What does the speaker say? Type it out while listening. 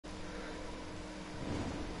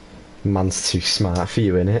Man's too smart for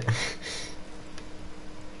you, innit?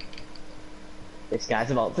 This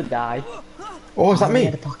guy's about to die. Oh, is that He me?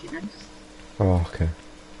 had a pocket knife. Oh, okay.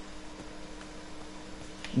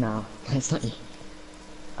 No, that's not you.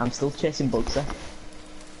 I'm still chasing Bugsy.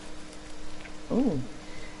 Oh.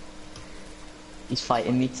 He's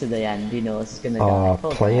fighting me to the end, he knows he's gonna die. Oh,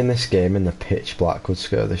 playing this game in the pitch black would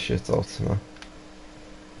scare the shit out of me.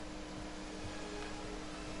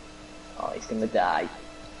 Oh, he's gonna die.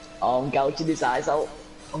 Oh, I'm gouging his eyes out.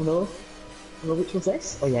 Oh no. Oh no, which was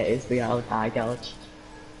this? Oh yeah, it is the eye gouge.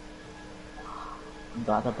 I'm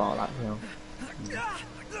glad I bought that hill.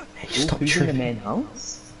 Hey, Ooh, stop who's in the tripping. main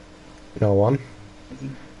house? No one.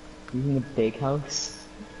 Who's in the big house?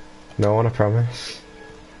 No one, I promise.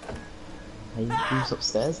 Hey, who's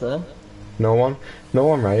upstairs there? No one. No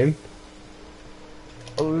one, Ryan.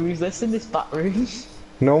 Oh, who's this in this back room?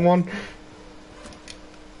 No one.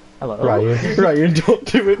 Hello? Ryan, Ryan, don't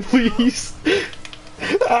do it, please.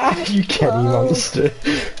 Ah, you Kenny monster.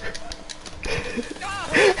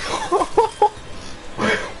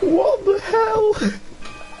 What the hell?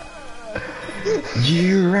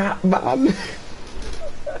 You rat man.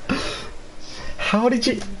 How did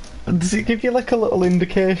you... Does it give you like a little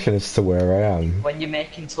indication as to where I am? When you're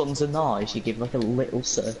making tons of noise, you give like a little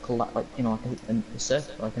circle, like you know, like a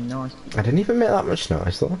circle, like a noise. I didn't even make that much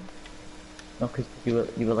noise though. No, because you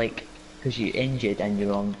were like, because you injured and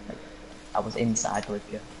you're on. Like, I was inside with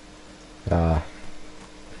you. Ah.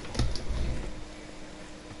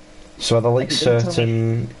 So are there like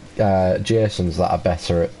certain Jasons that are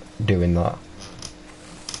better at doing that?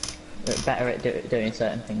 They're better at doing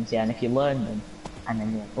certain things, yeah. And if you learn them, and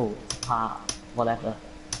then you're part whatever,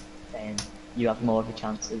 then you have more of a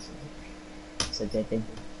chances. So digging.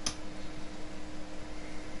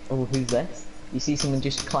 Oh, who's this? You see someone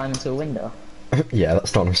just climb into a window? Yeah,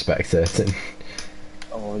 that's not spectating.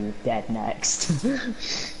 Oh, you're dead next.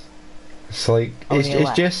 So like,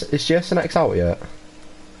 is Jason X out yet?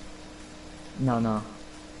 No.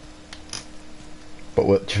 But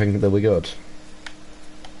what do you think they'll be good?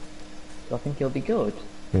 Do I think he'll be good?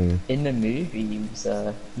 Hmm. In the movie, he's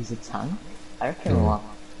a tank. I reckon he'll have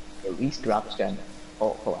at least grab strength.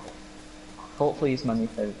 Hopefully. Hopefully he's my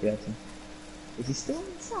favourite person. Is he still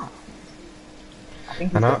inside? I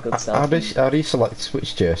think he's got good self. How do you select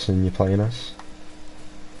which Jason you're playing as?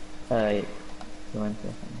 Go into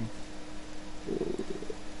it.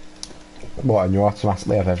 What, and you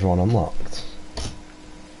automatically have everyone unlocked?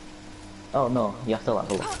 Oh no, you have to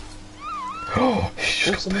level up. Oh,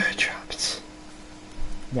 she's got bear trapped.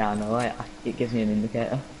 Yeah, I know, it gives me an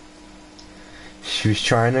indicator. She was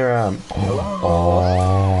trying to,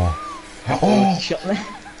 Oh! She shot me.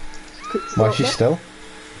 Why is she still?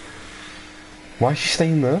 Why is she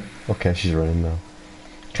staying there? Okay, she's running now.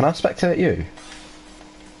 Can I spectate you?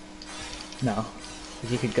 No,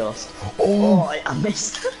 because you could ghost. Oh! I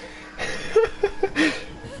missed.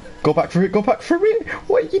 Go back for it, go back for it!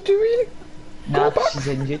 What are you doing? No, she's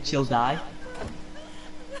injured, she'll die.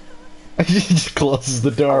 She just closes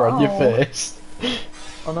the door on your face.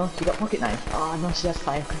 Oh no, she got pocket knife. Oh no, she has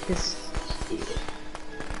firecrackers.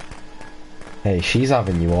 Hey, she's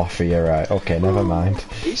having you off here, right? Okay, never mind.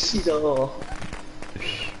 Is she though?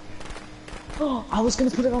 Oh, I was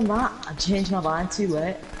gonna put it on that. I changed my mind too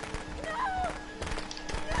late.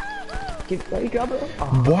 Let me grab it.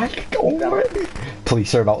 Oh, Why? Oh my!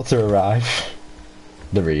 Police are about to arrive.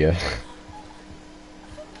 They're here.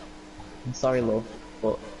 I'm sorry, love,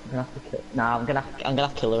 but I'm gonna have to kill. Nah, I'm gonna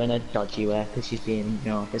have to kill her in a dodgy way because she's being,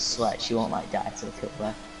 you know, a slut. She won't like die till I kill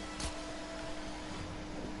her.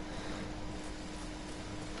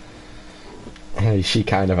 Hey, she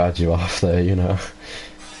kind of had you off there, you know.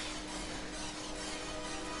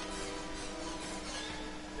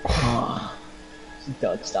 Oh, she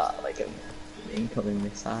dodged that like an incoming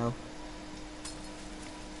missile.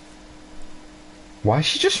 Why is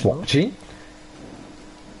she just watching?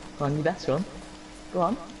 Go on, your best run. Go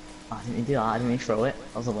on. Oh, I didn't mean to do that. I didn't mean to throw it.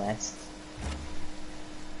 That was a waste.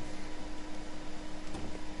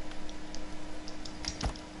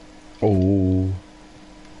 Oh.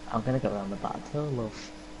 I'm gonna go around the back door,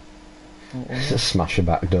 love. Just smash your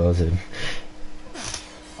back doors in.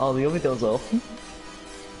 Oh, the other door's open.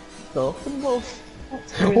 It's open, love.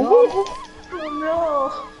 What's going on? Oh no!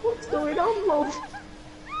 What's going on, love?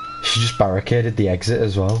 She just barricaded the exit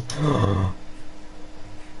as well.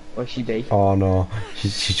 Where's she be? Oh no,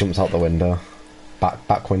 she jumps out the window.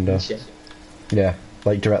 Back window. Shit. Yeah,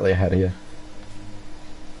 like directly ahead of you.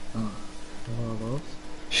 Oh, love.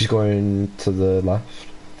 She's going to the left.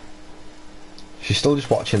 She's still just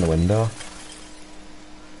watching the window.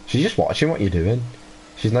 She's just watching what you're doing.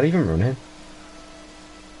 She's not even running.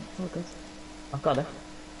 Oh good. I've got her.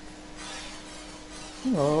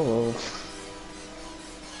 Oh.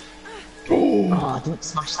 Oh, I didn't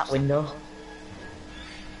smash that window.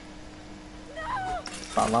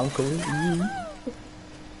 But I'm cool.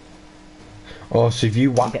 Oh, so if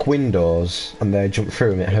you whack windows and they jump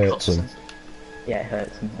through them, it hurts them. Yeah, it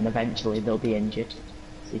hurts them, and eventually they'll be injured.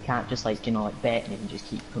 So you can't just like, you know, like bait me and just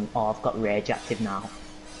keep coming. Oh, I've got rage active now.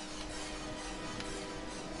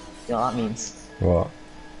 You know what that means? What?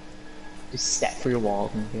 Just step through a wall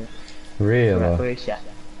and do it. Really?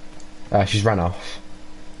 She's ran off.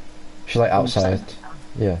 She's like outside. 100%.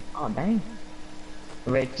 Yeah. Oh dang.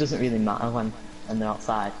 Rage doesn't really matter when they're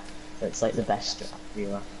outside. So it's like the best strat,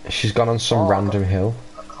 really. She's gone on some random hill.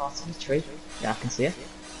 Got caught in a tree. Yeah, I can see her.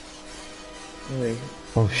 Really?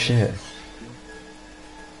 Oh shit.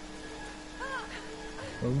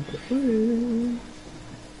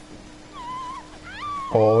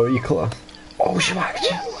 Oh, you caught her. Oh, she whacked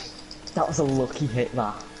you. That was a lucky hit,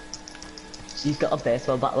 that. She's got a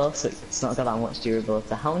baseball bat though, so it's not got that much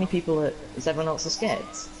durability. How many people is everyone else scared?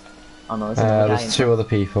 Oh no, there's two other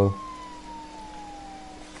people.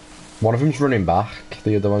 One of them's running back,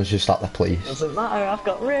 the other one's just at the police. Doesn't matter, I've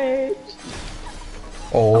got rage!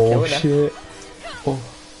 Oh shit. Oh.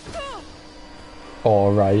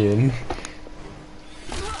 Oh, Ryan.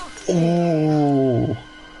 Oh.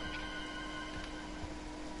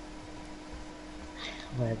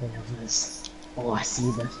 Where are the others? Oh, I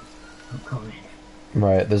see them. I'm coming.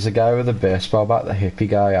 Right, there's a guy with a baseball bat, the hippie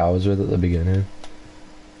guy I was with at the beginning.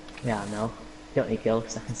 Yeah, I know. Don't need to kill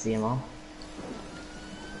because I can see them all.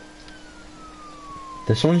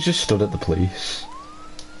 This one's just stood at the police.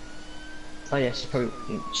 Oh yeah, she's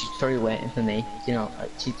probably waiting for me. You know,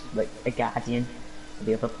 like she's like a guardian for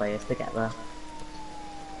the other players to get there.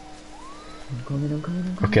 I'm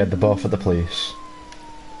coming. Okay, they're both at the police.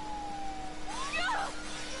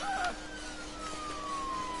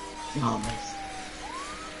 Oh, nice.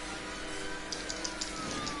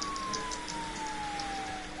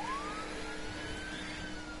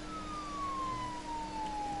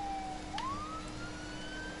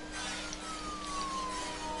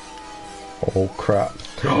 Oh crap.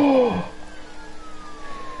 Oh,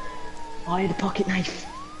 I had a pocket knife.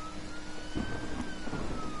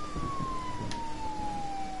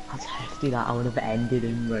 That's hefty, that. I would have ended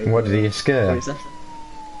him right. what did he escape? Where is it?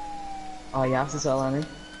 Oh, yeah, that's all I mean.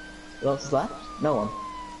 Who else is left? No one.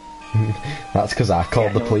 That's because I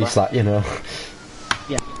called the police that, you know.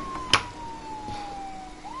 Yeah.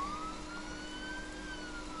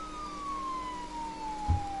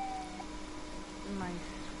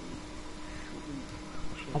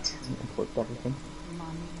 I just unplugged everything.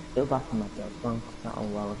 Go back in my bed, don't that all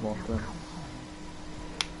well of water.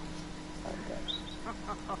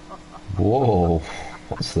 Whoa,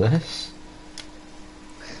 what's this?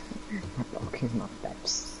 I'm blocking my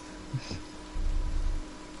steps.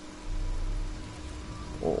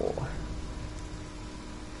 Oh.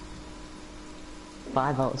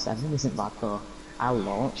 5 out of 7 isn't bad though. I'll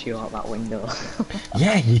launch you out that window.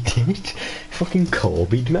 Yeah, you did. Fucking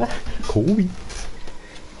Kobe'd me. Kobe.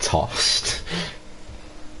 Tossed.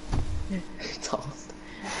 Tossed.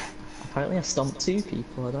 Apparently I stomped 2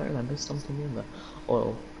 people, I don't remember stomping the other.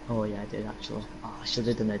 Oh yeah I did actually. Oh, I should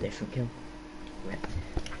have done a different kill. Rip.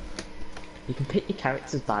 You can pick your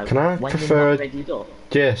characters by Can I when prefer you're not ready up.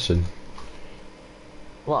 Jason?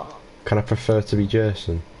 What? Can I prefer to be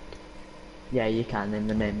Jason? Yeah, you can in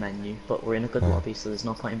the main menu, but we're in a good lobby, so there's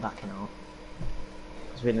no point in backing out.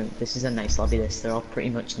 This is a nice lobby, they're all pretty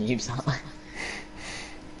much noobs, aren't they?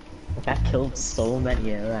 Like, I killed so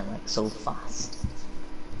many of them, like, so fast.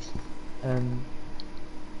 Do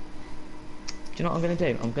you know what I'm gonna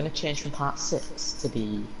do? I'm gonna change from part 6 to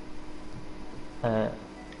be... part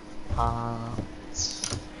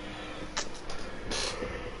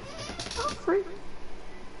 3.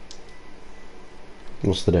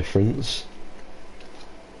 What's the difference?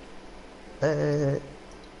 Well,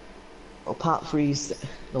 part 3's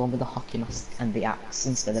the one with the hockey mask and the axe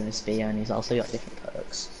instead of the spear, and he's also got different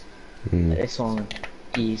perks. This one,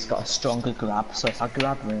 he's got a stronger grab, so if I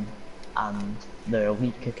grab him and they're a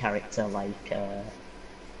weaker character like, I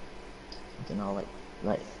don't know,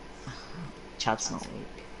 like, Chad's not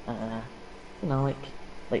weak, you know,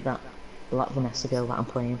 like that Vanessa girl that I'm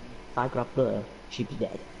playing, if I grab her, she'd be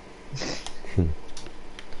dead.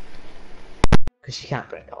 Because she can't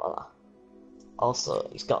break all that. Also,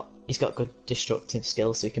 he's got good destructive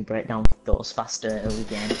skills, so he can break down doors faster early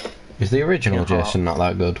game. Is the original Jason not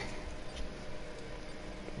that good?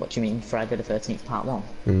 What do you mean, Friday the 13th Part 1?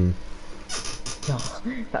 No,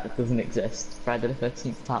 that doesn't exist. Friday the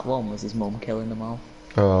 13th Part 1 was his mum killing them all.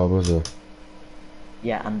 Oh, was it?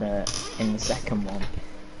 Yeah, and in the second one,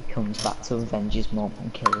 he comes back to avenge his mum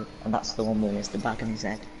and kill her, and that's the one where he has the bag on his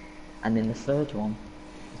head. And in the third one,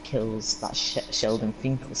 he kills that Sheldon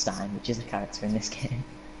Finkelstein, which is a character in this game,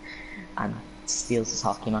 and steals his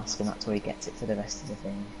hockey mask, and that's where he gets it for the rest of the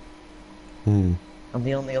thing. Hmm. And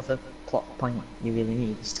the only other plot point you really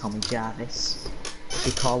need is Tommy Jarvis. If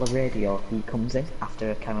you call a radio, he comes in after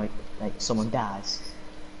a kind of like someone dies.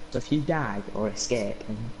 So if you die or escape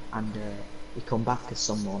and you come back as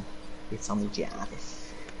someone, it's Tommy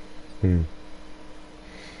Jarvis. Hmm.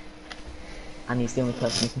 And he's the only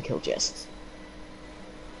person who can kill Jess.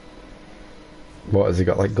 What, has he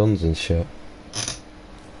got like guns and shit?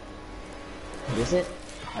 Who is it?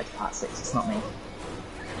 Oh, it's part 6, it's not me.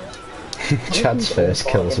 Chad's first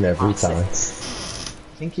kills me every time. I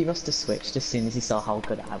think he must have switched as soon as he saw how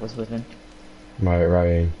good I was with him. Right,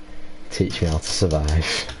 Ryan. Teach me how to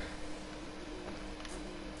survive.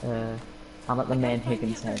 I'm at the main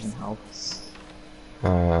Higgins Haven house.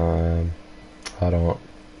 I don't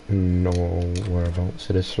know whereabouts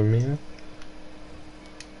it is from here.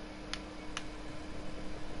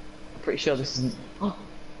 I'm pretty sure this isn't... Oh!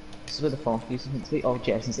 This is where the phone fuse is meant to be. Oh,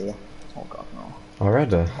 Jason's here. Oh god, no.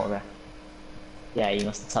 Already? Horror. Yeah, you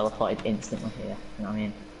must have teleported instantly here, you know what I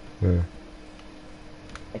mean? Yeah.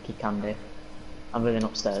 Like you can do. I'm running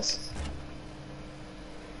upstairs.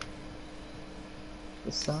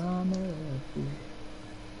 The summer.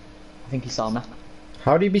 I think he saw me.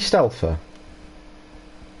 How do you be stealthy? You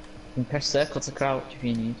can press circle to crouch if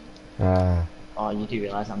you need. Ah. Oh, you do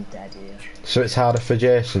realise I'm dead here. So it's harder for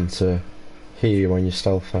Jason to hear you when you're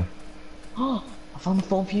stealthy. Oh! I found the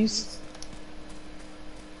phone fuse!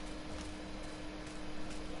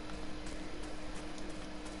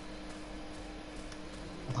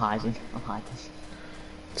 I'm hiding.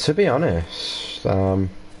 To be honest,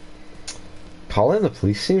 calling the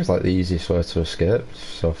police seems like the easiest way to escape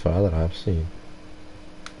so far that I've seen.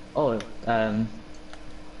 Oh,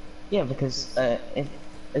 yeah, because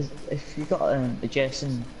if you've got a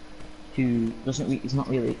Jason who is not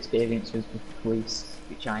really experienced with the police,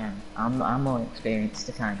 which I am, I'm more experienced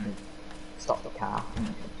to kind of stop the car.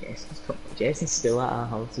 And Jason's still at our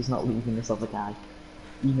house. He's not leaving this other guy.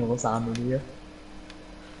 He knows I'm in here.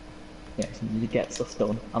 Yeah, you get stuff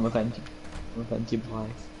done. I'm avenging boys.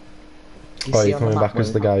 Oh, you're coming back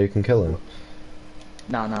as the guy who can kill him?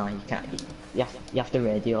 No, you can't. You have to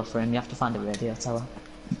radio for him. You have to find a radio tower.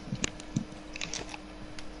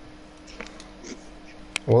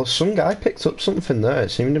 Well, some guy picked up something there.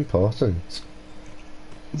 It seemed important.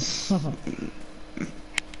 It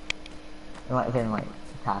might have been like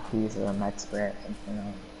car keys or a med spray or something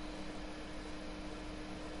else.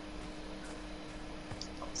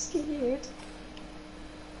 I'm scared.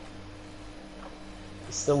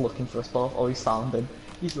 He's still looking for us both. Oh, he's found him.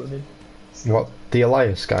 He's running. What? The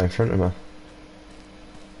Elias guy in front of me?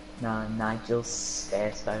 No, Nigel's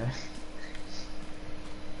Spacefarer.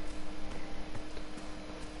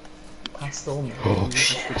 Past all me. Oh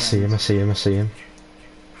shit, I see him.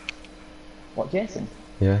 What, Jason?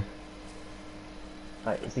 Yeah.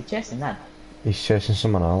 Right, is he chasing them? He's chasing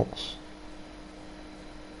someone else.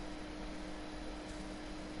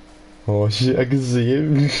 Oh shit, I can see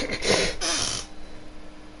him.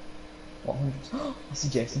 What? I see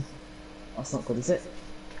Jason. That's not good, is it?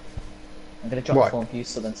 I'm gonna drop the phone fuse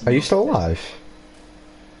so then. Are you still alive?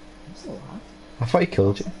 I'm still alive. I thought he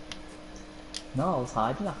killed you. No, I was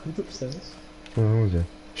hiding. I hid upstairs. Oh, was he?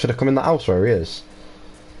 Should I come in the house where he is?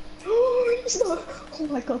 Oh, he's not. Oh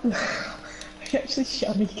my god. He actually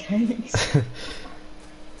shot me cakes.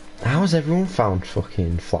 How has everyone found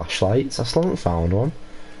fucking flashlights? I still haven't found one.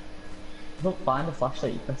 You don't find a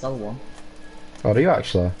flashlight, you press L1. Oh, do you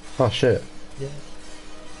actually? Oh shit. Yeah.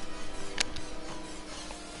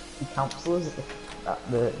 The counsellors at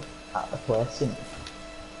the place, you know,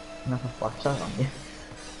 can have a flashlight on you.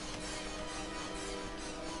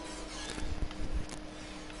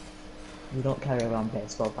 We don't carry around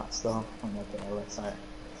baseball bats though on the daily, so...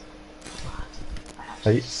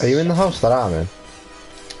 Are you in the house that I'm in?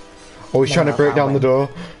 Oh, he's trying to break down the door.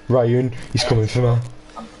 Ryan, he's coming for me.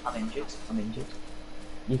 I'm injured.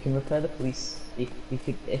 You can repair the police if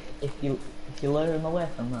you lure him away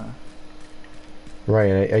from there.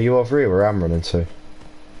 Ryan, are you over here where I'm running to?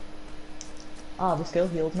 Ah, this girl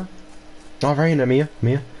healed me. Oh, Ryan, I'm here.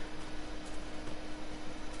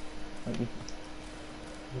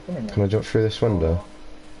 Can I jump through this window?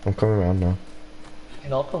 I'm coming around now. You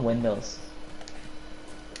can open windows.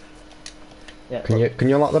 Yeah, can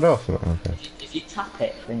you lock the door for me? Okay. If you tap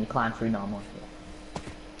it, then you climb through normally.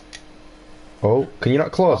 Oh, can you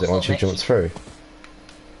not close it once you've jumped through?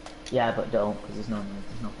 Yeah, but don't, because there's no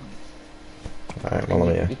point. Alright, well,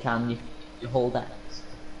 I'm here. You hold X.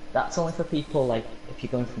 That's only for people like if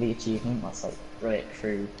you're going for the achievement. That's like break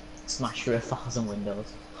through, smash through 1,000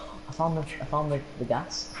 windows. I found the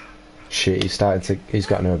gas. Shit, he's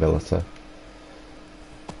got no ability.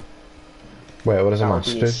 Wait, what does a That'll mask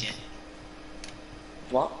be do? his shit.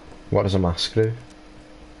 What? What does a mask do?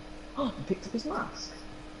 Oh, he picked up his mask.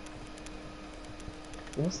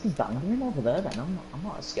 He must be banging him over there then. I'm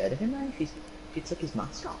not as scared of him now if he took his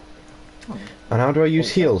mask off. Come on. And how do I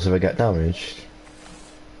use heals if I get damaged?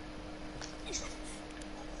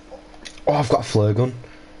 Oh, I've got a flare gun.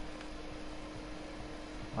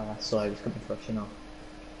 Oh, I saw he was coming for us, you know.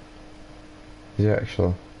 Is it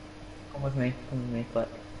actually? Come with me, quick.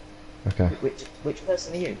 Okay. Which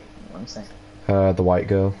person are you? What I'm saying. The white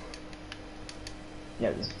girl.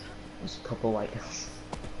 Yeah, there's a couple white girls.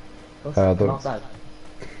 The- Outside.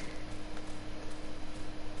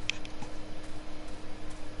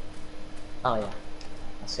 Oh yeah.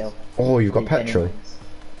 Let's go. Oh, you've got Leave petrol. anyways.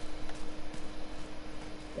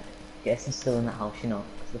 Yeah, guess I'm still in that house, you know.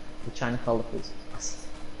 They're trying to call the police. That's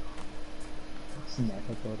never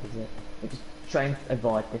good, is it? We just try and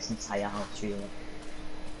avoid this entire house, really.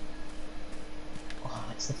 Oh,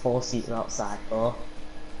 it's the four-seater outside, though.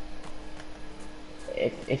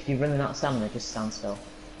 If you're running out of stamina, just stand still.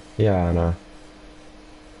 Yeah, I know.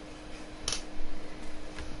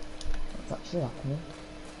 What's actually happening?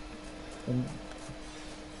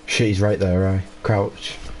 Shit, he's right there, right?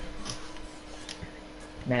 Crouch.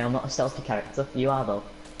 No, I'm not a stealthy character. You are, though.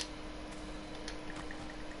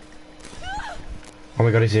 Oh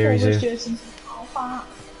my god, he's here, he's here. Jason. Oh, fuck.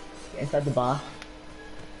 Get inside the bar.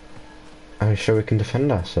 Are you sure we can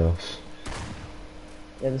defend ourselves?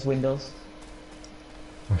 Yeah, there's windows.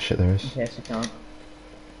 Oh shit, there In is. case we can't.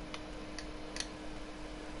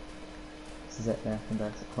 This is it there, from there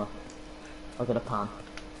to clock. I've got a pan.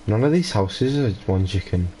 None of these houses are ones you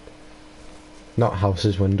can... Not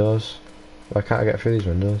houses, windows. Why can't I get through these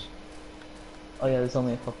windows? Oh yeah, there's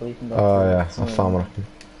only a couple you can go Oh through. yeah, It's I only found one. one.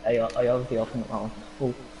 I obviously opened up that one. Oh,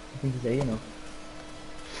 I think he's there, you know.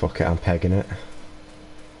 Fuck it, I'm pegging it.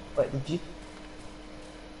 Wait, did you?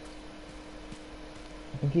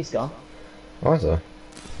 I think he's gone. Oh, is there?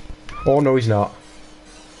 Oh no, he's not.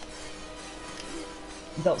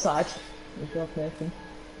 He's outside. He's got Nathan.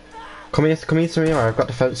 Come here to me, I've got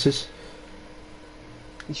defences.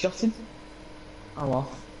 He shot him. I'm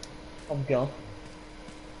off. I'm gone.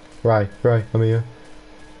 Right, I'm here.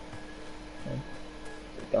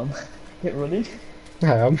 Gone. Get running.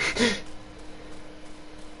 I am.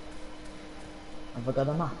 Have I got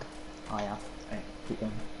a map? Oh yeah. Right, keep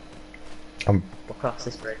going. I'm We'll cross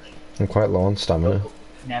this bridge. quite low on stamina.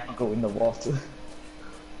 Never go in the water.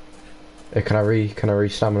 Hey, can I re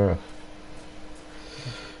stamina up?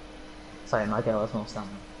 Sorry, my girl has no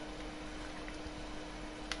stamina.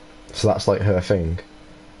 So that's like her thing.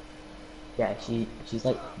 Yeah, she's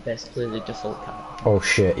like basically the default character. Oh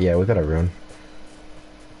shit, yeah, we gotta run.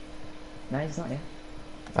 No, he's not here.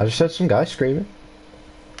 I just heard some guy screaming.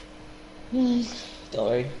 Don't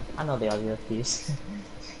worry, I know the audio keys.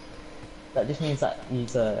 That just means that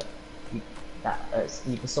either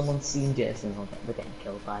someone's seen Jason or they're getting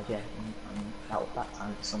killed by Jason, and that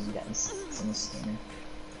time someone someone's screaming.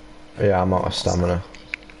 Yeah, I'm out of stamina.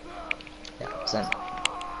 Yeah, percent.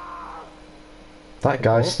 That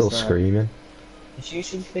guy's still screaming. It's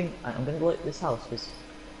usually think I'm gonna go at this house because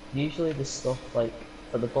usually there's stuff like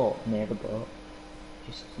for the boat near the boat.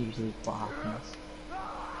 Just usually what happens.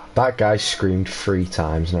 That guy screamed 3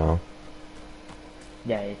 times now.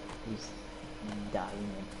 Yeah, he's dying.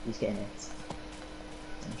 He's getting it.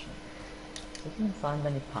 Didn't find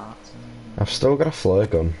any parts. I've still got a flare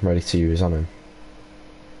gun ready to use on him.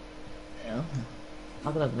 Yeah.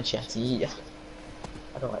 I'm gonna have a machete.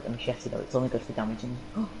 I don't like the machete though. It's only good for damaging.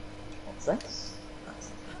 Oh, what's this? That's...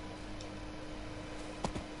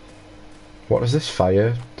 What does this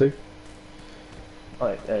fire do? Oh,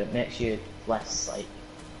 it makes you less like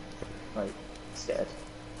scared.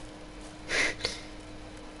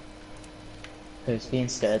 Because being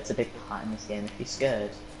scared's a big part in this game. If you're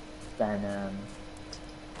scared, then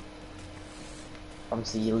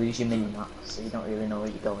obviously you lose your mini-map, so you don't really know where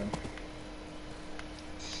you're going.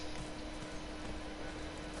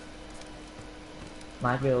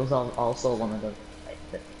 My girl's also one of the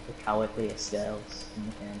cowardliest girls in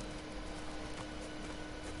the game.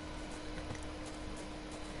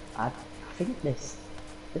 I think this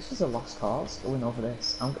was a lost cause going over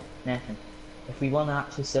this. Nathan, if we want to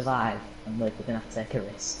actually survive and live, we're gonna have to take a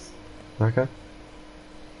risk. Okay.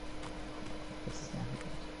 This is never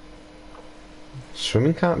good.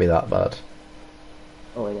 Swimming can't be that bad.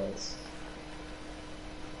 Oh, it is.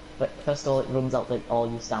 first of all, it runs out like all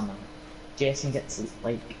your stamina. Jason gets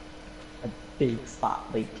like a big fat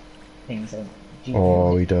like thing saying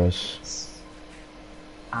Oh, he does.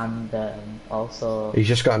 And also He's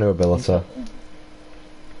just got a new ability.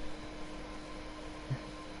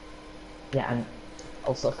 Yeah, and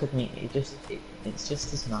also could meet it's just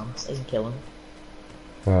his mum saying kill him.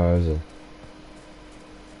 Oh, is it?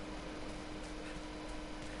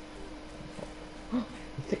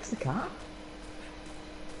 He fixed the car?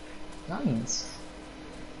 Nice.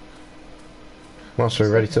 Well, so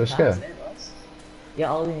we're ready to escape?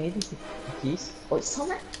 Yeah, all we need is the keys. Oh, it's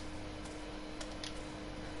Tommy!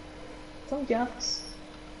 Tom Jacks.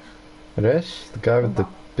 It is? The guy with the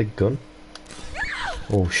big gun?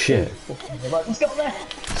 Oh shit. Let's go there!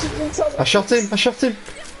 I shot him! I shot him!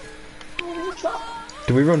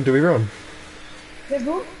 Do we run? Do we run? Yeah,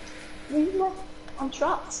 run! Leave me! I'm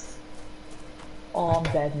trapped! Oh, I'm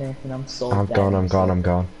dead, Nathan. I'm so I'm dead. gone, I'm gone, I'm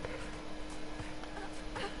gone.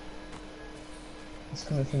 It's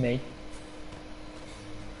coming for me.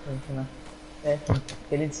 Coming for me. Nathan,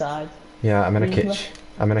 get inside. Yeah, I'm in a kitchen.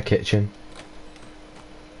 I'm in a kitchen.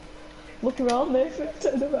 Look around, Nathan.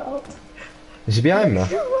 Turn around. Is he behind me?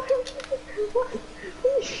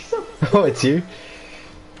 Oh, it's you.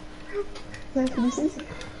 Nathan, you see?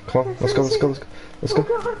 Come on, let's go, let's go, let's go. Let's go.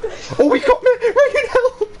 Oh, he got me! Ryan,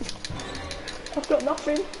 help! I've got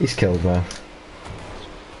nothing. He's killed me.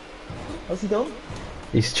 What's he done?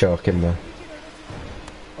 He's choking me.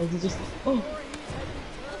 Or is he just... Oh!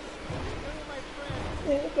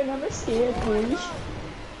 Nathan, I'm scared, please.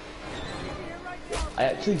 I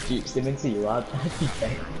actually juiced him into you, I'd be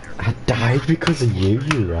dead. I died because of you,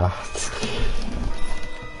 you rat.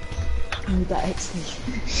 I need that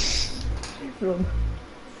XP. Run.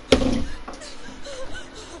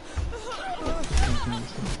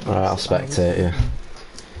 Alright, I'll spectate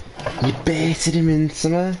you. You baited him into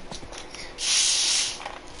me.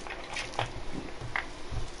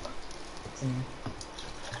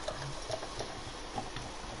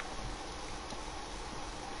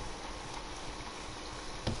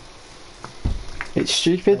 It's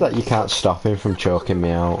stupid that you can't stop him from choking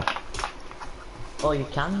me out. Oh, you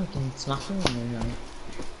can smack him and then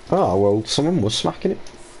Oh, well, someone was smacking it.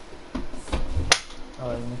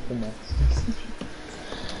 oh, nothing next.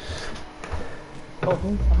 Oh,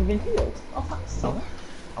 have you been healed? Oh, thanks, Tommy.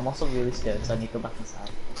 I'm also really scared, so I need to go back inside.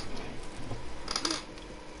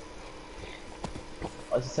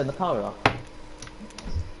 Oh, is it turn the power off?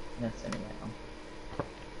 No, it's turning it on.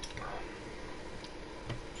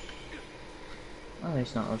 Oh,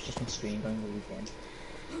 it's not, it was just my screen going really again.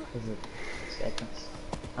 Because of scaredness.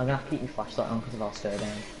 I'm gonna have to keep my flashlight on because of our stir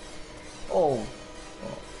down. Oh!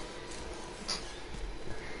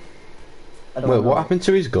 Wait, what happened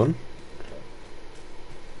to his gun?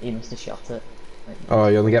 He must have shot it. Like, Oh,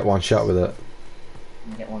 you only get one shot with it.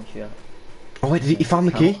 you get one shot. Oh wait, he found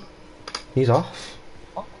the key? He's off.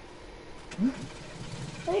 Oh.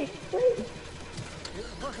 Hey, wait! It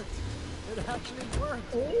worked! It actually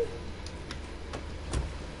worked! Hey.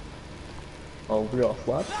 Oh, we're off,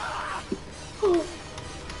 lad.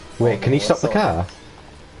 Wait, can he stop the car?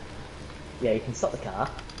 Yeah, you can stop the car.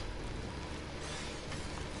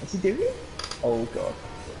 What's he doing? Oh god.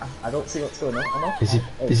 I don't see what's going on. I'm off.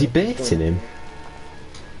 Is he baiting him?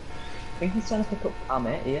 I think he's trying to pick up our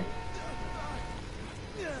mate here.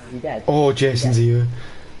 Is he dead? Oh, Jason's here.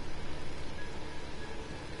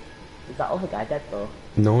 Is that other guy dead though?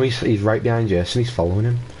 No, he's right behind Jason, he's following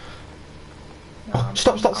him. No, Oh,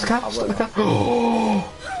 stop the car, stop the car.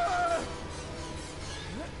 Oh.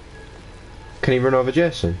 Can he run over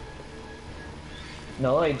Jason?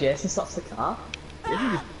 No, Jason stops the car.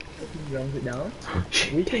 He runs it down.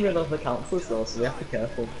 We can run over the councillors though, so we have to be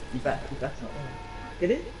careful. You better not run.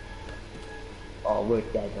 Get it? Oh, we're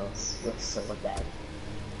dead, us. We're so dead.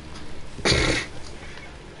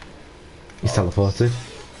 He's teleported.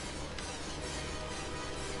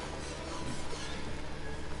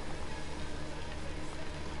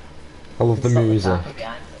 I love the Stop music.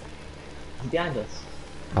 car behind us.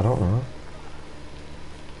 I don't know.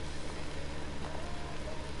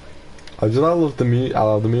 I just love the music. I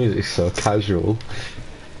love the music. It's so casual.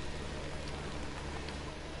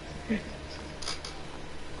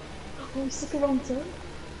 Oh, he's stuck around turn.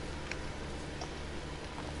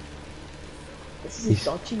 This is a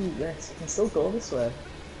dodgy route, this. You can still go this way.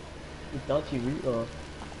 A dodgy route though.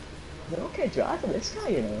 But okay driving this guy,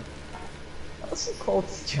 you know. That was some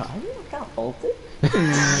quality driving, I can't fault it.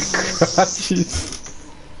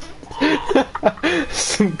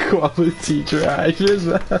 Some quality drivers.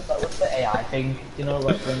 That was the AI thing, you know,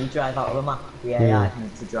 like when you drive out of a map, the AI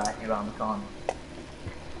needs to drive you around the corner.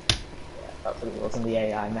 Yeah, But it wasn't the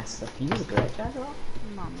AI messed up. He was a great guy though.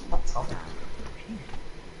 Mommy, That's all. Dad,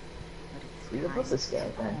 but it's Three of us time are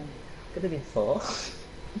scared to go then. home. Could have been four.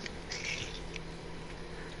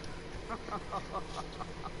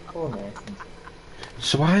 Poor Nathan.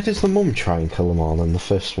 So why does the mum try and kill them all in the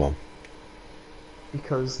first one?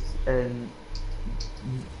 Because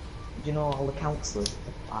you know all the counsellors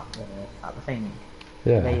at the thing.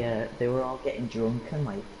 Yeah. They were all getting drunk and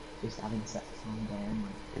like just having sex all day and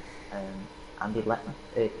like and they let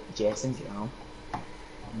Jason drown.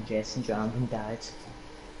 And Jason drowned and died.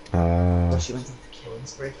 So she went on a killing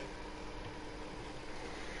spree.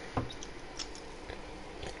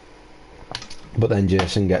 But then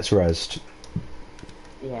Jason gets rezzed.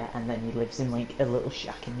 Yeah, and then he lives in like a little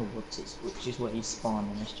shack in the woods, which is where he's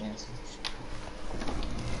spawning as Jason.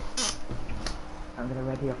 I'm gonna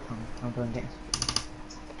ready up on. I'm going to get.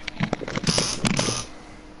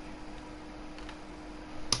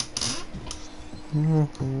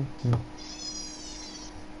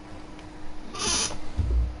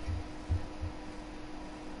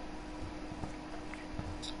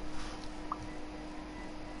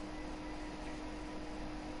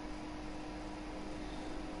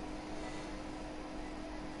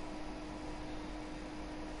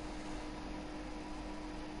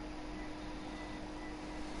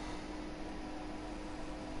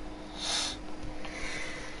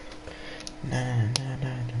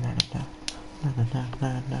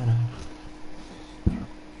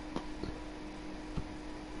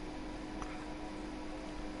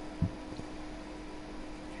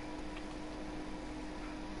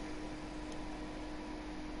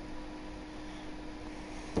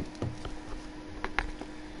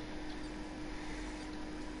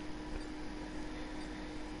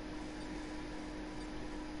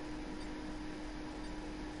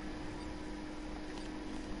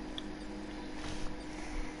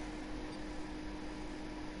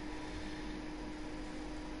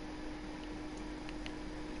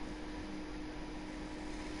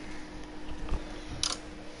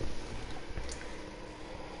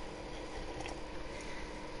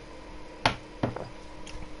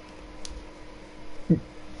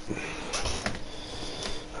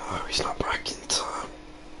 Oh, he's not back in time.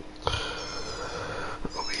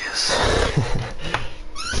 Oh, yes.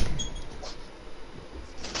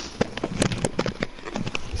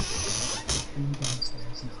 Being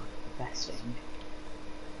downstairs is not the best thing.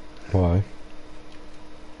 Why?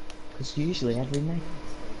 Because usually every night.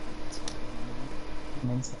 And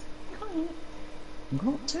then say, "Quiet, I'm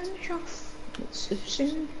going to turn this off. It's too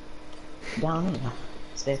soon." Down here,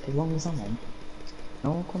 stay up as long as I want.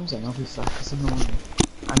 No one comes in, obviously, because of morning.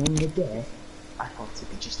 And in the day, I thought it'd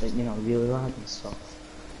be just like, you know, really loud and stuff.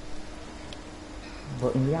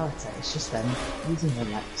 But in reality, it's just them using their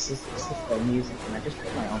Lexus, it's just their music, and I just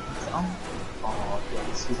put my own headset on. Oh,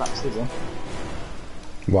 yes, we've actually won.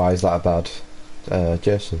 Why is that a bad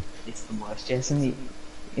Jason? It's the worst, Jason.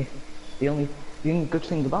 The only good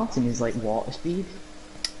thing about him is like water speed.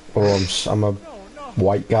 Oh, I'm a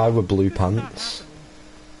white guy with blue pants.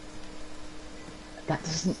 That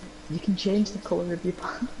doesn't. You can change the colour of your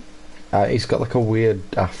pants. He's got like a weird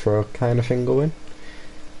afro kind of thing going.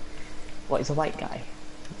 What, he's a white guy?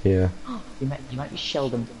 Yeah. You might be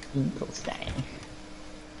Sheldon Finkelstein.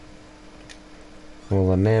 Well,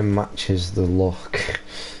 the name matches the look.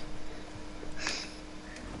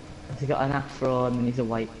 He's got an afro and then he's a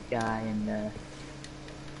white guy and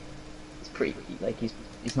he's pretty, like he's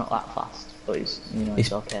not that fast, but he's, you know,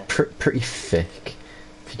 He's okay. pretty thick,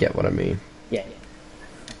 if you get what I mean. Yeah.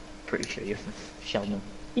 Pretty sure you're Sheldon.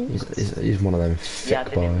 He's one of them thick Yeah, I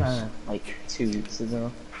did boys. him like 2 weeks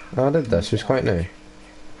ago. Oh, I did this, he was quite new.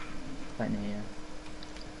 Quite new, yeah.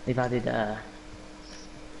 They've added I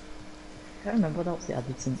can't remember what else they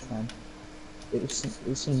added since then. It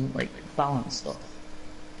was some like balance stuff.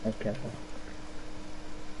 Okay.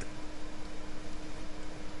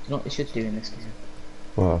 You know what they should do in this game?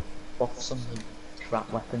 What? Buff some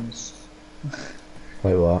crap weapons.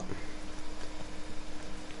 Like what?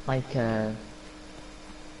 Like I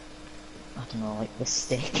don't know, like the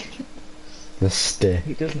stick. The stick.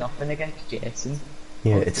 It does nothing against Jason.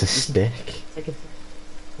 Yeah, But it's a stick.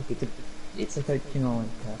 It's like a, you know,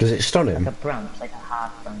 like Does it stun like him? a branch, like a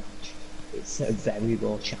hard branch. It's a very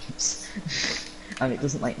low chance. And it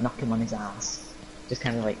doesn't like knock him on his ass. Just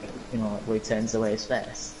kind of like, you know, like where he turns away his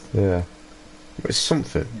face. Yeah. It's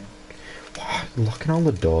something. Yeah. Locking all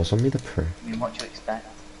the doors on me, the pro. I mean, what do you expect?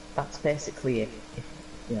 That's basically it. If,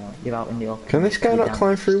 you know, you're out in the open. Can this guy you're not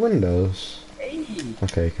climb through windows? Hey!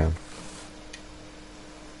 Okay, he can.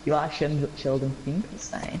 You are Sheldon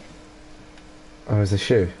Finkelstein. Oh, is the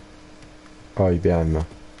shoe? Oh, you're behind me.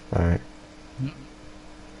 Alright.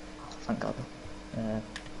 Thank God.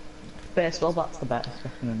 First, well, that's the better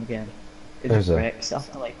weapon in the game. It Is just it? breaks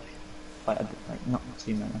after like quite a bit, like not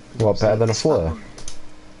too many. What, better than a It's flare?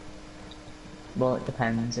 Well, it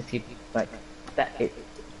depends if you like that.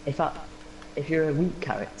 If you're a weak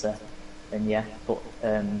character, then yeah. But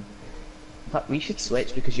in fact, we should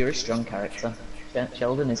switch because you're a strong character.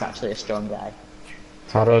 Sheldon is actually a strong guy.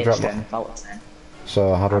 How do I drop my... Strength out of 10.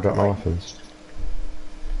 So, how do I drop my Like, weapons?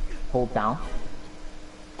 Hold down.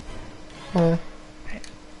 Eh.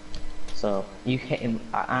 So you hit him.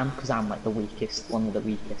 Because I'm like the weakest, one of the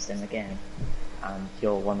weakest in the game, and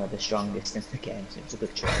you're one of the strongest in the game. So it's a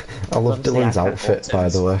good trade. I love Dylan's outfit, by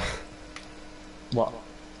the way. What?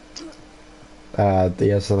 He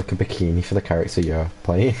has like a bikini for the character you're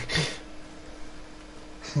playing.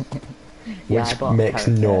 Yeah, Which makes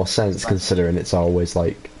no sense considering it's always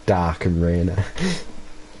like dark and rainy.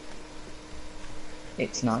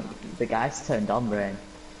 It's not. The guy's turned on rain.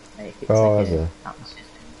 Like, it's Oh, like is it? atmosphere.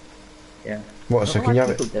 Yeah. What, so can you have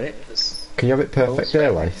people it? do it 'cause Can you have it perfect also-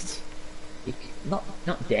 daylight?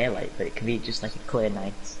 not daylight, but it can be just like a clear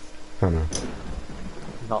night. I know.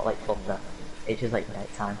 Not like thunder. It's just like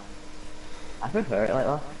night time. I prefer it like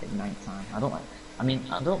that. At night time. I don't like. I mean,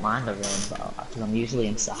 I don't mind the rain, but because I'm usually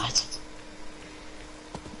inside.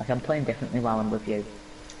 Like I'm playing differently while I'm with you.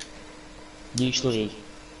 Usually,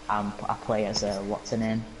 I play as a what's her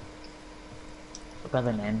name? I've got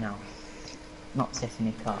her name now. Not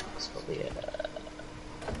Tiffany Cox, but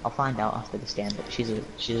I'll find out after this game. But she's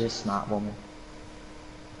a smart woman.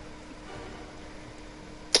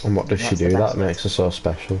 And what does she That's the do best that makes her so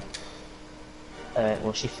special?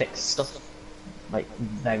 Well, she fixes stuff like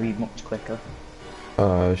very much quicker.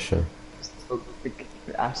 Oh, sure.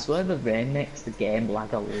 I swear the rain makes the game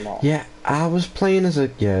lag a lot. Yeah, I was playing as a...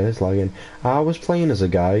 Yeah, it's lagging. I was playing as a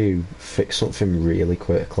guy who fixed something really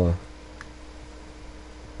quickly.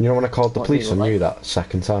 You know when I called the What, police you on were you like- that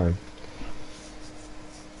second time?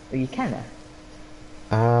 Well, you can.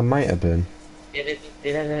 Might have been. Did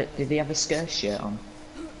he have a skirt shirt on?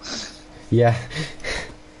 Yeah.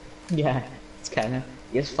 Yeah, it's Kenny.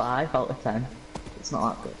 He has 5 out of 10. It's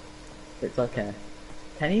not that good. But it's okay.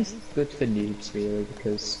 Kenny's good for noobs, really,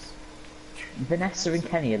 because Vanessa and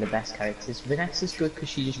Kenny are the best characters. Vanessa's good because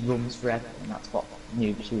she just runs forever, and that's what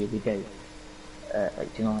noobs really do.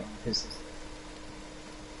 Like, do you know, like, because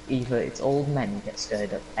either it's old men who get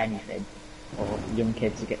scared of anything, or young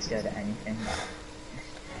kids who get scared of anything,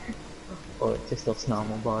 or it's just us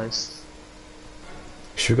normal boys.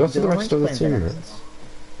 Should we go to the Dylan rest of the likes playing teammates? Vanessa.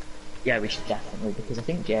 Yeah, we should definitely, because I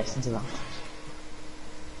think Jason's around.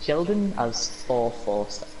 Sheldon has 4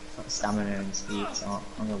 stamina and speed, so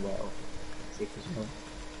I'm gonna wait. See if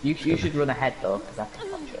he's good. You should run ahead though, because I can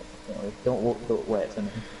catch up. Don't wait for me.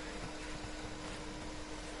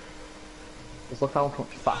 Just look how much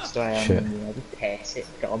faster I am Shit. than you. I just pace it,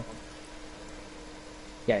 got him.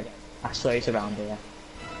 Yeah, I swear he's around here.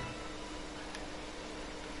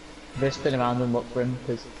 Just spin around and look for him,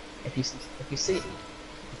 because if you see...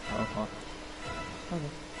 Oh.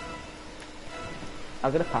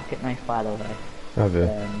 I've got a pocket knife, by the way. Have you?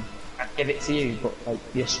 I'd give it to you, but like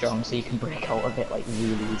you're strong, so you can break out of it like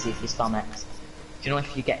really easy if you spam X. Do you know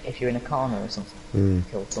if you're in a corner or something,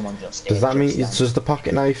 kill someone just? Does that mean... just then. Does the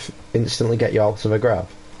pocket knife instantly get you out of a grab?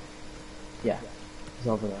 Yeah, he's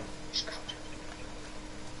over there. Just crouch.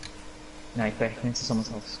 No, you're breaking into someone's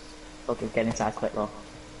house. Okay, get inside quick though.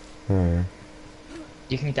 Oh,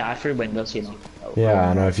 You can dive through windows, you know. yeah,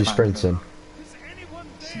 I know, if you're sprinting. Is anyone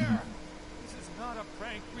there? This is not a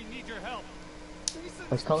prank. We need your help.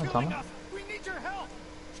 Jason's Let's call him killing Tommy. us. We need your help.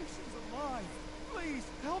 Jason's alive. Please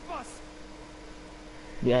help us.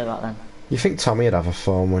 Yeah, that then. You think Tommy would have a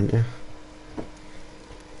phone, wouldn't you?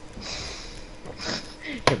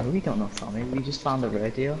 Yeah, but we don't know Tommy. We just found a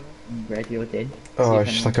radio, and radio did. Oh, See if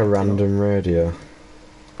it's just anyone like a picked it up. random radio.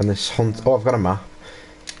 And this hunt... Oh, I've got a map.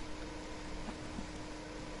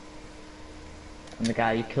 And the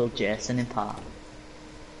guy who killed Jason in part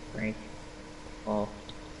 3 or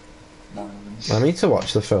 1. I need to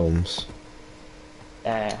watch the films.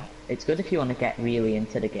 It's good if you want to get really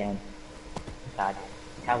into the game.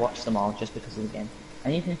 I watched them all just because of the game.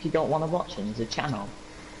 And even if you don't want to watch them, there's a channel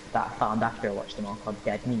that I found after I watched them all called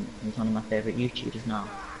Dead Meat. He's one of my favourite YouTubers now.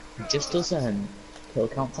 He just does kill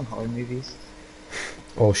counts on horror movies.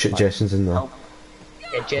 Oh shit, Jason's in there. Oh,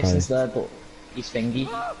 yeah, Jason's there, but he's thingy.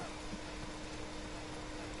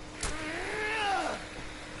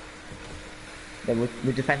 Yeah,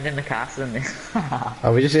 we're defending the castle and this.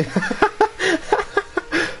 Are we just...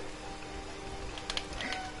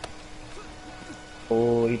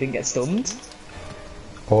 Oh, you didn't get stunned?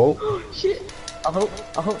 Oh. Shit! I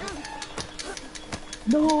hope.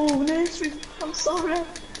 No, Nathan, I'm sorry.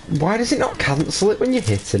 Why does it not cancel it when you're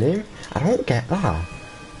hitting him? I don't get that.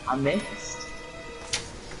 I missed.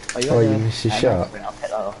 Oh, you missed your shot. I'll pick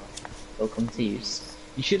that up. It'll come to use.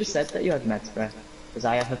 You should have said that you had med spray, because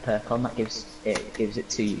I have a perk on that gives it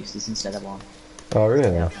 2 uses instead of 1. Oh,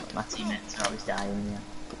 really? Yeah, my teammates are always dying, yeah.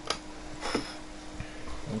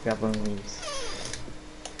 Let me grab one of these.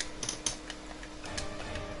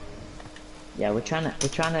 Yeah, we're trying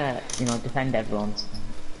to, you know, defend everyone.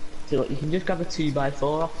 So look, you can just grab a 2x4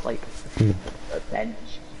 off, like, a bench,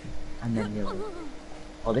 and then you'll...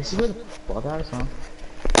 Oh, this is where the blood are as well.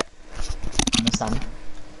 Understand?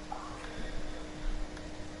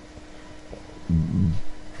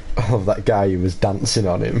 I love that guy who was dancing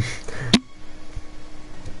on him.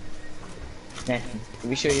 Nathan, let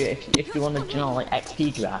me show you, if you want to, you know, like,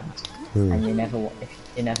 XP grab, and you never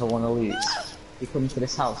want to lose, you come to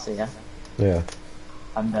this house here, Yeah.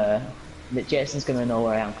 and Jason's gonna know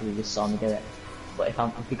where I am because he just saw me do it. But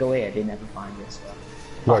if we go here, they never find us. So.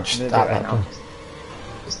 What, just I'm at gonna do it that right now. point?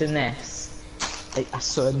 Just in this. Like, I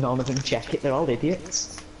swear none of them check it. They're all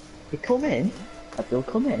idiots. They come in, like they'll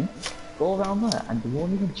come in, go around there, and they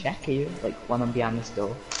won't even check here. Like when I'm behind this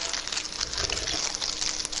door.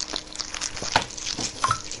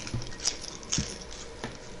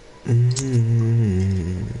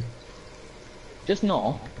 Just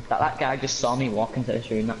know that guy just saw me walk into this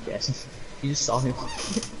room, not Jason. He just saw me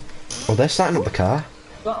walking. Oh, they're starting up the car.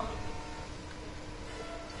 What? Do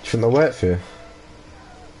you think they'll wait for you?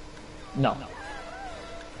 No.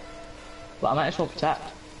 But I might as well protect.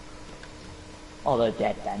 Oh, they're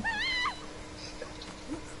dead then.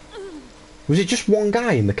 Was it just one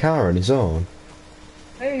guy in the car on his own?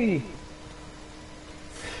 Hey!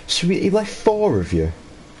 So he left 4 of you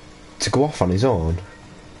to go off on his own?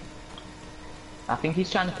 I think he's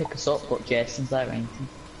trying to pick us up, but Jason's there, ain't he?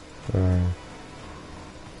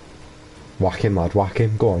 Whack him, lad, whack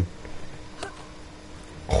him, go on.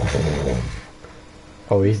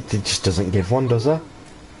 Oh, he just doesn't give one, does he?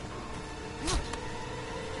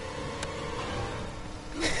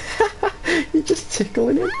 You're just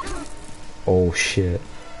tickling him. Oh shit.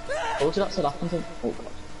 Told you that's what happened to him. Oh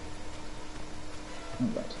god. Oh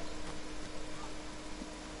god.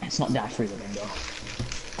 Let's not die through the window.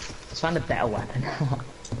 Let's find a better weapon.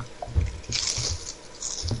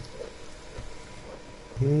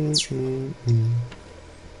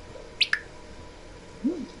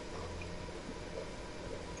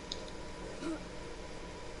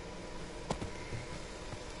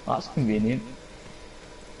 That's convenient.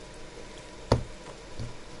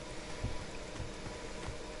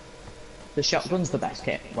 The shotgun's the best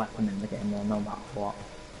weapon in the game though, no matter what.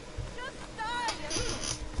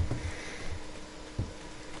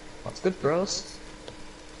 What's good, bros?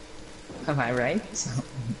 Am I right?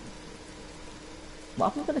 What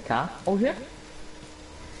happened to the car? Oh yeah?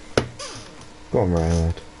 Go on, right,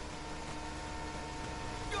 lad.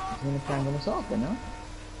 I'm gonna try and run us off then, no?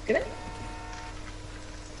 Get it?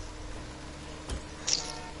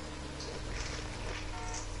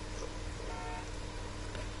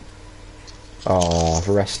 Oh,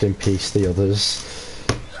 rest in peace, the others.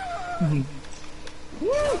 Did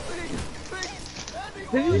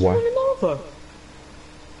you just What? run him over?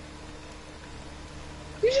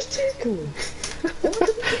 You just tickled him.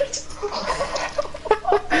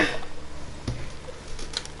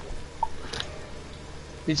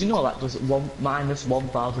 Did you know that was minus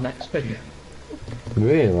 1000 XP?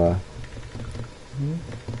 Really?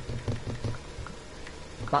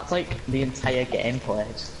 That's like the entire gameplay,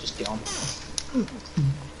 it's just gone.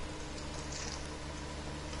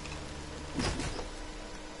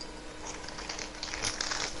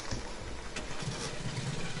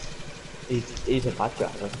 He's a bad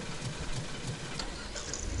driver. It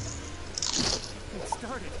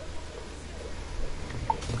started.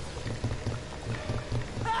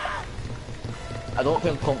 I don't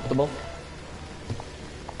feel comfortable.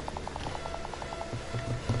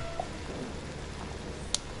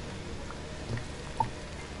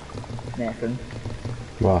 Nathan,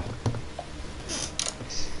 What?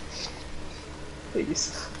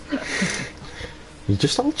 please. You're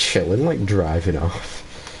just all chilling, like driving off.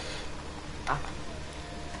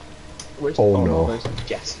 Where's Oh, no. Where's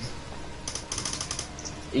Jess?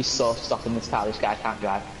 He's so stuck in this car, this guy can't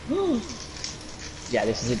drive. Yeah,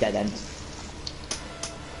 this is a dead end.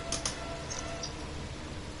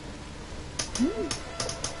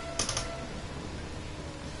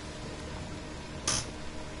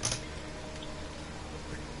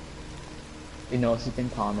 He knows he's been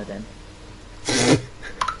cornered in.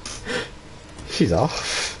 She's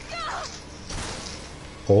off.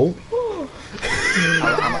 Oh.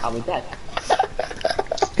 Are we dead?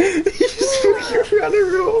 just fucking ran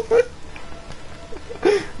her over.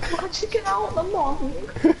 Why'd you get out the mong?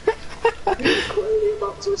 You're clearly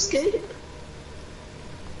about to escape.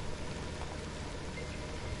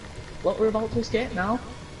 Look, we're about to escape now.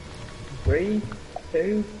 3, 2, there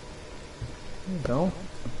you go.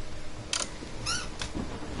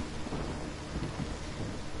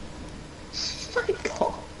 My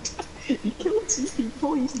god. He killed 2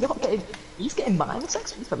 people, he's getting minus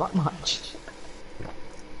XP for that much.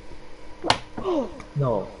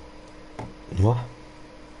 No. What?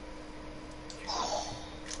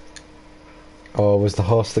 Oh, was the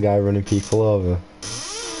horse the guy running people over?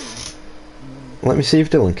 Let me see if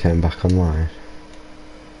Dylan came back online.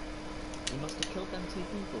 He must have killed them 2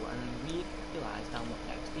 people and then realised how much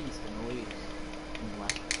XP he's gonna lose.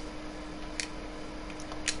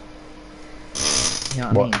 You know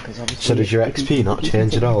what I mean? 'Cause obviously So does your XP not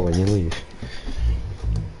change at all when you leave?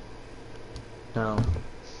 No.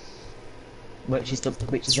 Which is the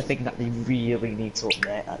thing that they really need to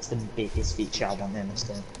update. That's the biggest feature I want to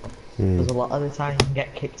understand. Because a lot of the time you can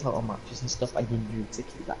get kicked out of matches and stuff and you need to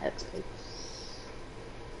keep that XP.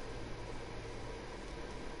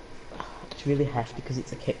 It's really hefty because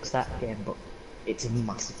it's a kickstart game, but it's a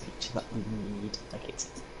massive feature that we need. Like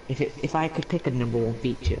if I could pick a #1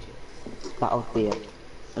 feature, that would be it.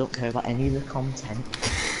 I don't care about any of the content. To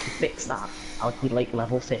fix that, I would be like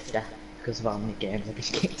level 50 because of how many games I've been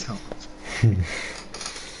kicked out of.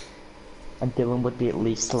 And Dylan would be at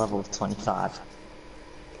least level 25.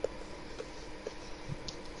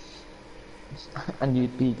 And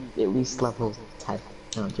you'd be at least level 10.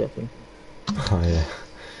 No, I'm joking. Oh yeah.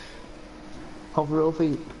 Hover over,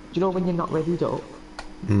 do you know when you're not ready up?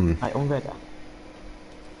 Like unready.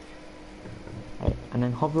 Right, and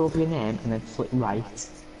then hover over your name and then flick right.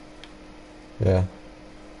 Yeah.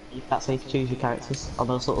 That's how you can choose your characters on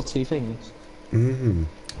those little 2 things. So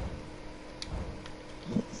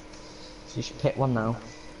you should pick one now.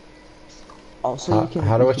 Also, you can.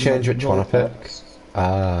 How do I you can, change like, which one I pick? perks.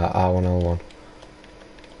 R1L1.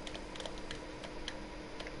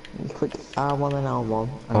 You click R1 and L1.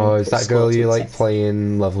 And Oh, then is click that scroll girl to you like accept.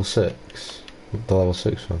 playing level 6? The level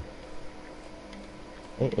 6 one?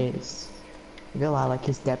 It is. The girl I like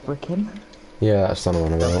is Deborah Kim. Yeah, that's the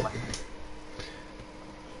one about.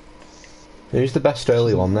 Who's the best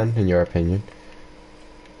early one then, in your opinion?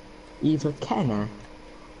 Either Kenna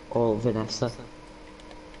or Vanessa.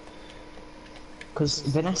 Because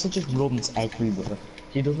Vanessa just runs everywhere.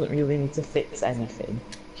 She doesn't really need to fix anything.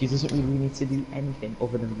 She doesn't really need to do anything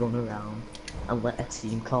other than run around and let a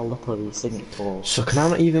team call the police and it falls. So can I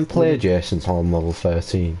not even play Jason until I'm level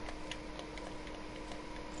 13?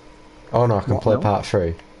 Oh no, I can What, play no? part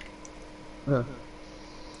 3.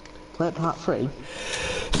 Play part 3.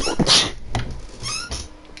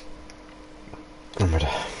 Oh my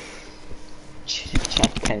god.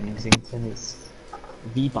 Chad Kensington is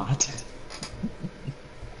the bad.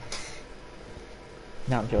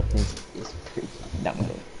 No, I'm joking. He's pretty damn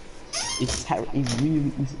good.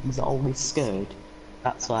 He's always scared.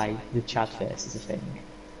 That's why the Chad face is a thing.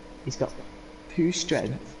 He's got 2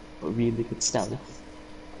 strength, but really good stealth.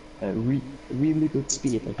 Really good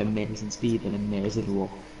speed, like amazing speed and amazing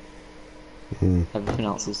luck. Everything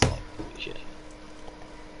else is like shit.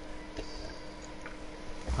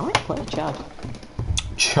 I like playing Chad.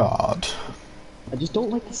 Chad. I just don't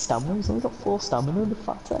like his stamina. He's only got 4 stamina and the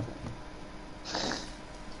fatter.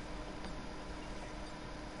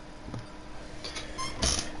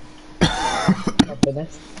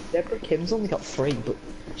 Deborah Kim's only got 3, but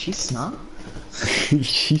she's smart.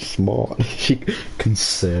 She's smart. She can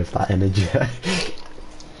conserve that energy.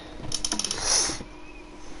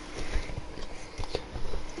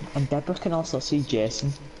 And Deborah can also see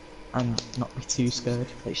Jason and not be too scared.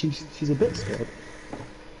 Like she's a bit scared.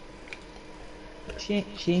 She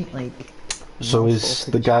ain't like. So is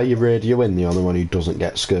the guy you radio in the only one who doesn't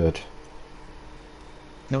get scared?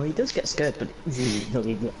 No, he does get scared, but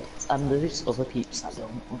really, and there's other peeps that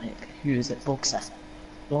don't like. Who's it? Bugsy.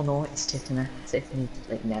 Oh no, it's Tiffany. Tiffany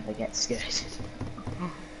like never gets scared.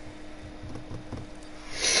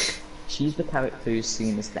 She's the character who's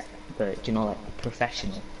seen as the you know, like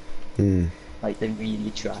professional. Like they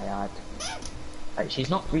really try hard. Like she's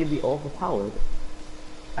not really overpowered.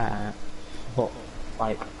 But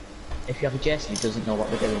like if you have a Jason who doesn't know what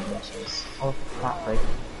they're doing, then she's that big.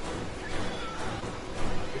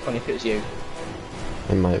 It'd be funny if it was you.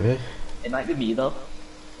 It might be. It might be me though.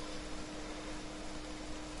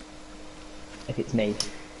 If it's me.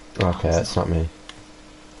 Okay, that's not me.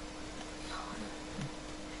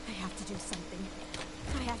 I have to do something.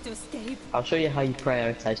 I have to escape. I'll show you how you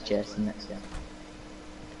prioritise Jason next year.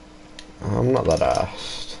 I'm not that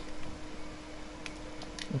arsed.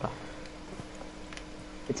 Okay.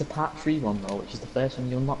 It's a part 3 one though, which is the first one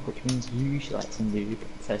you unlock, which means you usually like to noob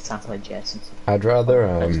first time playing Jason. I'd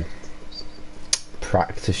rather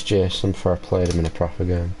practice Jason before I played him in a proper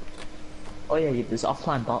game. Oh yeah, there's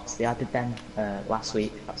offline bots. They added them last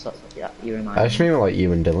week. That's what you remind I me. just mean like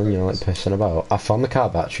you and Dylan, you know, like pissing about. I found the car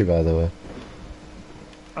battery, by the way.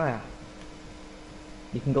 Oh yeah.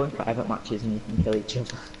 You can go in private matches and you can kill each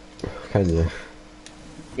other. Can you?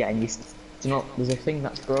 Yeah, and do you know, there's a thing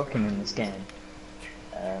that's broken in this game.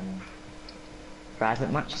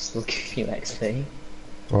 Private matches still give you XP.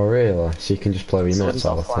 Oh really? So you can just play with your mates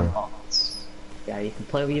all the time? Bots. Yeah, you can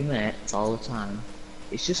play with your mates all the time.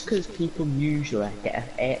 It's just because people usually get an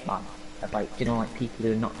 8-man of like, you know, like people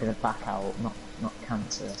who are not going to back out, not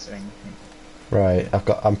cancerous or anything. Right,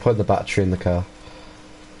 I'm putting the battery in the car.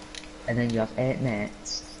 And then you have 8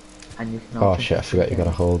 mates, and you can all Oh shit, I forgot you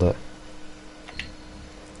gotta hold it.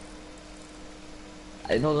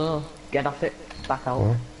 No, get off it, back out.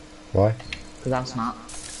 Why? Why? Because I'm smart.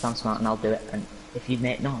 And I'll do it. And if you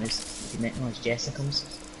make noise, Jason comes.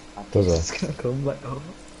 Does it? Jason's gonna come back over.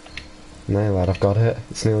 No lad, I've got it.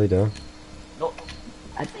 It's nearly done. No,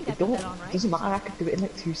 I think I don't. put that on right. Doesn't matter. I could do it in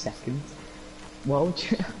like 2 seconds. Why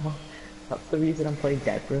would you? That's the reason I'm playing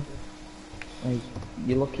Deborah. Like,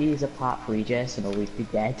 you're lucky he's a part 3 Jason, or we'd be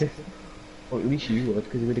dead. Or at least you would,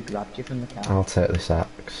 because he would have grabbed you from the car. I'll take this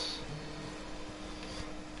axe.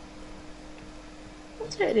 I'll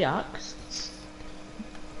take the axe.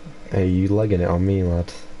 Hey, you legging it on me,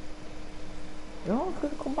 lad? No, I'm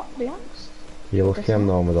gonna come back to the axe. You're lucky I'm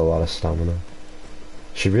the one with a lot of stamina.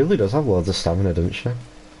 She really does have loads of stamina, doesn't she?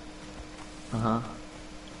 Uh-huh.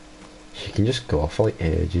 She can just go off for like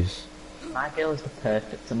ages. My girl is the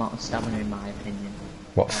perfect amount of stamina in my opinion.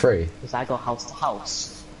 What, 3? Because I go house to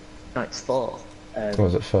house. No, it's 4. What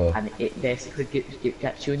was it for? And it basically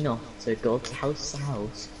gets you enough to go to house,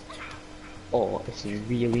 or if you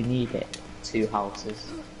really need it, 2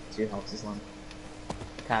 houses long.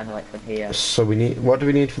 Kind of like from here. So what do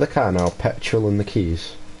we need for the car now? Petrol and the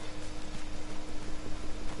keys?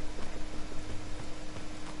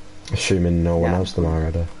 Assuming no one has them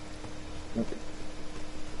already.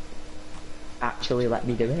 Actually, let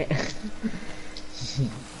me do it.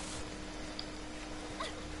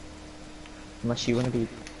 Unless you want to be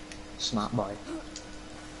smart boy.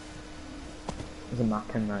 There's a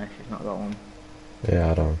map in there if you've not got one.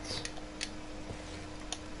 Yeah, I don't.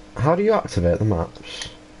 How do you activate the maps?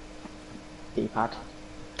 D-pad.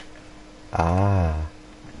 Ah.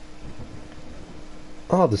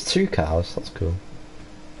 Oh, there's 2 cars, that's cool.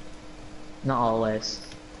 Not always.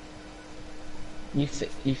 You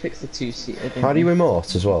fix the 2-seater. How do you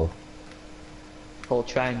emote as well? Hold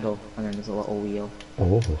triangle, and then there's a little wheel.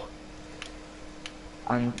 Oh.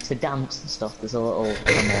 And to dance and stuff, there's a little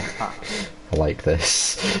remote pack. I like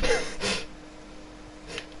this.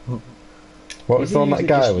 What was You the one can that use it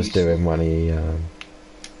guy just was use- doing when he,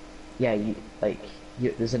 Yeah,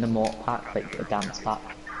 there's an emote pack, like a dance pack.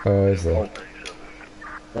 oh, is there?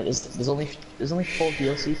 Like, there's only 4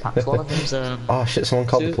 DLC packs. One of them's Oh shit, someone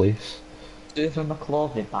called the two- police. 2 of them are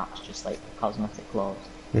clothing packs, just like cosmetic clothes.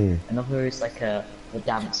 Hmm. Another is like a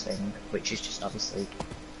dance thing, which is just obviously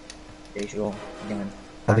visual. Again.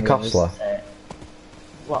 Are they And the others, costly?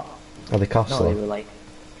 What? Are they No, they costly? were like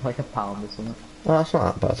 £1 or something. Oh, that's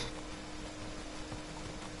not that bad.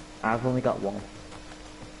 I've only got 1.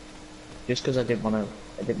 Just because I didn't want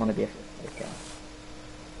to be like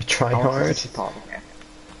Try I want to hard. support the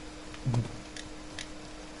game.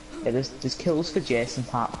 Yeah, there's kills for Jason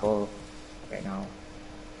Part 4 right now,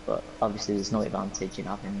 but obviously there's no advantage in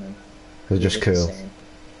having them. They're just They're the cool. same.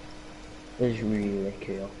 They're just really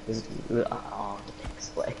cool. The pick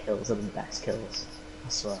splitter kills are the best kills, I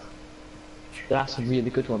swear. There are some really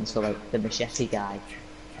good ones for like the machete guy,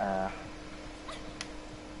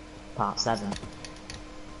 Part 7.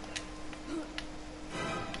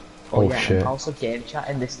 Oh, yeah, shit. and also game chat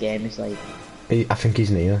in this game is like I think he's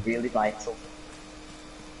near. really vital.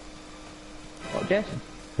 What, Jason?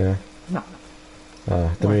 Yeah. No.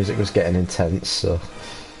 The music was getting intense, so.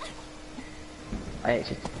 I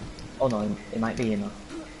actually... Oh no, it might be, you know.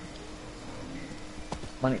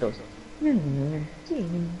 When it goes... Yeah,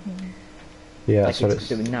 like that's what it's it's.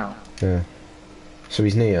 doing now. Yeah. So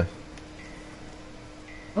he's near.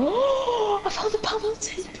 Oh! I found the panel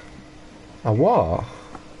tip! A what?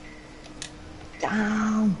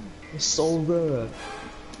 Damn! It's so rare.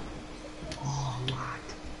 Oh, lad.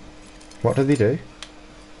 What do they do?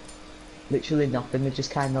 Literally nothing, they're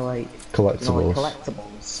just kind of like... Collectibles. You know, like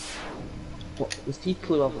collectibles. What, there's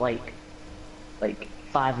people who have like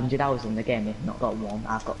 500 hours in the game, they've not got one,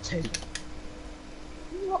 I've got 2.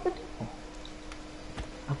 got the door.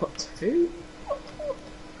 I've got 2.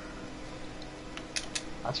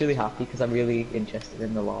 I was really happy because I'm really interested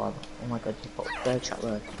in the lore. Oh my god, you put the chat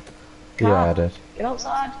there. Yeah, I did. Get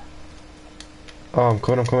outside. Oh, I'm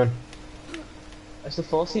coming, I'm coming. It's the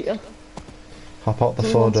 4-seater. Hop out the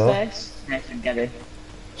There's 4 one door. space. Nathan, get in.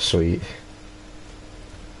 Sweet.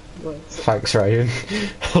 Wait. Thanks, Ryan.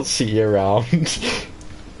 I'll see you around.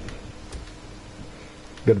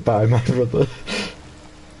 Goodbye, my brother.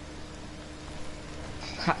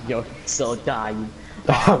 You're so dying.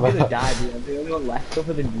 Oh, I'm gonna die, dude. I'm the only one left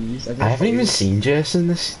over the news. I haven't even seen Jason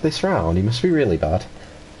this round. He must be really bad.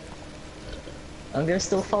 I'm gonna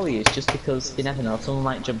still follow you, it's just because you never know, someone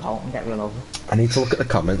might jump out and get run over. I need to look at the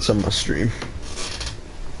comments on my stream.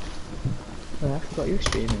 Oh, I forgot you were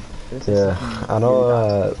streaming. Yeah, I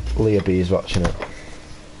know Leah B is watching it.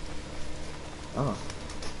 Oh.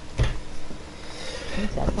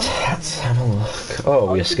 Let's have a look.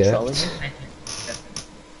 Oh, we escaped.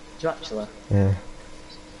 Do you actually? Yeah.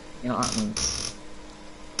 You know what that means?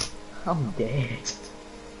 I'm dead.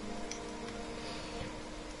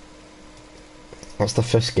 That's the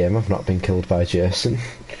first game I've not been killed by Jason.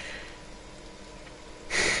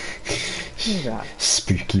 Right.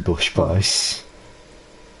 Spooky Bush Boys.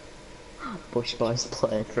 Bush Boys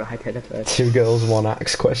played Friday the 1st. 2 girls, 1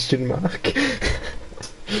 axe, question mark.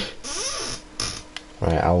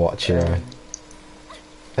 Right, I'll watch you now.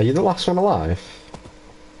 Are you the last one alive?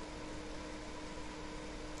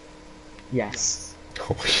 Yes.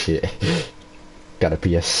 Oh shit. Gotta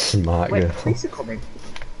be a smart Wait, girl. police are coming.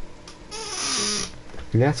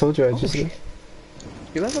 Yeah, I told you I Oh, just... shit.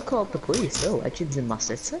 Whoever called the police, they're legends in my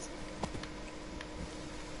city.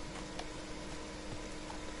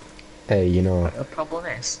 Hey, you know... The problem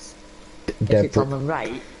is, if it's on the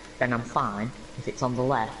right, then I'm fine. If it's on the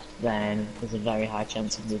left, then there's a very high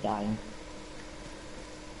chance of me dying.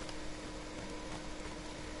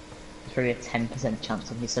 There's probably a 10%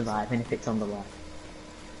 chance of me surviving if it's on the left.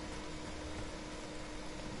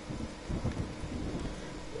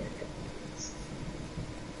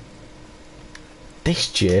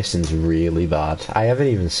 This Jason's really bad. I haven't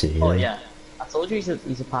even seen him. Oh yeah, I told you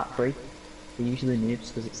he's a part 3. They're usually noobs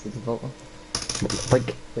because it's the default one.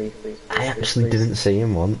 Like, Please, I actually didn't see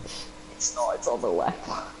him once. It's not, it's on the left.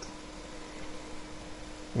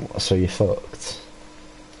 So you fucked.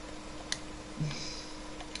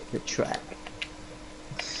 The track.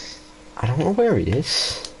 I don't know where he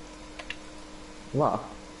is. What?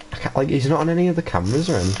 I can't, like, he's not on any of the cameras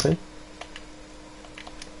or anything.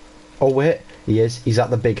 Oh wait, he is. He's at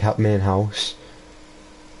the big main house.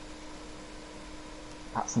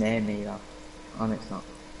 That's near me though. Oh no, it's not.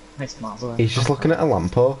 It's miles away. He's just looking at a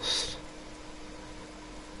lamppost.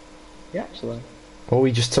 Yeah, actually. Oh,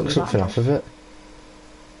 he just took Where's something that off of it.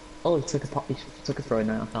 Oh, he took he took a throwing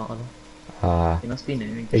knife out of it. Ah, He must be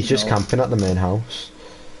new. he's just camping at the main house.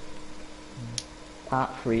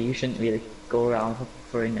 Part 3, you shouldn't really go around for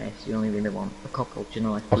throwing knives. You only really want a couple, do you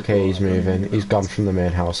know? Like Okay, he's people that moving. run He's around. gone from the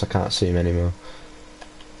main house. I can't see him anymore.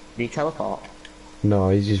 Did he teleport? No,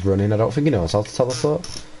 he's just running. I don't think he knows how to teleport.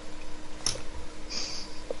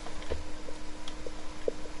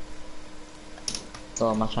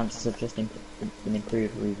 So my chances of just been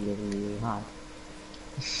improved really, really high.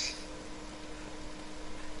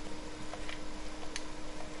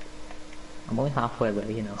 I'm only halfway there,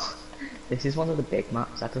 you know. This is one of the big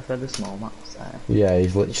maps. I prefer the small maps. Yeah,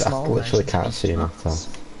 he's literally. small I literally versions can't of see him at all. maps.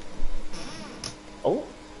 Oh,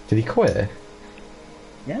 Did he quit?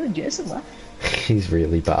 yeah, then Jason left. He's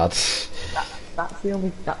really bad. That's the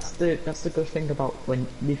only. That's the good thing about when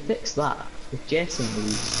they fix that. If Jason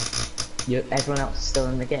leaves, everyone else is still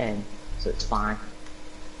in the game, so it's fine.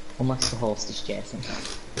 Unless the host is Jason.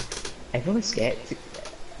 Everyone escaped.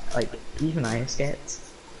 Like even I escaped.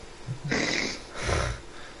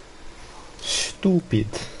 Stupid.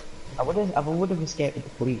 I would have escaped with the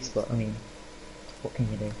police, but I mean, what can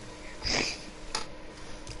you do?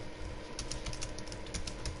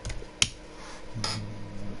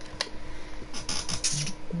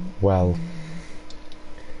 Well,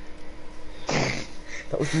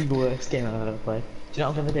 That was the worst game I've ever played. Do you know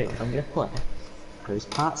what I'm gonna do? I'm gonna play. Because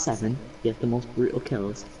part 7, you have the most brutal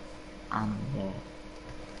kills, and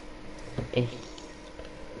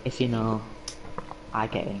if you know, I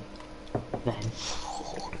get in, then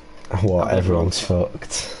what? Everyone's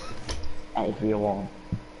fucked. everyone.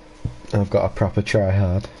 I've got a proper try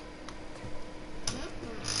hard.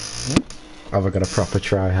 Have I got a proper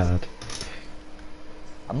try hard?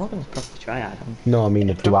 I'm not gonna proper try hard. No, I mean,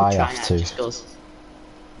 do Proper I try have hard to? just goes,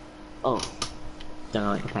 oh, don't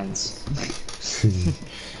know, it depends.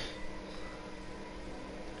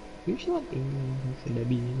 Who should I be?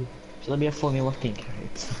 Should I be a funny looking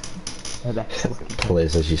character? A better looking character.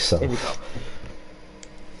 Plays as yourself. Here we go.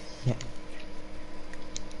 Yeah.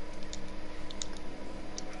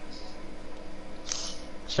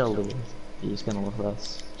 Surely he's gonna love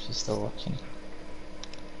this. She's still watching.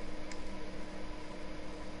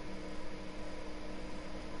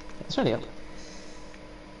 It's ready up.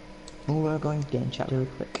 Oh, we're going to game chat really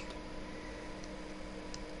quick.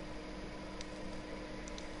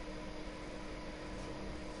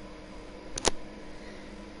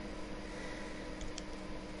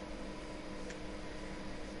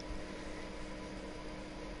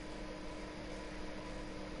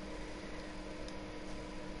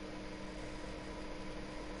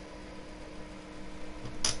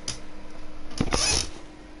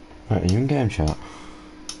 Right, are you in game chat?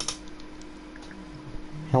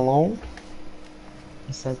 Hello?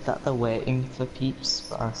 He said that they're waiting for peeps,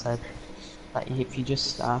 but I said that if you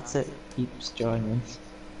just start it, peeps join in.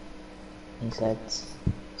 He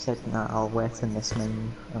said nah, I'll wait in this menu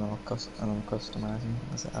and I'll customize them.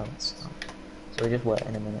 I said, oh, it's not. So we're just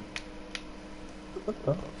waiting a minute.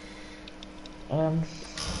 I'm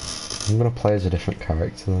gonna play as a different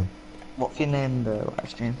character then. What's your name the live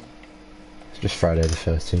stream? It's just Friday the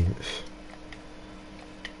 13th.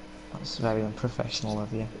 That's very unprofessional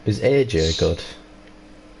of you. Is AJ good?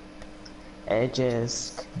 AJ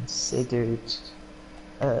is considered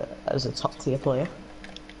as a top tier player.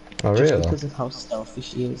 Oh Just really? because of how stealthy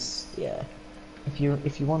she is, yeah. If you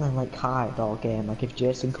want to like hide all game, like if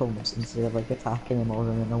Jason comes, instead of like attacking him or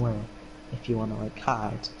running away, if you want to like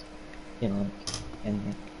hide, you know,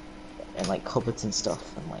 in like cupboards and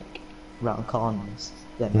stuff and like round corners,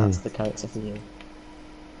 then that's the character for you.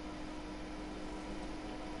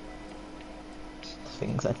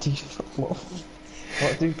 Things I do for love.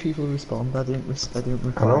 What do people respond? I didn't I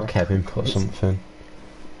recall. know Kevin put something.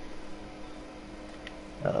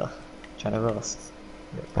 Trying to roast.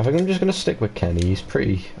 I think I'm just gonna stick with Kenny, he's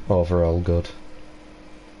pretty overall good.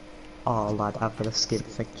 Oh lad, I've got a skip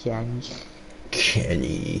for Kenny.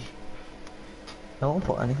 Kenny. No one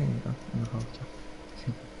put anything in the whole chat.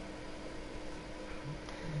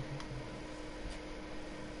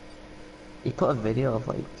 He put a video of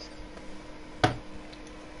like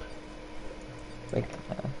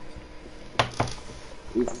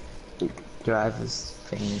his driver's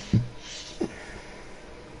thing.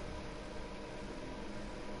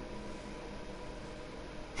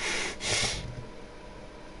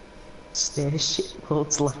 Stay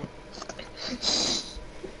shitloads left.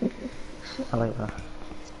 I like that.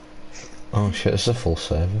 Oh shit, it's a full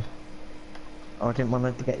server. Oh, I didn't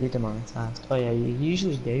want to get you demonetized. Oh yeah, you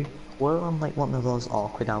usually do. We're on like one of those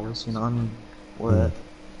awkward hours, you know what I mean? Where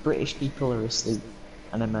British people are asleep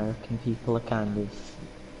and American people are kind of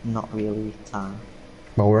not really time.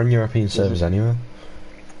 Well, we're on European servers anyway.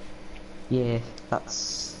 Yeah,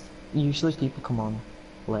 that's... Usually people come on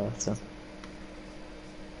later.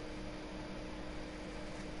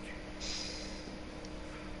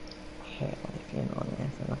 Hell, if you know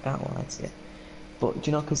anything, I can't lie to you. But do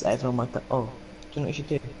you know, because everyone like that, oh, do you know what you should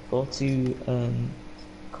do? Go to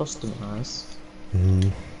customize,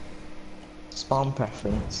 spawn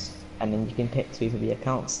preference, and then you can pick to either be a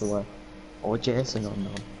counselor or Jason or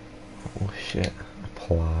none. Oh shit,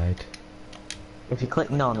 applied. If you click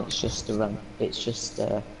none, it's just a run. It's just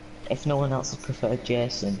if no one else has preferred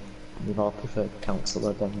Jason, and you've all preferred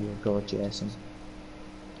counselor, then you go Jason.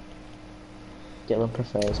 Dylan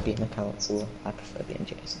prefers being a counsellor, I prefer being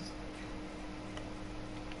Jason.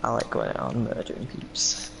 I like going out and murdering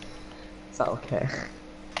peeps. Is that okay?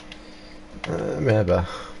 Maybe.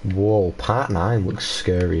 Whoa, part 9 looks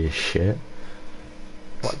scary as shit.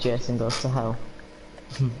 What, Jason goes to hell?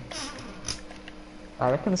 I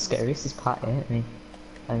reckon the scariest is part 8,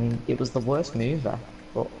 I mean, it was the worst move there,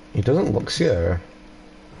 but... He doesn't look scary.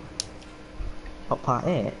 What, part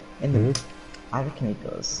 8? I reckon he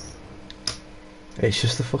does. It's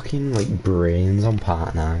just the fucking, like, brains on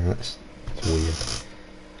part 9, that's weird.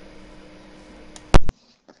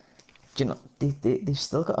 Do you know, they've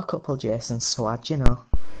still got a couple Jasons to add, you know.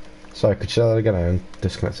 Sorry, could you say that again? I'm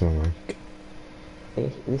disconnecting my mic.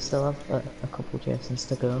 They still have a couple Jasons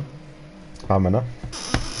to go. How many?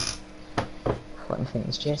 Let me think,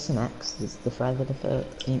 it's Jason X, there's the Friday the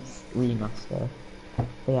 13th remaster.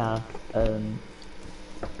 They are,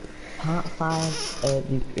 part 5,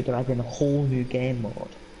 they're adding a whole new game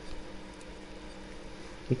mode.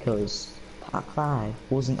 Because part 5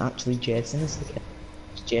 wasn't actually Jason as the kid.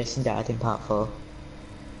 Jason died in part 4.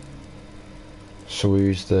 So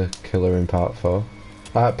who's the killer in part 4?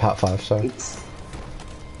 Part 5, sorry. It's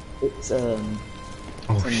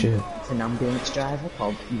Oh shit. It's an ambulance driver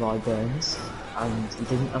called Roy Burns, and he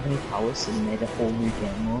didn't have any powers, so he made a whole new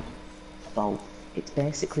game mode about. It's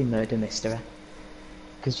basically murder mystery,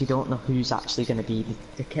 because you don't know who's actually going to be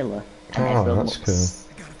the killer, and Oh, that's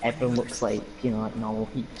cool. Everyone looks like, you know, like normal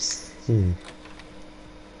peeps. Hmm.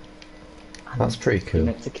 And That's pretty cool. you're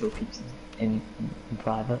meant to kill peeps in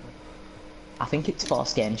private. I think it's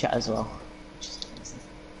forced game chat as well. Which is amazing.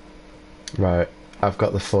 Right, I've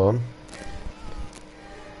got the phone.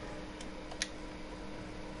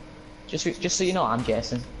 Just so you know, I'm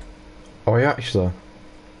Jason. Oh, yeah, actually.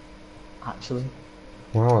 Actually.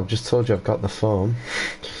 Well, I've just told you I've got the phone.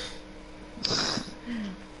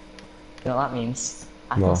 You know what that means?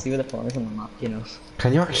 I No. can see where the phone is on the map, you know.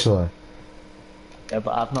 Can you actually? Yeah,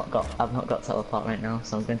 but I've not got teleport right now,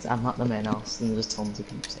 so I'm at the main house and there's tons of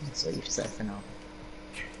peeps in, so you're safe for now.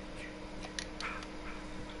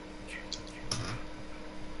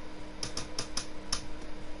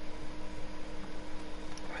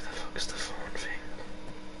 Where the fuck's the phone thing?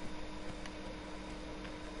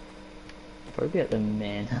 Probably at the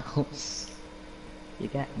main house. You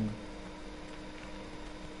getting?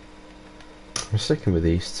 I'm sticking with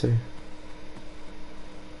these two.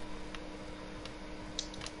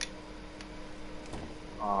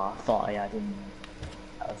 Oh, I thought I had him.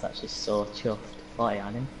 I was actually so chuffed. Thought I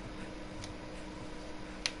had him.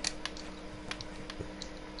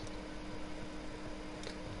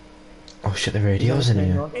 Oh shit, the radio's in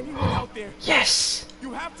here. Anyone out there? Yes!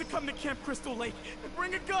 You have to come to Camp Crystal Lake and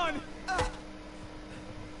bring a gun.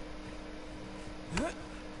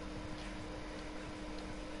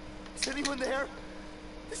 Is anyone there?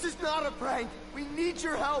 This is not a prank. We need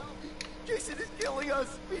your help. Jason is killing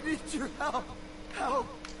us. We need your help. Help.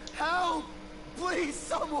 Help. Please,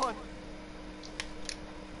 someone.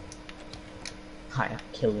 I am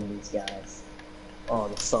killing these guys. Oh,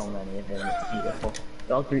 there's so many of them. It's beautiful.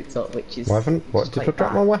 They're all grouped up, which is. What, did I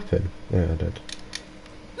drop my weapon? Yeah, I did.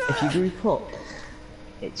 If you group up,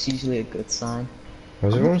 it's usually a good sign.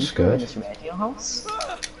 Was everyone In scared? this radio house?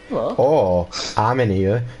 Hello? Oh, I'm in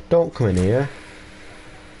here. Don't come in here.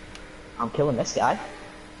 I'm killing this guy.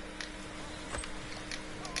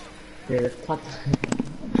 Yeah,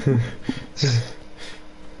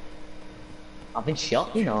 I've been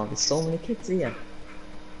shot, you know, there's so many kids here.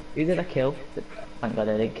 Who did I kill? Thank God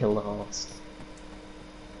I didn't kill the horse.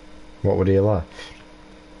 What would he have left?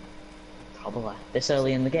 Probably. This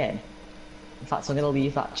early in the game. In fact, I'm gonna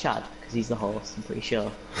leave that Chad, because he's the horse, I'm pretty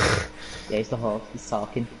sure. Yeah, he's the horse, he's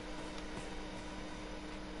talking.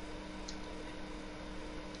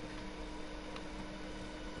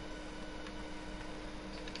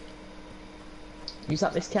 Who's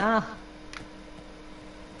at this car?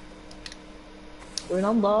 What's going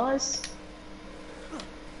on, boys?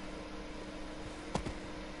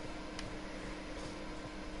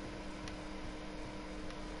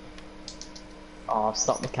 Oh, I've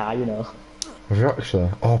stopped the car, you know. Was you actually?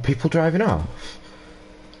 Oh, people driving off?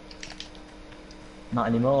 Not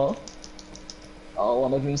anymore. Oh,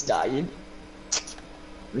 one of them's dying.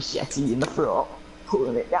 Machete in the throat,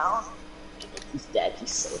 pulling it down. He's dead,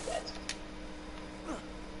 he's so dead.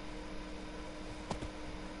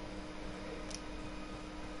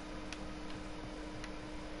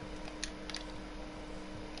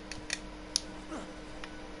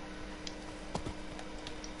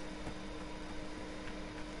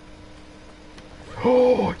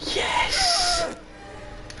 Oh, yes!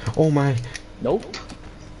 Oh my. Nope.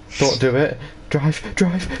 Don't do it. Drive,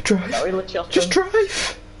 drive, drive. Sorry, Luchopper. Just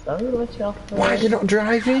drive! Sorry, Luchopper. Why are you not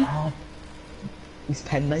driving? He's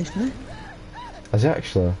penknifed me. Is it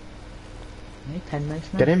actually? He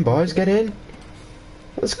penknifed me. Get in, boys, get in.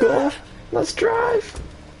 Let's go. Let's drive.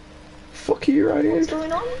 Fuck you, Ryan. What's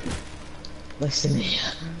going on? Listen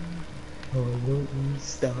here. Oh, don't you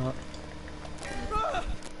stop.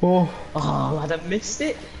 Oh, Oh, I'd have missed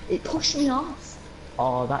it. It pushed me off.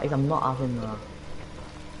 Oh, that is, I'm not having that.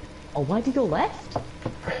 Oh, why did he go left?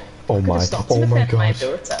 oh my, oh my god.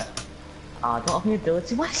 Ability. I don't have any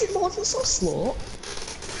ability. Why is it loading so slow?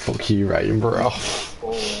 Fuck you, Ryan, bro.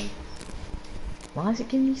 Oh. Why is it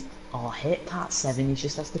giving me... Oh, I hate part 7, he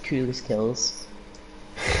just has the coolest kills.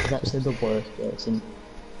 He's actually the worst person.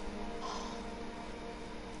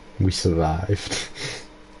 We survived.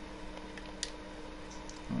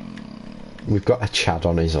 We've got a Chad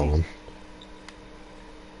on his own.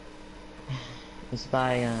 It's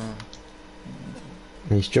by,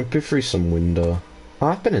 He's jumping through some window. Oh,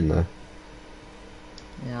 I've been in there.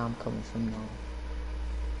 yeah, I'm coming from now.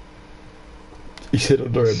 He's hid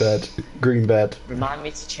under a bed. Green bed. Remind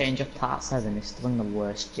me to change up part 7, it's still the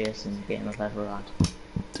worst Jason game I've ever had.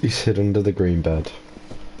 He's hid under the green bed.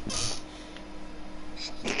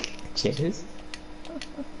 Cheers.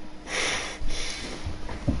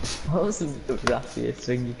 What was the raffiest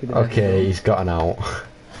thing you could have ever Okay, done? he's gotten out.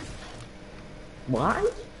 Why?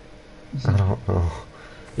 I don't know.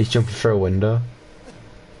 He's jumping through a window.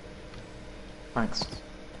 Thanks.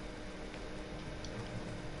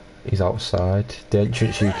 He's outside. The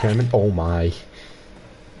entrance you came in. Oh my.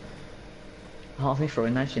 Half me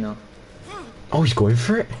throwing knives, you know. Oh, he's going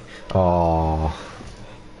for it. Oh.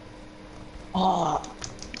 Oh!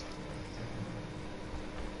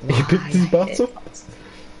 He picked his bat up.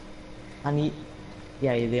 And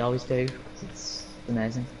yeah, they always do. 'Cause it's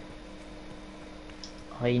amazing.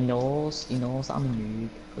 Oh, he knows that I'm a noob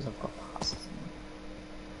because I've got parts.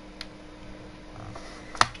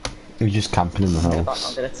 He's just camping in the I'm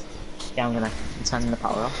house. gonna turn the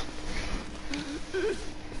power off.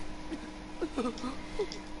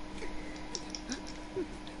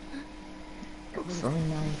 Got a throwing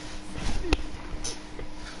knife.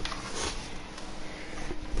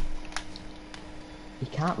 He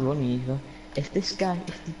can't run either. If they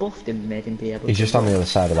buffed him and made him be able He's to just on the run, other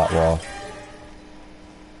side of that wall.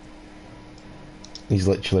 He's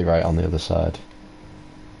literally right on the other side.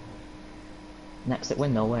 next to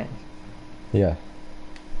window, wait. Yeah.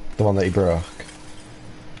 The one that he broke.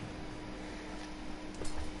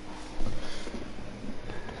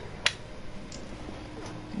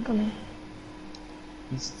 I'm coming.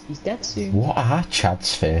 He's dead soon. What are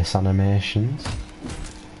Chad's face animations?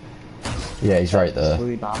 Yeah, he's right there.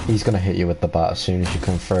 Really bad. He's gonna hit you with the bat as soon as you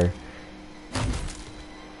come through.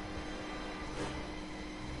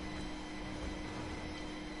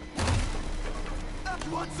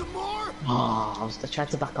 Want some more? Oh, I tried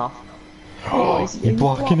to back off. You're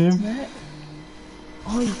blocking him? Mate.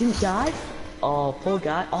 Oh, he didn't die? Oh, poor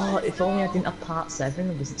guy. Oh, if only I didn't have part 7,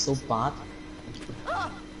 it wasn't so bad. Oh,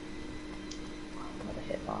 God, I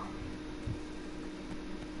hit that.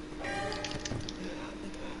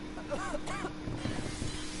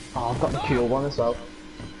 Oh, I've got the cool one as well.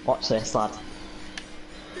 Watch this, lad.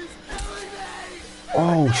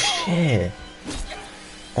 Oh shit!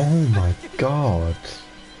 Oh my god!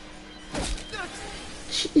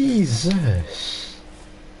 Jesus!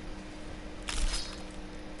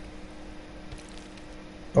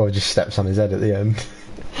 Oh, it just steps on his head at the end.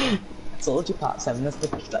 I told you part 7 is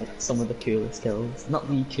like some of the coolest kills. Not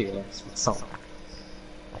the coolest, but some.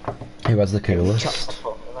 Who has the Chop coolest? the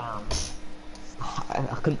foot around.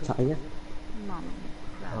 I couldn't tell you. Mom,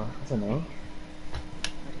 Oh, I don't know.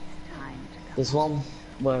 but it's time to go. There's one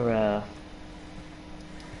where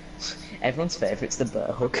everyone's favourite's the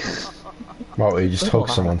bear hug. What, he just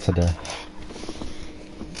hugs someone to death?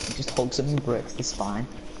 He just hugs them and breaks the spine,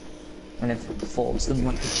 and then folds them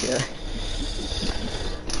like a chair.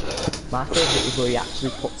 My favourite is where he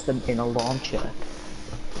actually puts them in a lawn chair,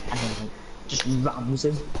 and then like, just rams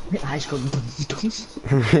him. The eyes go dum dum.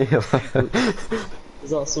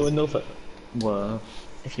 There's also another where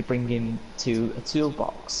if you bring him to a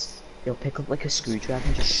toolbox, he'll pick up like a screwdriver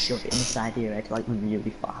and just shove it in the side of your head like really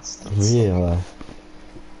fast. Really?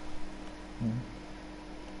 Do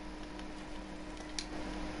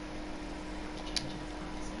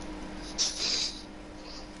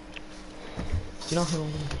you know who?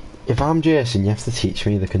 If I'm Jason, you have to teach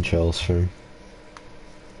me the controls for him.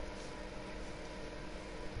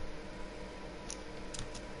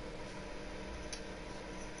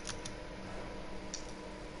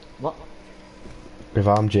 What? If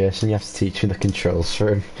I'm Jason, you have to teach me the controls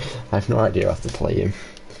for him. I have no idea how to play him.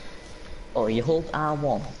 Oh, you hold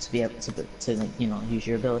R1 to be able to like, you know, use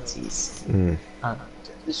your abilities.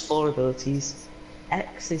 There's 4 abilities.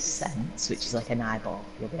 X is sense, which is like an eyeball.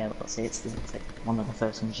 You'll be able to see it's like one of the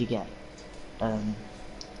first ones you get. And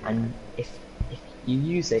if you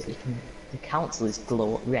use it, the councillors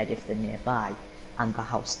glow up red if they're nearby, and the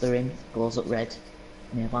house they're in glows up red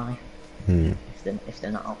nearby if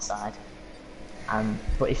they're not outside.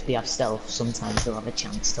 But if they have stealth, sometimes they'll have a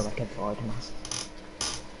chance to like avoid them.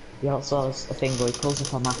 He also has a thing where he pulls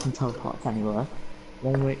up a map and teleports anywhere.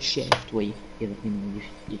 One where it's shift, where you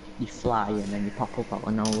fly and then you pop up out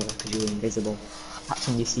of nowhere because you're invisible. That's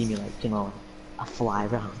when you see me like, you know, I fly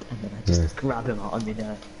around and then I just grab him out of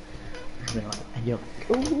midair. And you're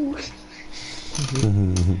like, ooh!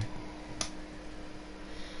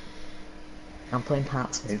 I'm playing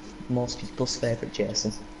part 2, most people's favourite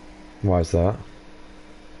Jason. Why is that?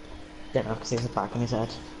 Don't know, because he has a bag on his head.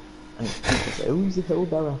 And people say, oh, he's a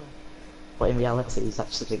hillbilly. But in reality, he's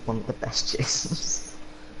actually one of the best Jasons.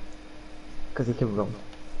 Because he can run.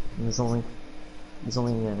 And there's only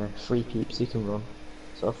 3 peeps who can run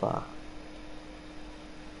so far.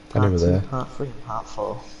 I never Part 2, there. part 3, and part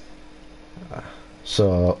 4.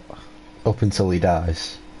 So, up until he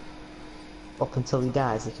dies. Up until he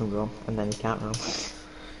dies, he can run, and then he can't run.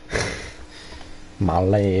 My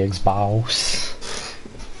legs, boss.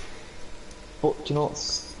 But do you know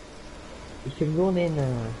what's... He can run in, he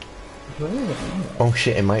can run in a minute. Oh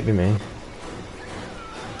shit, it might be me.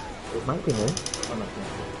 It might be me. Oh, might be me.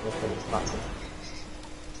 Okay, it's Batsy.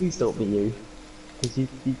 Please don't be you. Because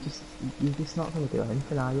you're just not going to do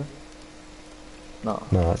anything, are you? No.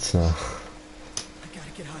 No, it's not. I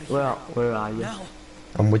gotta get out of here. Where are you? Now.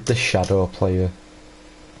 I'm with the shadow player.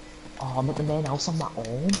 Oh, I'm at the main house on my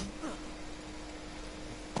own.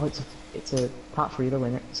 Oh, it's a part 3 though,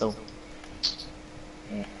 innit? So,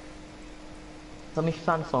 yeah. Tell me if you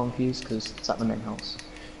find a phone fuse, because it's at the main house.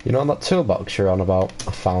 You know that toolbox you're on about?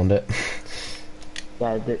 I found it.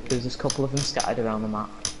 Yeah, there's just a couple of them scattered around the map.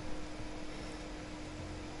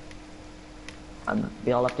 And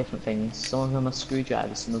they all have different things. Some of them are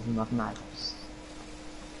screwdrivers, some of them have knives.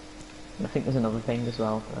 And I think there's another thing as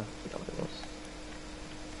well, but I forgot what it was.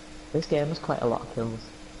 This game has quite a lot of kills.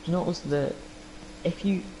 Do you notice that if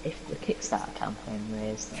the Kickstarter campaign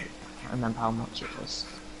raised, like, I can't remember how much it was,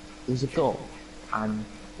 there was a goal, and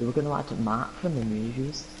they were going to add a mark from the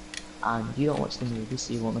movies, and you don't watch the movies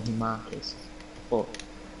so you won't know who Mark is, but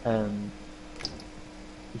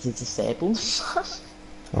he's a disabled man.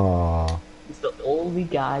 Aww. He's the only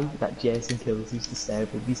guy that Jason kills who's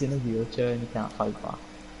disabled. He's in a wheelchair and he can't fight back.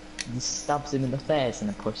 He stabs him in the face and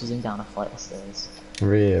then pushes him down a flight of stairs.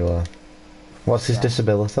 Really? What's his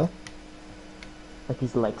disability? Like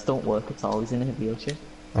his legs don't work at all, he's in a wheelchair.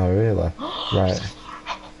 Oh really? Right.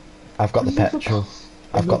 I've got the petrol.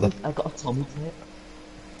 I've got a tummy tape.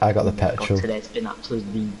 I got the Oh my God, petrol. today's been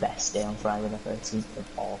absolutely the best day on Friday the 13th of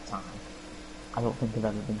all time. I don't think I've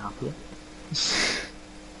ever been happier.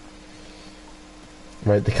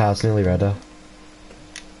 Right, the car's nearly ready.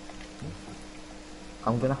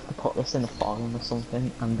 I'm gonna have to put this in a forum or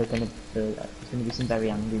something, and there's gonna be some very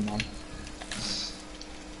angry men.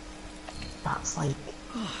 That's like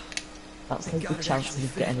the chances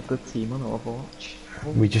of getting a good team on Overwatch.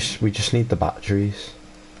 We just need the batteries.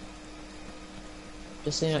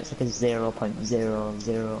 Just so you know, it's like a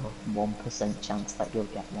 0.001% chance that you'll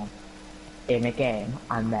get one in a game,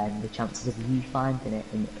 and then the chances of you finding it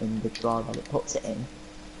in the draw that it puts it in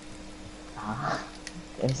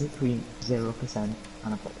is between 0%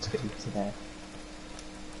 and about 2 today.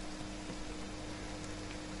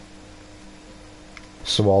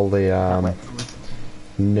 So all the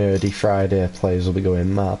nerdy Friday players will be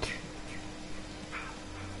going mad.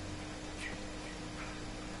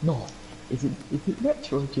 No, is it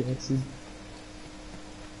retro, Jason?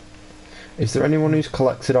 Is there anyone who's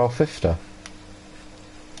collected all 50?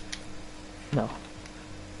 No.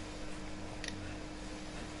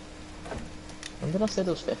 When did I say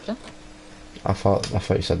there was 50? I thought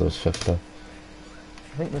you said there was 50. I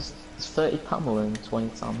think there's 30 Pamela and 20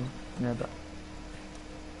 Tommy. Yeah, but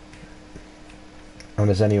And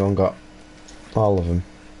has anyone got all of them?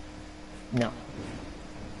 no.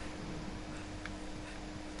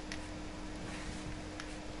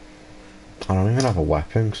 I don't even have a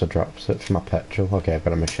weapon because I dropped it for my petrol. Okay, I've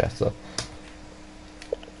got a machete.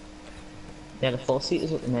 Yeah, the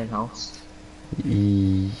 4-seater's at the main house.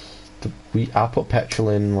 I put petrol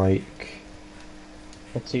in like...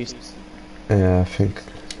 The 2 Yeah, I think...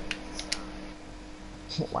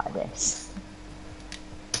 like this.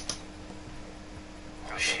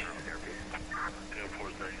 Oh shit.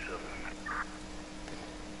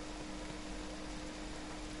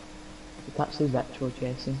 It's actually retro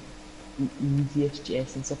Jason. The easiest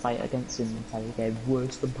Jason to fight against in the entire game.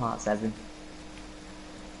 Worse than part 7.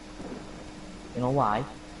 You know why?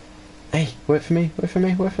 Hey, wait for me, wait for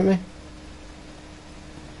me, wait for me.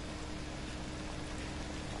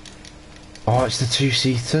 Oh, it's the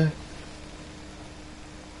 2-seater.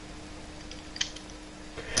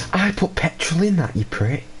 I put petrol in that, you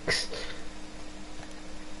pricks.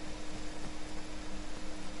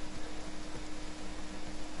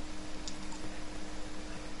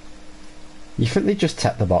 You think they'd just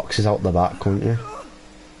take the boxes out the back, wouldn't you?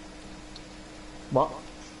 What?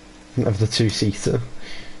 Of the 2-seater.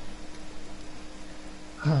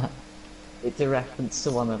 It's a reference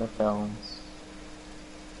to one of the films.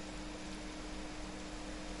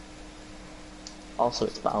 Also,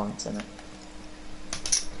 it's balance in it.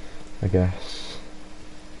 I guess.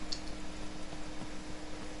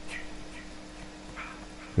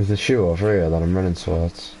 There's a shoe over here that I'm running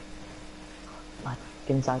towards. Like,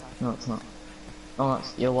 get inside. No, it's not. Oh,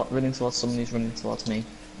 that's, you're what, running towards someone who's running towards me.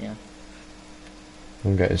 Yeah.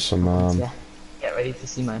 I'm getting some Yeah. Get ready to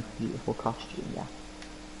see my beautiful costume, yeah.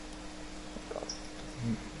 Oh god.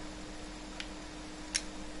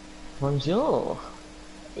 Bonjour.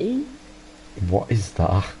 Hey. What is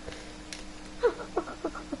that?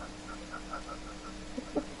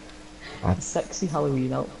 Sexy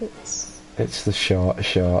Halloween outfits. It's the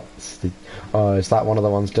shorts. Oh, is that one of the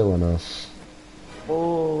ones Dylan has?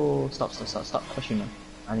 Oh, stop pushing me.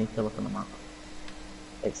 I need to look on the map.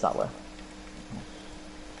 It's that way.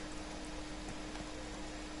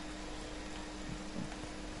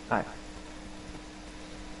 Alright.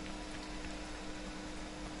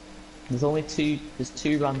 There's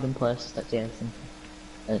two random places that Jason,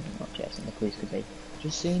 not Jason, the police could be.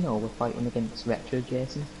 Just so you know, we're fighting against Retro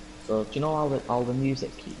Jason. So, do you know all the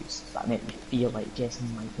music cues that make you feel like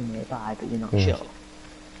Jason might be nearby, but you're not sure?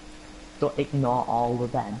 Don't ignore all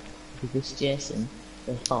of them, because this Jason,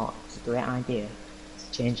 they thought it's a great idea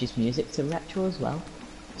to change his music to retro as well.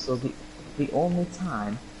 So the only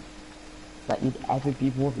time that you'd ever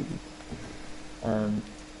be worried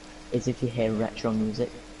is if you hear retro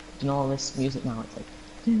music. Do you know all this music now? It's like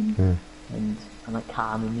and like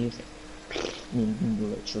calming music. Means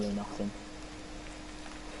literally nothing.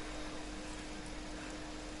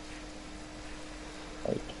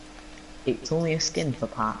 Like, it's only a skin for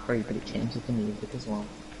part 3, but it changes the music as well.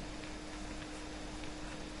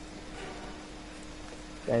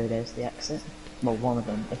 There it is, the exit. Well, one of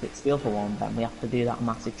them. If it's the other one, then we have to do that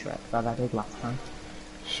massive trek that I did last time.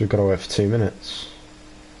 So we've got to wait for 2 minutes.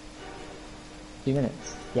 2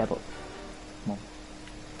 minutes? Yeah, but... come on.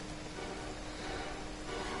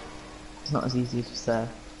 It's not as easy as just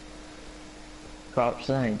crouch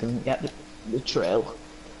there, it doesn't get the trail.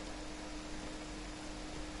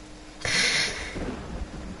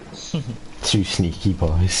 Two sneaky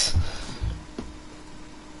boys.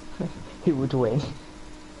 Who would win?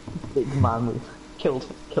 Big man with killed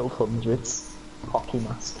hundreds, hockey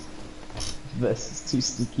mask, versus two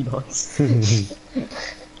sneaky boys.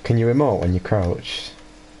 Can you emote when you're crouched?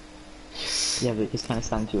 Yeah, but it just kind of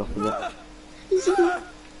stands you off a bit.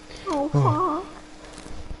 Oh, fuck.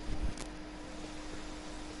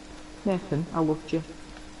 Nathan, I loved you.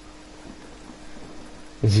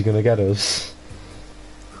 Is he gonna get us?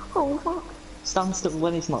 Oh, fuck. Stand still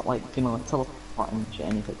when he's not like, you know, like teleporting and shit,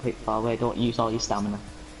 and he's like quite far away. Don't use all your stamina.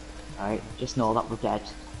 Alright, just know that we're dead.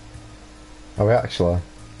 Are we actually?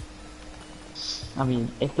 I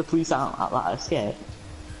mean, if the police aren't at that escape,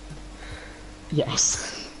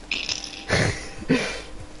 yes.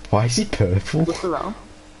 Why is he purple? Look around.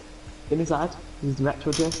 In his head, he's the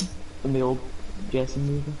retro Jason from the old Jason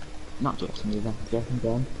movie. Not Jason movie, Jason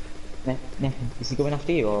game. Nathan, is he going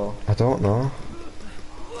after you or? I don't know.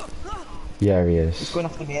 Yeah, he He's is. going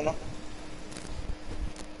after me, innit?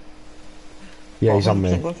 Yeah, he's on 100%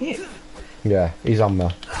 me. going for you. Yeah, he's on me.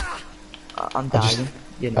 I'm dying.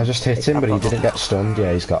 You know, I just hit him, but he didn't get stunned.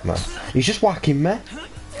 Yeah, he's got me. He's just whacking me.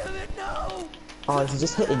 Oh, is he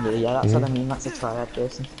just hitting you? Yeah, that's what I mean. That's a triad,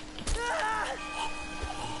 Jason.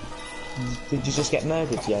 Did you just get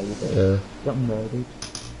murdered? Yeah, you did. You got murdered.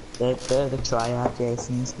 They're the triad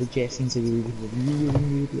Jasons. The Jasons who are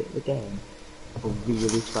really at the game. But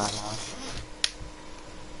really try hard.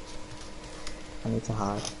 I need to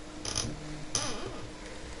hide.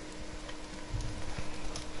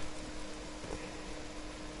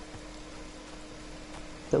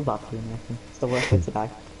 Still bad for you, Nathan. Still worth it to die.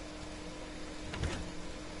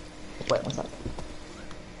 Wait one sec.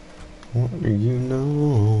 What do you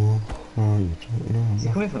know? Oh, you don't Is he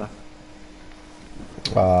coming for me?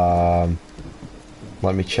 know.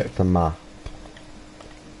 Let me check the map.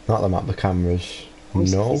 Not the map, the cameras.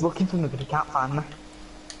 No. He's looking for me, but he can't find me.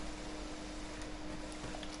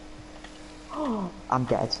 I'm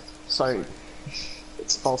dead. Sorry.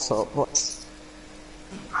 It's false up, but...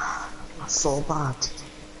 That's so bad.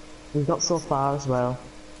 We got so far as well.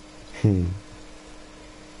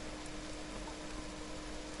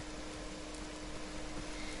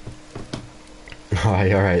 Oh,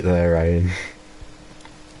 you're right there, Ryan.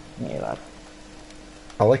 Yeah, lad.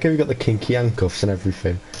 I like how you got the kinky handcuffs and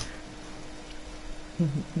everything.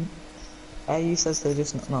 AU says they're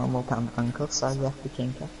just not normal handcuffs, so they have to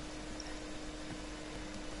kinky.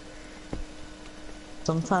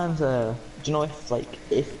 Sometimes, do you know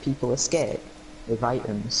if people escape with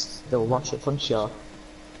items, they'll wash up on shore.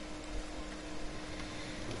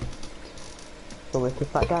 So like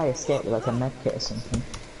if that guy escaped with like a med kit or something,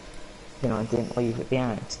 you know, and didn't leave it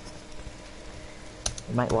behind,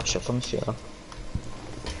 he might wash up on shore.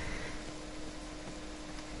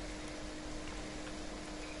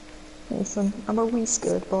 Listen, I'm a wee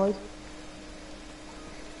scared boy.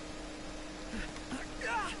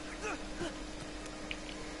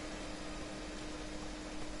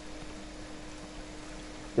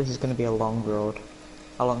 This is gonna be a long road.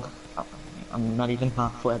 How long? I'm not even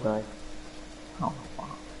halfway there. Oh,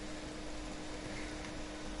 fuck.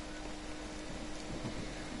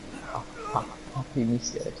 Happy me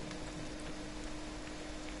scared.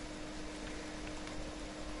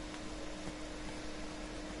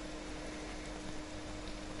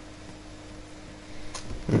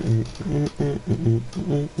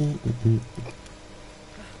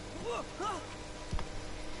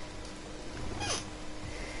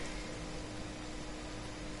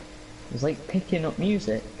 It's like picking up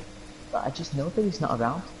music, but I just know that he's not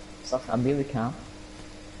around, so I really can't.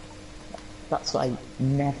 That's why I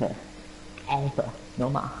never, ever, no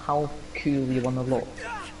matter how cool you want to look,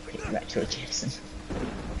 pick retro Jason.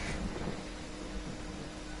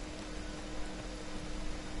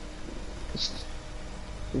 It's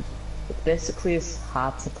basically as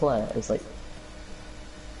hard to play as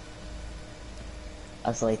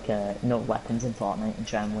no weapons in Fortnite and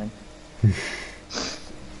try and win.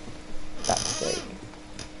 That's like,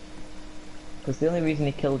 because the only reason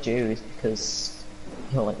he killed you is because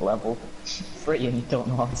you're like level 3 and you don't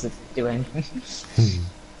know how to do anything.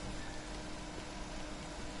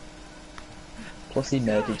 Plus he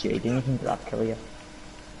murdered you, he didn't even grab kill you.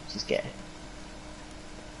 Which is gay.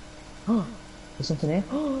 Oh, there's something here.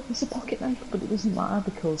 Oh, there's a pocket knife, but it doesn't matter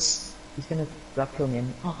because he's gonna grab kill me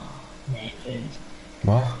and oh, Nathan.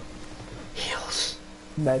 What? Heals.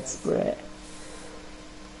 Med spray.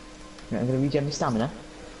 Right, I'm gonna regen my stamina.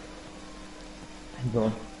 And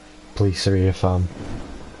run. Please, Syria fan.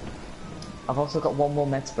 I've also got one more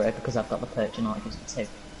med spray because I've got the perch and all it gives me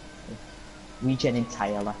 2. Regen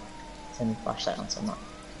entirely. Turn the flashlight on so I'm not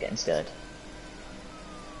getting scared.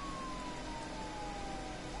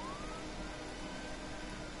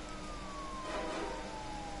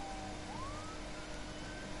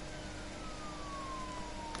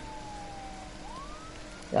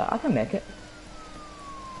 Yeah, I can make it.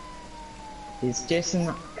 Is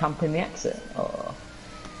Jason camping the exit, or...?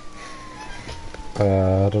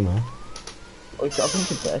 I don't know. Oh, he's got a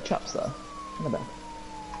bunch of bear traps there.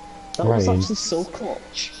 That was Ryan, actually so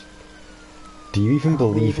clutch. do you even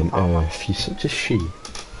believe in Earth? You're such a sheep.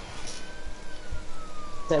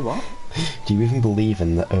 Say what? Do you even believe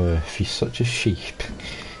in the Earth? You're such a sheep.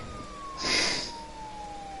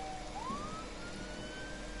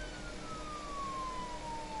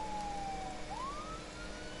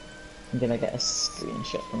 I'm gonna get a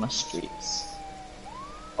screenshot from my streets.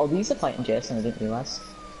 Oh, these are fighting Jason, I didn't realise.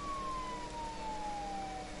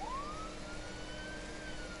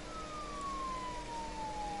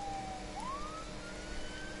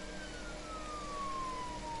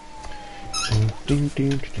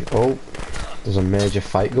 Oh, there's a major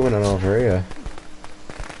fight going on over here.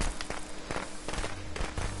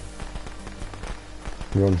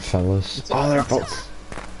 Run, fellas. Oh, they're about...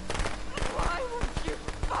 Why won't you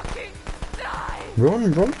fucking die?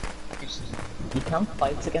 Run! You can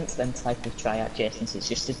fight against them type of triad Jasons, it's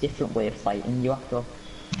just a different way of fighting. You have to,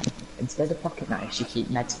 instead of pocket knives, you keep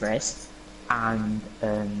med sprays, and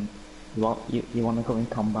you want to go in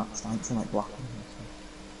combat stance and like block them and stuff.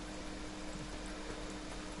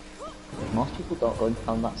 Most people don't go in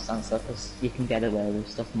combat stance though, because you can get away with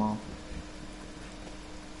stuff more.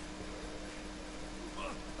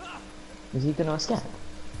 Is he gonna escape?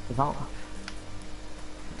 Without her?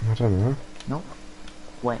 I don't know. Nope.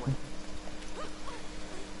 Waiting.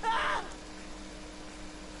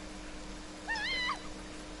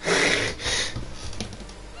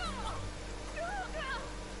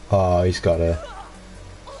 Oh, he's got a...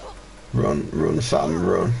 Run, fam,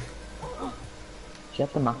 run. She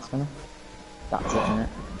had the mask on her. That's it, innit?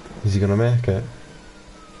 Is he gonna make it?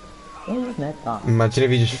 Yeah, you've made that. Imagine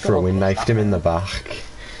if he just throwing knifed him in the back.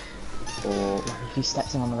 Or like, if he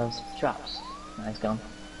steps in one of those traps. Now he's gone.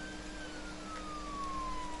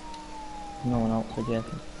 No one else would you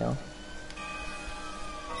kill.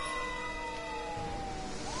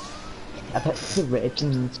 I bet the rage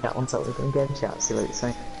in the chat once I was going to game chat, see what it's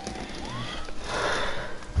saying.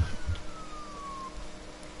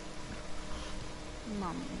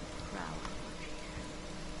 Mom is proud of you,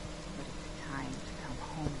 but it's time to come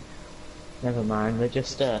home now. Never mind, they're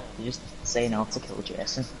just saying how to kill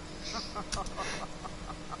Jason.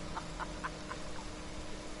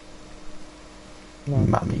 No.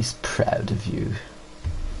 Mummy's proud of you.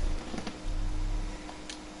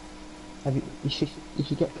 You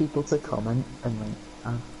should get people to comment and like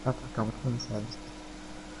have a comment themselves.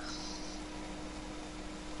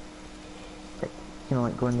 Like, you know,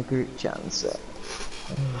 like go in the group chat and say,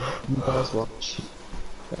 you guys watch.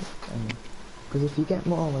 Because if you get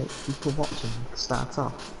more like people watching start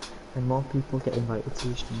off, then more people get invited to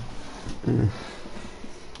your stream.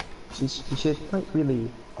 You should like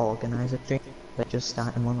really organise a stream, like just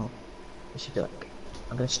starting one up. You should be like,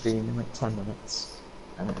 I'm gonna stream in like 10 minutes,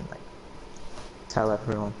 and then like tell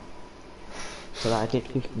everyone, So I did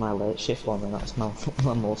pick my late shift one, and that's my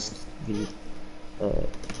most viewed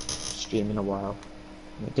stream in a while.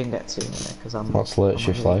 And it didn't get too many because What's late I'm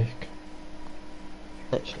shift really- like?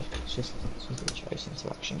 Late shift. It's just a choice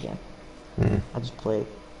interaction game. Mm.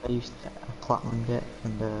 I used to platinum it,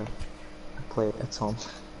 and I played a ton.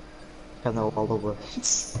 I know all the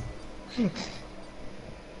words.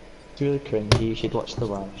 It's really cringy. You should watch the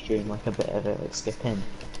live stream, like a bit of it, like skip in.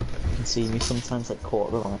 You can see me sometimes like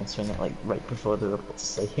quote the lines from it, like right before they're about to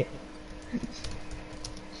say it.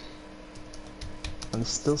 And there's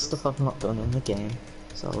still stuff I've not done in the game,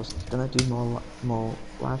 so I was gonna do more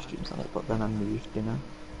live streams on it, but then I moved, you know.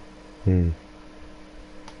 Hmm.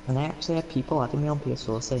 And I actually had people adding me on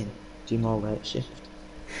PS4 saying, do more late shift.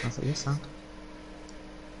 I was like, yes, Sam.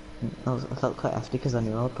 I felt quite hefty because I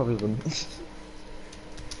knew I probably wouldn't.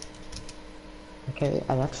 Okay,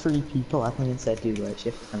 I had 3 people add me and said do late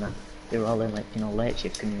shift, and they were all in like, you know, late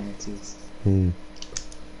shift communities. Hmm.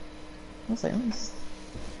 I was like, oh, there's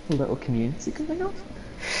a little community going on.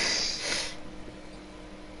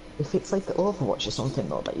 If it's like Overwatch or something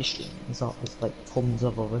though that you're streaming, there's like tons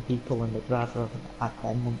of other people and they'd rather add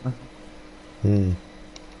them, wouldn't they? Hmm.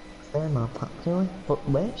 They're more popular,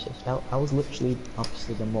 but late shift, I was literally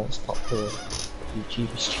obviously the most popular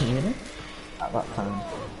YouTuber streamer at that time.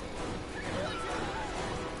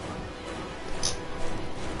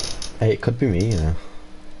 Hey, it could be me, you know.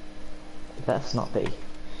 It best not be,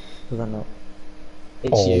 because I know.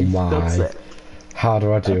 It's Oh you, my. that's it. How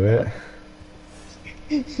do I do it?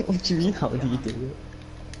 What do you mean, how do you do it?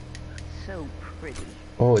 So pretty.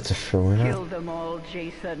 Oh, it's a throwing Kill it. them all,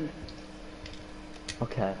 Jason.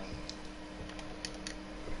 Okay.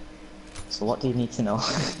 So what do you need to know?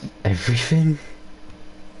 Everything?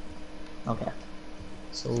 Okay.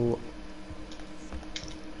 So...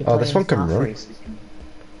 you're Oh, this playing one can part run. 3, so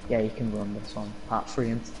yeah, you can run this one. Part 3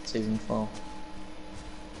 and 2 and 4.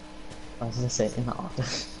 I was gonna say it in that order.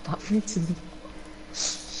 Part 3 and 2 and 4.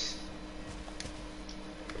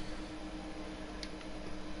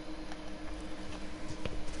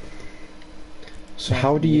 So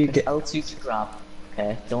how do you get... L2 to grab,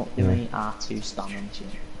 okay? Don't do any R2 spamming shit.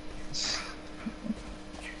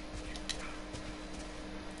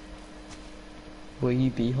 Will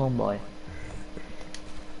you be homeboy?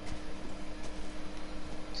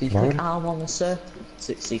 So you click R1 on the circle,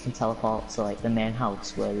 so you can teleport to like the main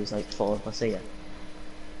house where there's like 4 of us here.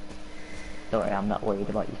 Don't worry, I'm not worried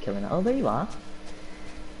about you killing it. Oh, there you are.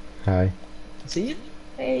 Hi. See you?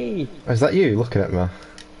 Hey! Is that you looking at me?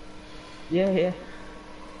 Yeah.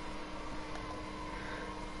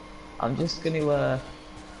 I'm just gonna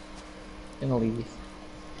leave.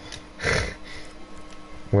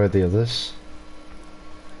 Where are the others?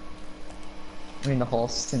 I mean, the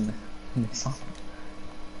horse in the song.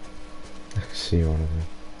 I can see one of them.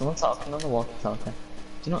 Someone talking on the walkie-talkie. Do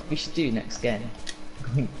you know what we should do next game?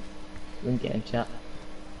 Go in game chat.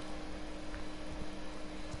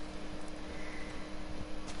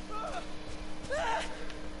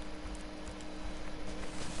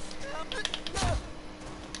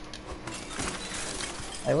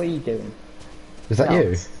 Hey, what are you doing? Is that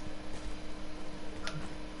you?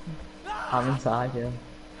 I'm inside, yeah.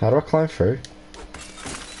 How do I climb through?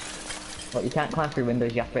 Well, you can't climb through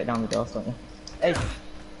windows, you have to break down the doors, don't you? Hey!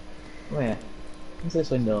 Come here. Come to this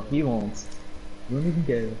window. You won't. You won't even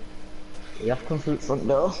go. You have to come through the front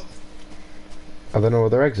door. Are there no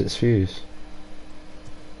other exits for you?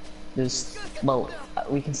 There's... well,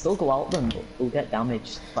 we can still go out them, but we'll get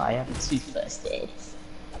damaged. But I have 2 first aids.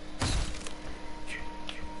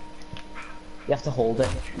 You have to hold it.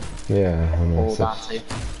 Yeah, I know. Hold R2.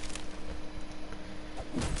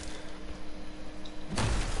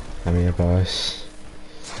 I'm here, boys.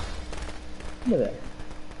 Look at it.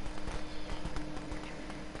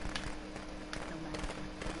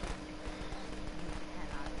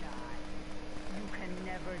 You can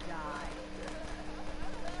never die.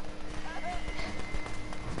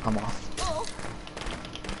 I'm off.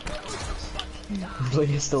 But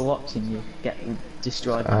you're still watching you get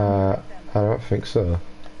destroyed. I don't think so.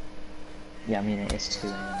 Yeah, I mean it is too.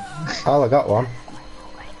 Oh, I got one.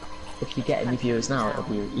 If you get any viewers now, it'll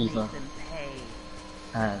be either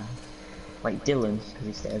like Dylan because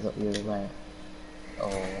he stays up really late, or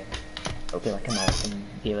it'll be like American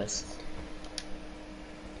viewers.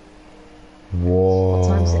 What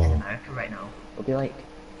time is it in Whoa. America right now? It'll be like,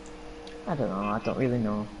 I don't know. I don't really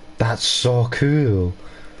know. That's so cool.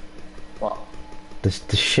 What? The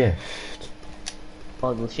shift.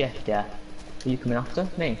 Oh, the shift, yeah. Are you coming after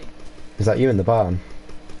me? Is that you in the barn?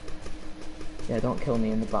 Yeah, don't kill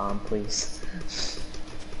me in the barn, please.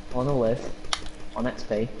 I wanna live on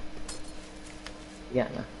XP. You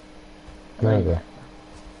get me? I know you Maybe. like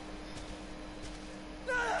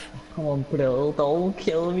that. Come on, bro, don't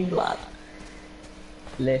kill me, lad.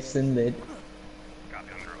 Listen, lad.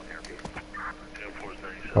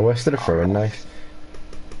 I wasted a throwing knife.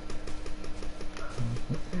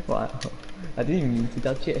 Wow. I didn't even mean to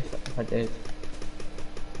dodge it if I did.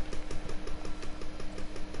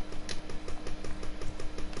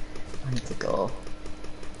 I need to go.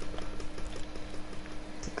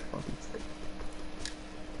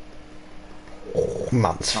 Oh,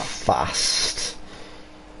 man's fast.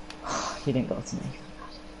 He didn't go to me.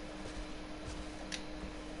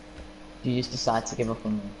 You just decide to give up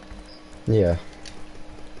on me. Yeah.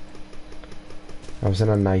 I was in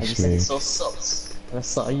a And you nice said mood. it's so sus. And I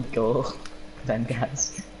saw you go. Then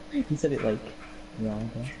guys. You said it like, yeah,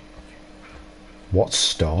 okay. What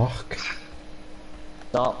stalk?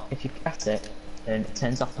 Stop. If you press it, then it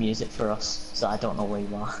turns off music for us, so I don't know where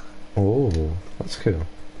you are. Oh, that's cool.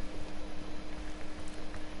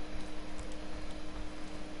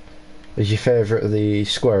 Is your favourite the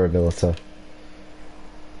square ability?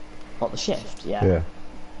 What, the shift? Yeah. Yeah.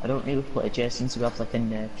 I don't really play Jason to have like a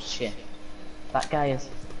nerf shift. That guy is...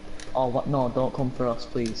 Oh, what? No, don't come for us,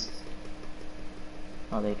 please.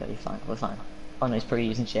 Oh, there you go, you're fine. We're fine. Oh no, he's probably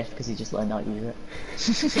using shift because he just learned how to use it.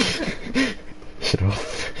 Shut up.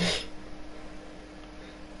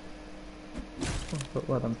 But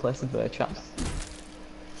well done, placing bear traps.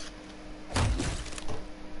 I'm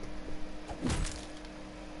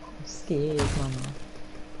scared, mama.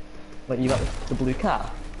 What, you got the blue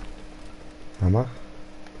car? Am I?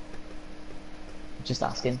 Just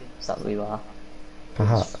asking. Is that where you are?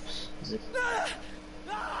 Perhaps. Is it...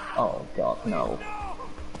 Oh god, no.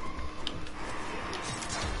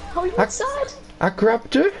 How are you inside? I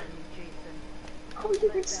grabbed her. How are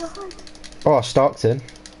you inside? Oh, I stalked in.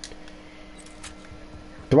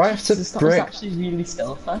 Do I have to That was break? actually really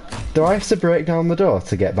stealthy. Do I have to break down the door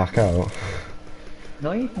to get back out?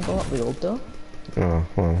 No, you can go out the old door. Oh,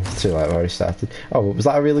 well, it's too late. I've already started. Oh, was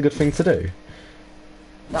that a really good thing to do?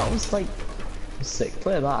 That was like a sick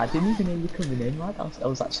play. That I didn't even know you coming in, lad. I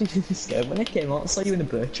was actually really scared when I came out. I saw you in a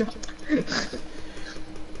bird trap.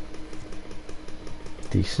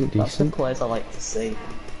 Decent, That's the decent. plays I like to see.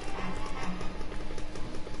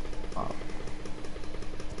 Oh.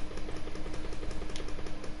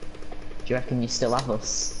 Do you reckon you still have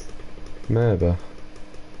us? Maybe.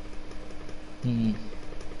 Hmm.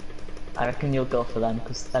 I reckon you'll go for them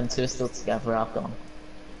because them two are still together. I've gone.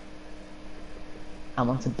 I'm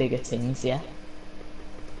on to bigger things, yeah.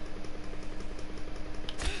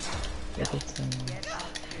 Bigger things.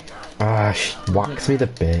 Ah, she whacked me the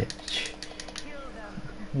bitch.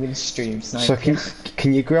 I'm gonna stream snipe. So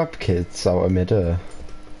can you grab kids out of mid-air?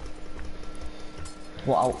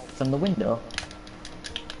 What, out from the window?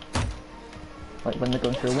 Like when they're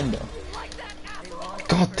going through a window?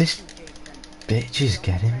 God, this bitch is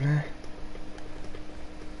getting me.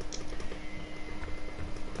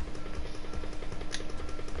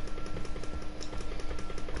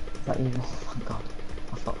 Is that you? Oh my god.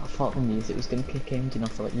 I thought the music was gonna kick in, do you know,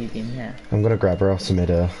 for like you being there. I'm gonna grab her out of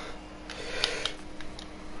mid-air.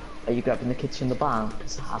 Are you grabbing the kids from the barn?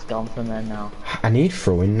 Because I've gone from there now. I need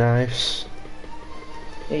throwing knives.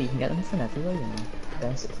 Yeah, you can get them from everywhere, you know.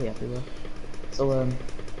 Basically everywhere. So,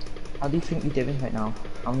 how do you think you're doing right now?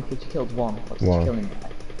 How many kids you killed? One. What did One. you kill him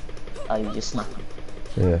by? Oh, you just smacked him.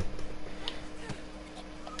 Yeah.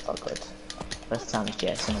 Oh, good. First time with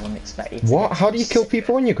Jason, I wouldn't expect you to What? get How do you kill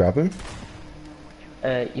people when you grab them?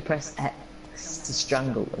 You press X to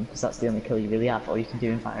strangle them, because that's the only kill you really have, or you can do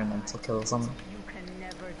environmental kills on them. You can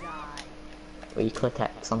never die. Where you click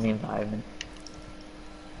X on the environment.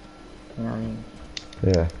 You know what I mean?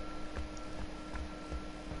 Yeah.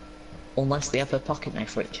 Unless they have a pocket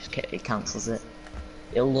knife, which it cancels it.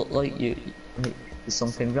 It'll look like there's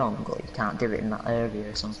something wrong, or you can't do it in that area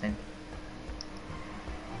or something.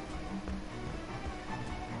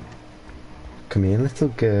 Come here, little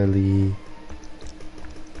girly.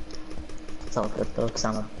 It's all good though, because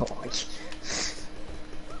I'm a boy.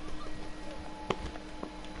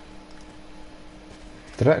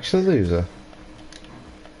 Did I actually lose her?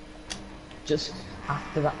 Just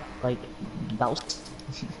after that, like, that was...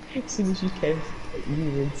 as soon as you came,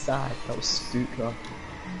 you were inside, that was spook though.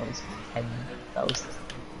 That was 10, that was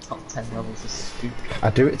top 10 levels of spook. I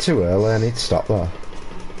do it too early, I need to stop there.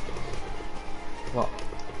 What?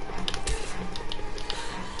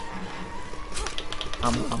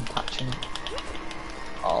 I'm patching it.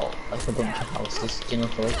 Oh, like a bunch of houses, do you know,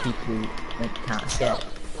 for like people who like, can't escape.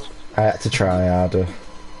 I had to try harder.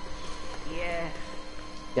 Yeah.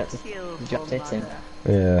 You have to, did you have to hit him?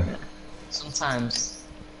 Yeah. Sometimes,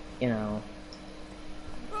 you know,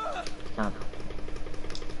 Can.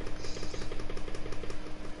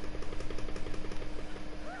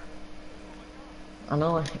 I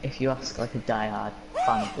know if you ask like a die-hard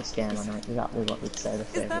fan of this game, I know exactly what they'd say the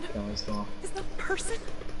favourite kill is though. Is that person?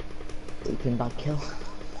 Sleeping bag kill.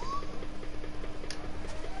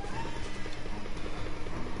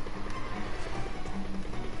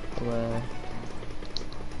 Where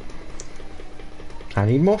I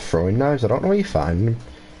need more throwing knives. I don't know where you find them.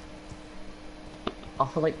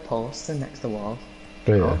 off of like posts and next to walls.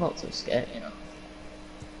 Really? I'm about to escape, you know.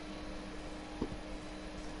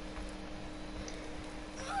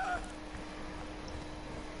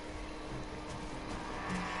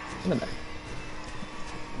 In a minute.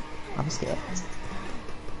 I'm scared.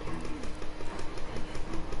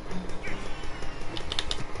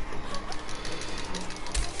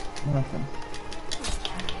 Nothing.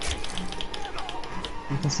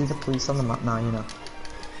 You can see the police on the map now, you know.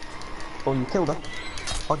 Oh, you killed her.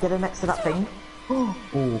 I'll get her next to that thing.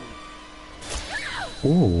 Oh.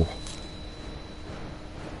 Ooh.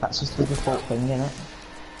 That's just the default thing, innit?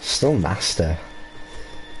 Still nasty.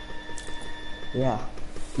 Yeah.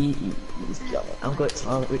 He's got it. I'm going to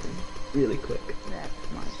tell it really quick.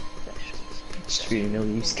 That's my special. Stream, he'll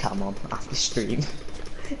use cam on after stream.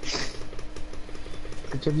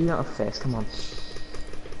 Good job you got a face, come on.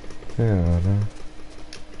 Yeah, I know.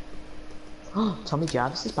 Oh, Tommy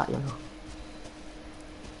Jarvis is back, you know.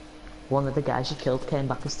 One of the guys you killed came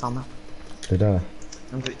back as Tommy. Did I?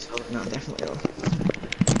 I'm going to tell it now, definitely.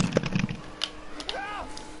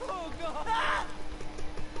 Oh God!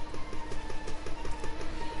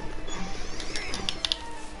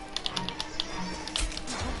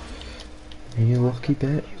 You lucky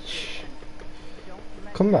bitch.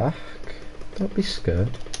 Come back. Don't be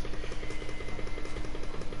scared.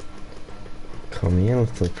 Come here,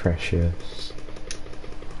 little precious.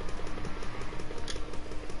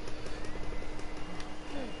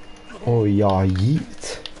 Oh yeah,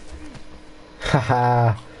 yeet.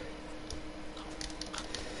 Haha.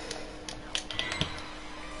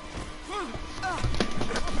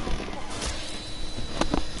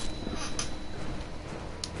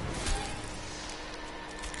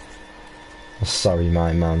 Sorry,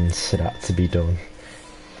 my man, it had to be done.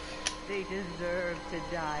 They deserve to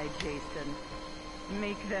die, Jason.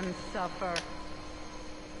 Make them suffer.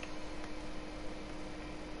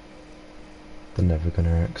 They're never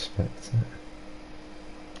gonna expect it.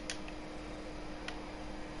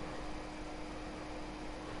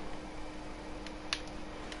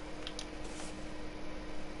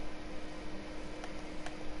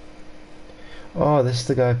 Oh, this is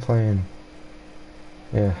the guy playing.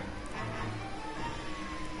 Yeah.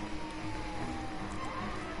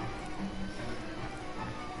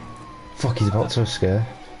 Fuck, he's about to escape. They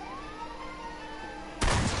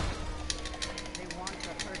want to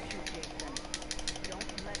hurt you, Jason. Don't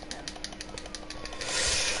let them. They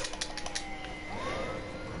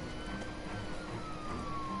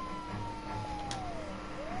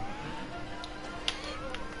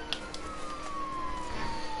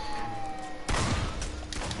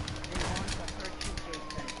want to hurt you,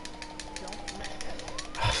 Jason. Don't let them.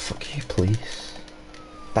 Ah, fuck you, please.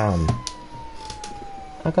 Damn.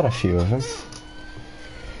 I got a few of them.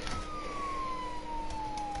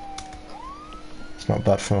 It's not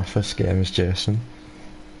bad for my first game as Jason.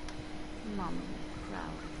 Mom will be proud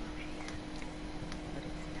of you, Jason. But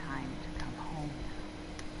it's time to come home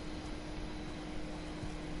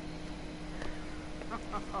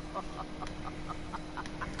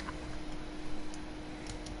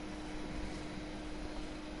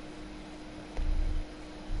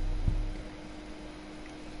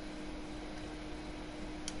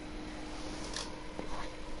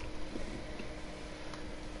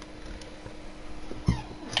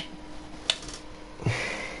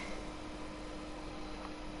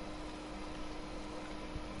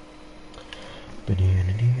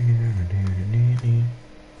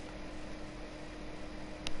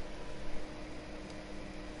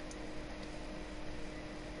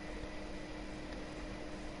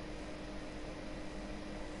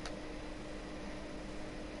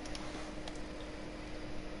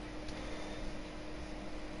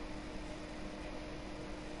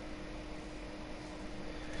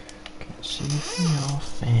See your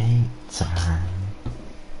fate time.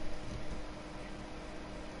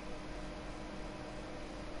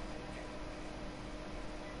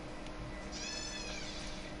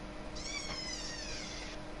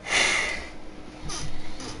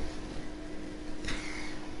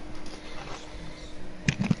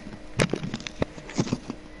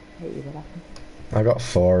 Hey, what happened? I got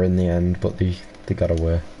 4 in the end, but they got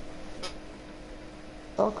away.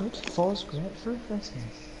 Oh, good. 4's great for a first game.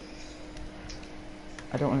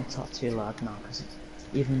 I don't want to talk too loud now, because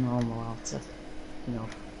even though I'm allowed to, you know,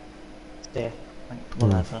 stay, like,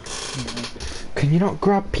 whatever, you know. Can you not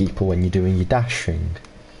grab people when you're doing your dash thing?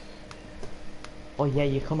 Oh yeah,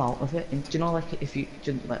 you come out of it, and do you know, like, if you,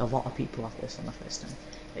 like, a lot of people have this on the first time.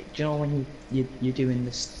 Like, do you know when you're doing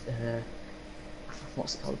this,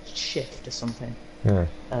 what's it called, shift or something? Yeah.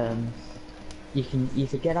 You can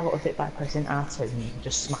either get out of it by pressing R2 and you can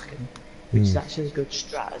just smack them, which is actually a good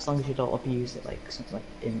strat as long as you don't abuse it, like something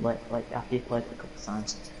like after you played it a couple of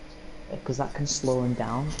times, because that can slow them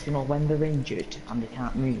down. You know, when they're injured and they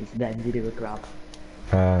can't move, then you do a grab.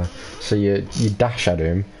 So you dash at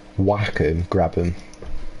him, whack him, grab him.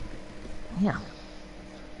 Yeah.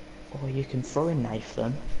 Or you can throw a knife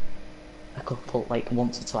them a couple, like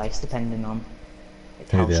once or twice, depending on like,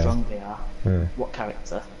 how strong they are, what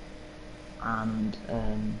character, and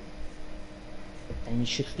then you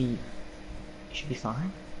should be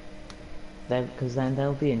fine. Because then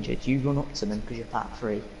they'll be injured. You run up to them because you're part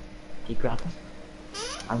 3. You grab them,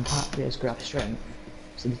 and part 3 is grab strength,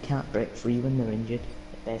 so they can't break free when they're injured.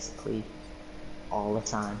 Basically, all the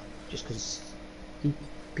time, just because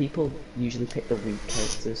people usually pick the weak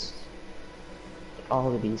characters.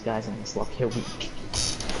 All of these guys in this lobby are weak.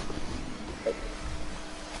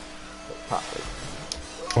 Part 3.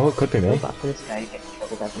 Oh, it could be me. Go back to this guy, get killed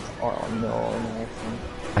with everything. Oh no, no.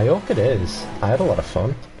 I hope it is. I had a lot of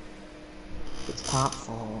fun. It's part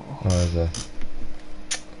 4. Oh, is it?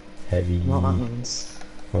 Heavy. You know what that means?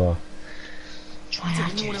 What? Try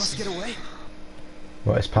Did anyone else get away?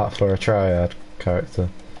 What is part 4 a triad character?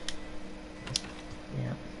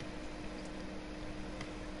 Yeah.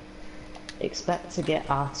 Expect to get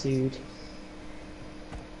R2'd.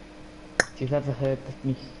 If you've ever heard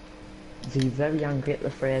me be very angry at the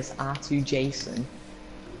phrase R2 Jason.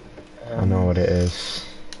 I know what it is.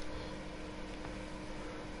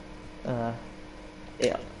 Yeah.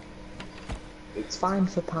 It's fine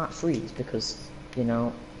for part 3s because, you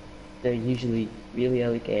know, they're usually really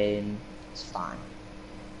early game. It's fine.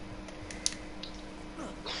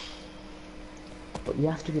 But you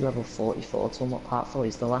have to be level 44 to unlock part 4.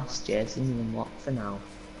 Is the last Jason you unlock for now.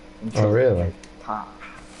 Until, Oh really? like, part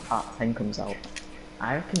 10 comes out.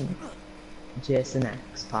 I reckon Jason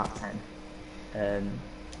X part 10.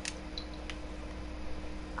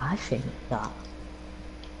 I think that.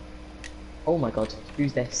 Oh my god,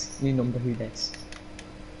 who's this? New number, who this?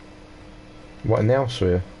 What in the house for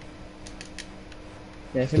you?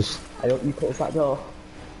 Nathan, I hope you close that door.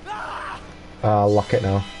 I'll lock it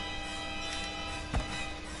now.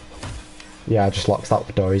 Yeah, I just locked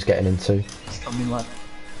that door he's getting into. It's coming, lad.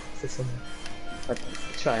 Is this something?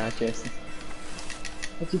 Try out, Jason.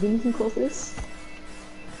 Do you think you can close this?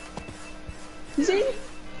 You see?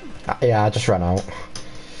 Yeah, I just ran out.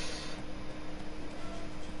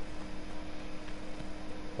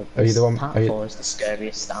 Are you the one? Part 4 is the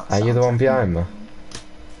scariest start. Are you the one behind me?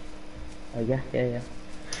 Yeah.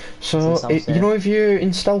 So, you know, if you're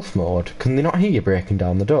in stealth mode, can they not hear you breaking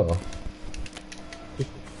down the door?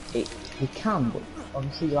 We can, but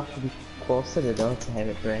obviously you have to be close to the door to hear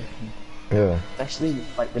it breaking. Yeah. Especially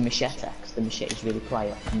like the machete, because the machete is really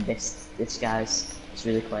quiet, and this guy's is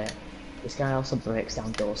really quiet. This guy also breaks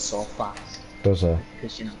down doors so fast. Does he?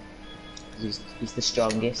 Because you know, he's the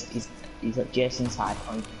strongest. He's at Jason's high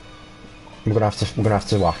point. We're gonna have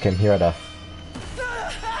to whack him. You ready?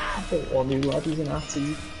 Or new lad, he's an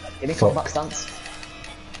R2. In a combat stance.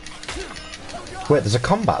 Wait, there's a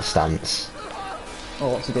combat stance?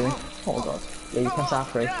 Oh, what's he doing? Oh god. Yeah, you press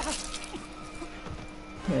R3.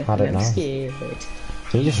 Yeah, I don't know. Scared.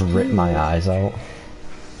 Can you just rip my eyes out?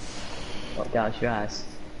 What, gouge your eyes?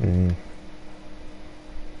 Right,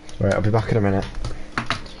 I'll be back in a minute.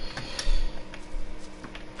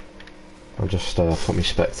 I'll just put my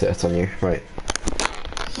spectator on you. Right.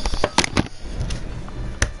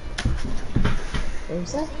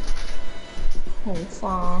 Where's that? Oh,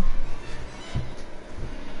 far.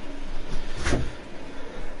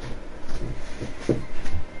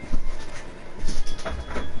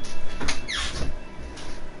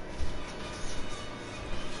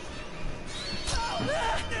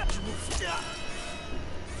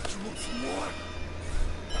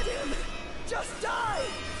 Just die!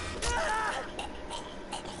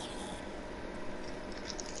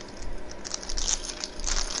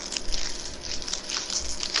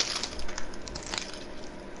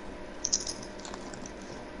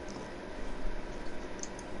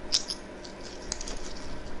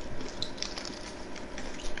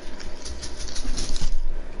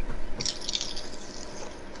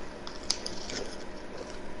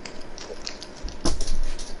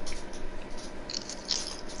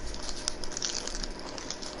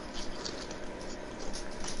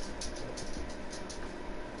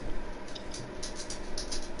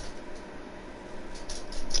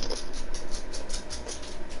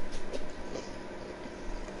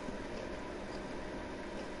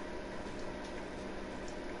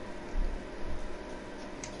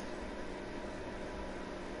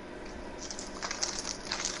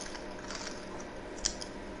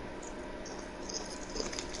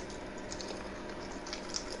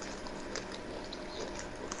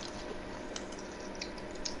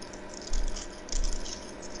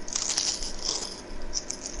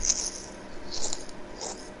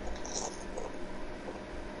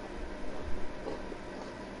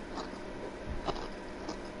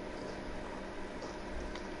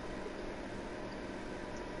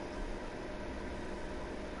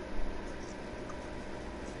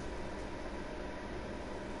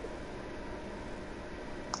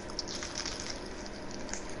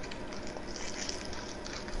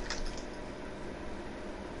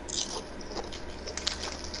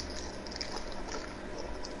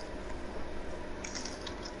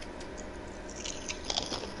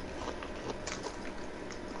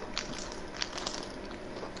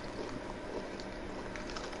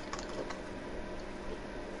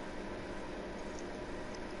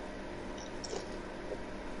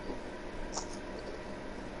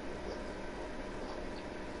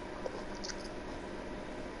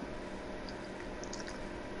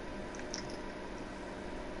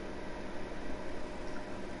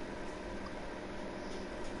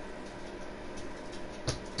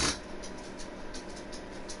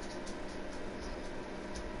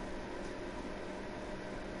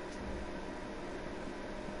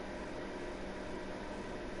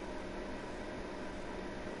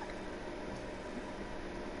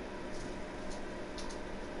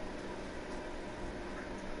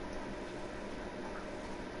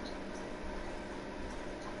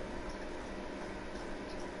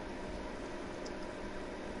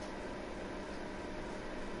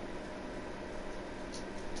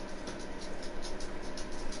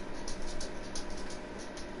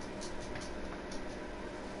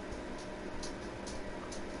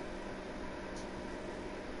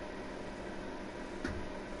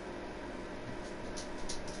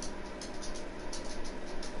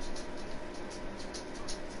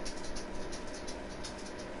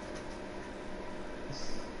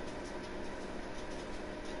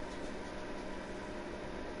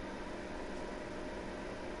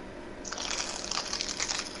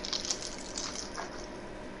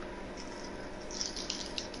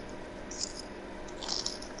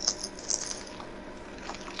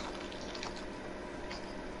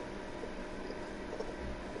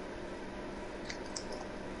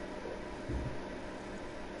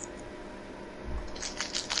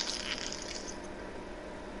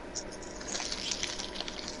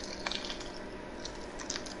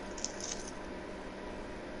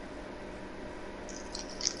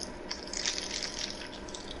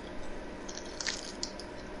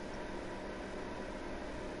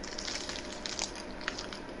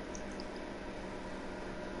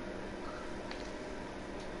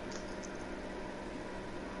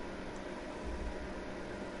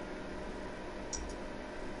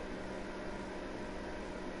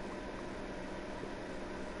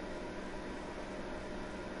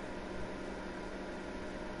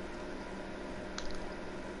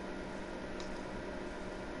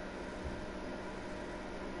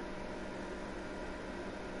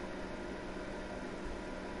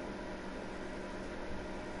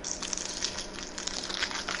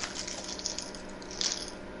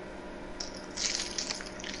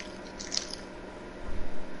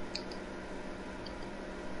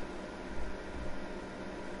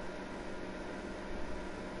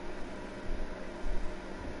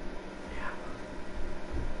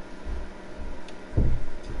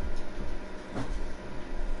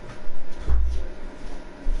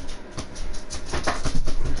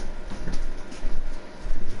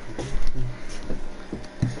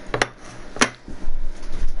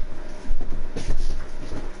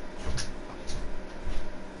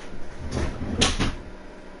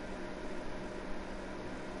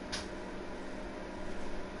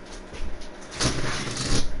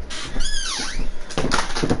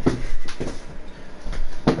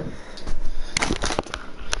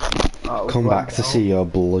 come right back to now, see your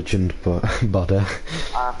bludgeoned body.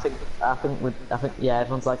 I think, yeah,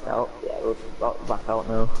 everyone's like out. Yeah, we're back out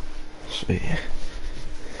now. Sweet.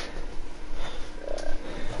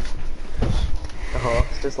 The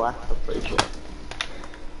horse just left, I'm pretty sure.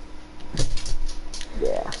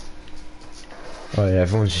 Yeah, Oh yeah,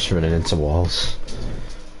 everyone's just running into walls.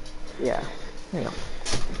 yeah, hang on.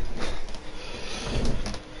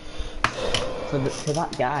 For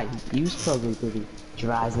that guy, he was probably really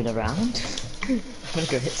driving around. Having a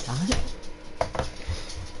great time.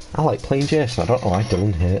 I like playing Jason. I don't know why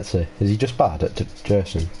Dylan hates it. Is he just bad at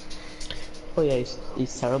Jason? Oh yeah,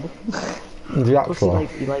 he's terrible. Is he Plus actually?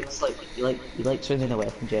 he likes running away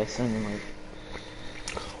from Jason and like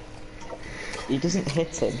he doesn't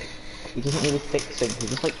hit him. He doesn't really fix him. He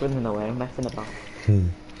just likes running away and messing about.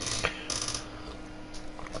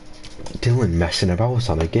 Dylan messing about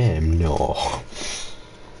on a game? No.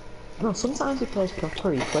 No, sometimes he plays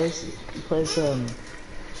proper. He plays like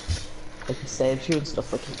he saves you and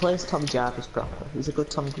stuff. Like he plays Tommy Jarvis proper. He's a good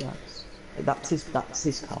Tommy Jarvis. Like, that's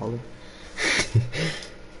his calling.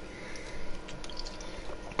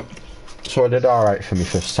 So I did alright for my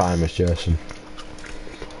first time as Jason.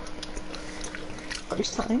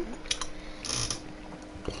 First time.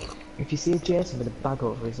 If you see a Jason with a bag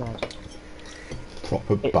over his head,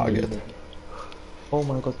 Proper it bagged. really- oh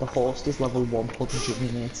my god, the host is level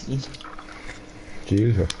 118.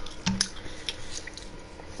 Jesus.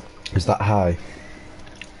 Is that high?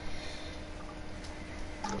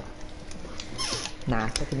 Nah,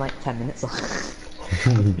 it's taking like 10 minutes.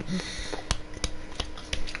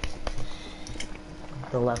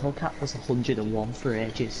 The level cap was 101 for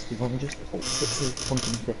ages. We've only just upped it to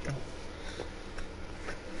 150.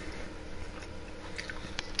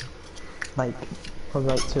 Like,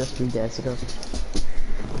 probably like 2 or 3 days ago.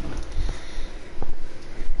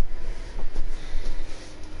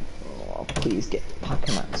 Oh, please get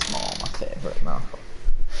Pac-Man Small, my favourite map.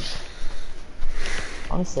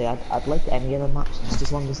 Honestly, I'd like any of the maps, just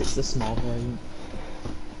as long as it's the small variant.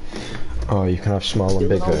 Oh, you can have small and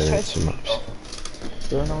big variants of maps.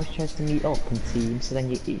 Dylan always tries to meet up in teams, so then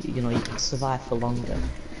you can survive for longer.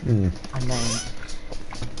 Mm. And then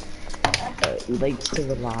he likes to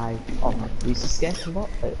rely on Reese Escape a lot.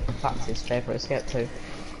 In fact, his favourite escape too.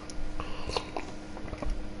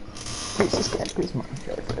 Reese Escape is my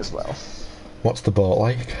favourite as well. What's the boat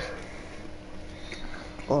like?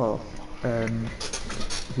 Oh,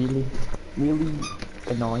 really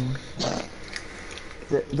annoying.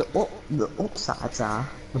 The upsides are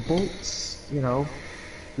the boats. You know,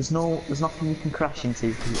 there's nothing you can crash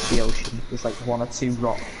into the ocean. There's like 1 or 2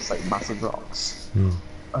 rocks, like massive rocks.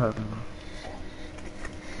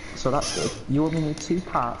 So that's good. You only need 2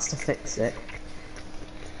 parts to fix it.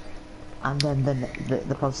 And then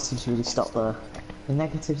the positives really stop there. The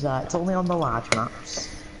negatives are it's only on the large maps.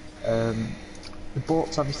 The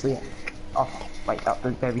boat's obviously off like at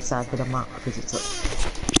the very side of the map because it's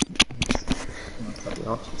at the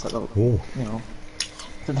ocean, it's at the Ooh. you know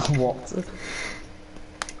to the water.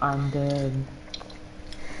 And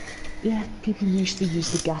yeah, people usually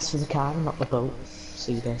use the gas for the car and not the boat.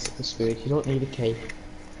 So you're basically screwed. You don't need a key.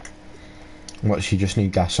 What, you just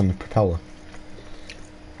need gas on the propeller?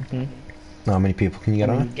 How many people can you get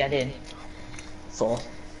And on you it? get in 4.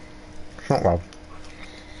 Not bad.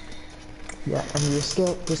 Yeah, and you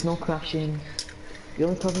escape, there's no crashing. The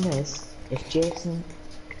only problem is, if Jason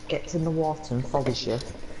gets in the water and follows you,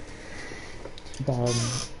 then...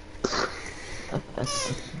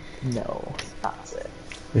 no, that's it.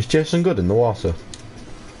 Is Jason good in the water?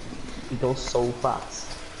 He goes so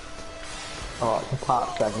fast. Oh, the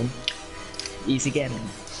part 7. Easy gaming.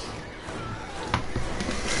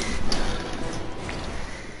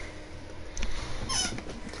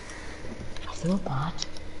 I feel bad.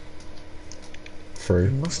 You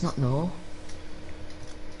Through. must not know.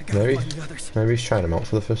 Maybe he's trying them out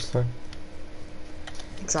for the first time.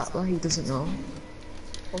 Exactly, he doesn't know.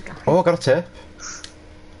 Okay. Oh, I got a tip.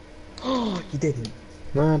 Oh, you didn't.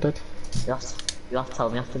 No, I did. You'll have to tell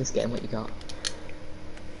me after this game what you got.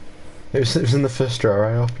 It was in the first drawer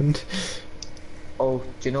I opened. Oh,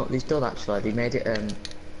 do you know what they've done actually? They made it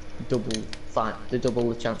double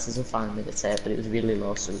the chances of finding the tape, but it was really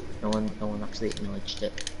low, so no one actually acknowledged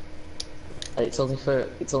it. And it's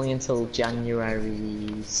only until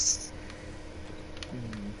January's.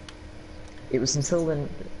 It was until then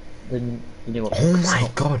you know what? Oh my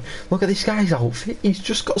god, look at this guy's outfit. He's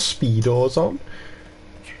just got Speedos on.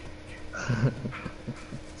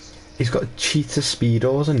 He's got cheetah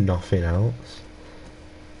Speedos and nothing else.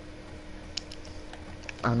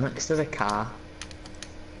 I'm next to the car.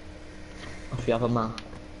 If you have a map.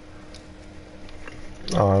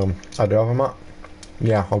 I do have a map.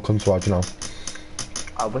 Yeah, I'll come towards you now.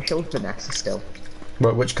 I wish I was Vanessa still.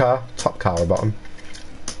 Wait, which car? Top car or bottom?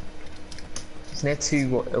 It's near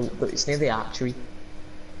it's near the archery.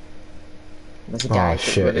 There's a Oh, guy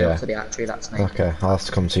shit, running yeah. up to the archery, that's me. Okay, I'll have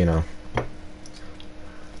to come to you now.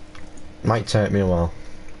 Might take me a while.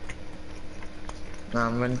 No,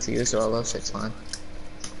 I'm running to you as well, though, so it's fine.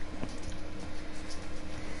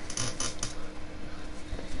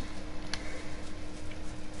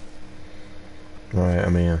 Right,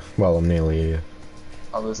 I'm here. Well, I'm nearly here.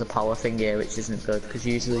 Oh, there's a power thing here, which isn't good, because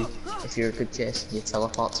usually, if you're a good Jason, you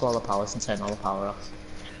teleport to all the powers and turn all the power off.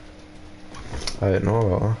 I didn't know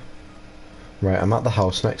about that. Right, I'm at the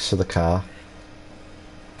house next to the car.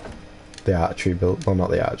 The archery build. Well,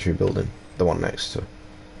 not the archery building. The one next to it.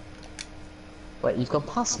 Wait, you've gone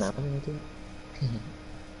past now? What are you doing?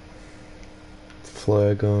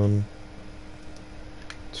 Flare gun.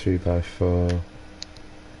 2x4.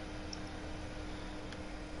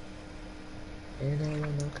 You know,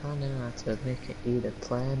 no kind to make it either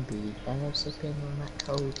plan B. I'm sipping on that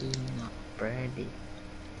codeine, not brandy.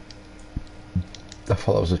 I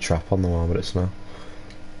thought that was a trap on the wall, but it's not.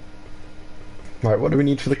 Right, what do we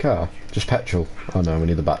need for the car? Just petrol. Oh no, we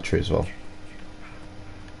need the battery as well.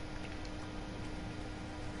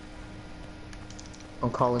 I'm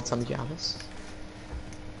calling Tommy Jarvis.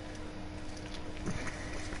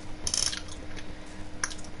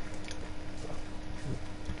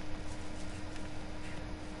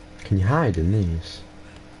 Can you hide in these?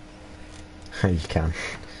 You can.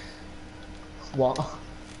 What?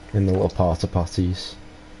 In the little porta potties.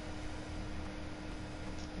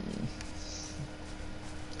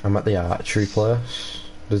 I'm at the archery place.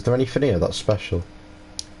 Is there anything here that's special?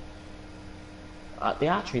 At the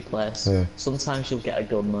archery place, Yeah. sometimes you'll get a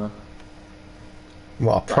gun there.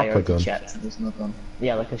 What, a But I proper already gun? checked and there's no gun.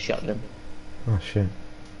 Yeah, like a shotgun. Oh shit.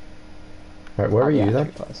 Right, where At are the you archery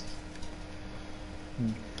then? place.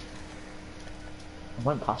 I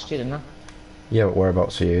went past you, didn't I? Yeah, but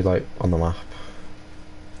whereabouts are you, like, on the map?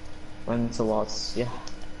 Went towards, yeah.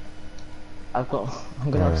 I'm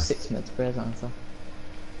gonna have 6 med sprays, aren't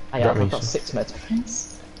I? Got me I've got some. 6 med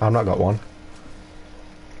sprays. I've not got one.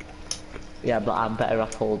 Yeah, but I'm better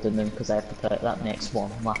off holding them because I have to put that next one,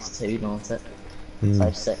 last 2, don't it? Hmm. So I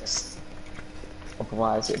have 6.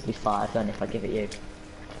 Otherwise it'd be 5 then if I give it you.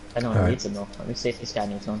 I know I Alright. need them though. Let me see if this guy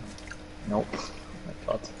needs one. Nope. Oh my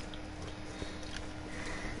god.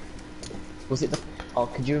 Was it the... Oh,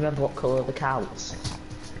 could you remember what colour the car was?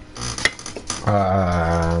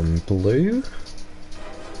 Blue?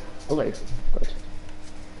 Blue. Good.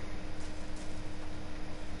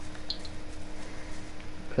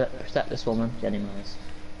 Protect this woman, Jenny Myers.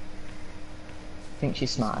 I think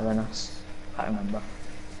she's smarter than us. Can't remember.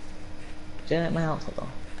 Do you like my outfit though?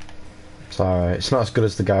 It's alright. It's not as good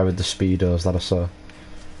as the guy with the speedos that I saw.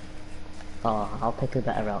 Oh, I'll pick a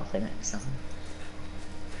better outfit next time.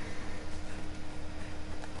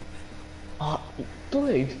 Oh,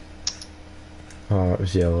 blue. Oh, it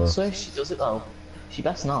was yellow. So if she does it though, she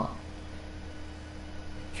best not.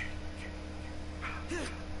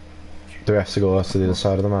 Do we have to go to the other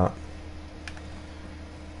side of the map?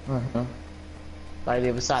 By the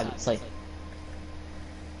other side, it's like...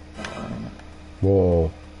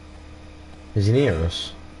 Whoa. Is he near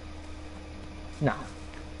us? No.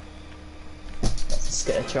 That's a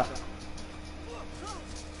skitter trap.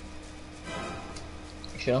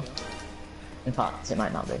 You sure? In fact, it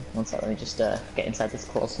might not be. One sec, let me just get inside this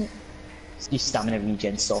closet. Your stamina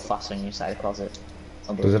regen so fast when you're inside a closet.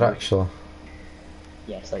 Does it actually?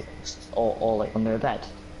 Yeah, it's like, or like under a bed.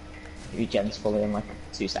 It regens fully in like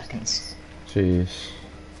 2 seconds. Jeez.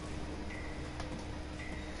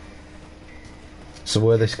 So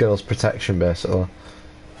we're this girl's protection, basically.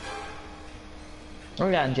 Oh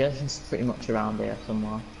yeah, and Jason's pretty much around here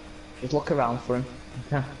somewhere. Just look around for him.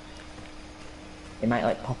 He might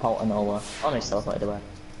like pop out of nowhere. Oh no, he's teleported away.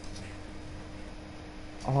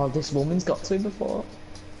 Oh, this woman's got to him before.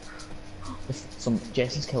 If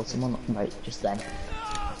Jason's killed someone right just then.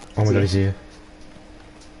 Oh my god, he's here.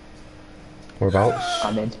 Whereabouts?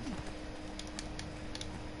 I'm in.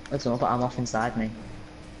 I don't know, but I'm off inside me.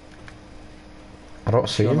 I don't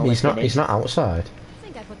see him. know He's where not. he He's is. not outside.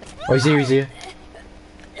 Oh, he's here. He's here.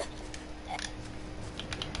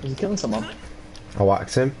 Is he killing someone? I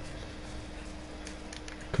whacked him.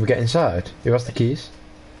 Can we get inside? Who has the keys?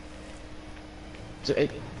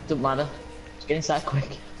 It doesn't matter. Just get inside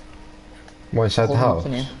quick. What, inside the Hold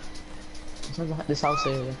him house? up in here. Inside this house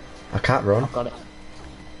here. Yeah. I can't run. I've got it.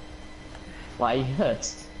 Why are you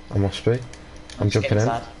hurt? I must be. I'm Just get jumping in.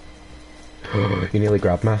 inside. You nearly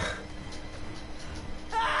grabbed me.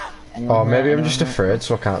 Anyone Oh, hurt? maybe I'm Anyone just hurt? afraid,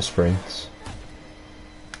 so I can't sprint.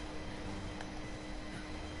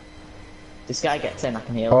 This guy gets in, I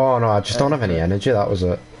can heal him. Oh no, I just don't have any energy, that was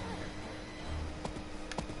it.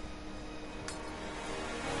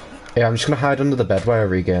 Yeah, I'm just gonna hide under the bed while I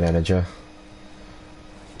regain energy.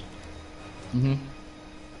 Mm-hmm.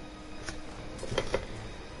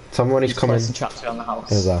 Tell me when he's coming. Placing traps around the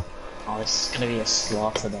house. Is there? Oh, this is gonna be a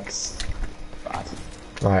slaughter, this. Bad.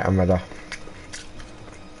 Right, I'm ready.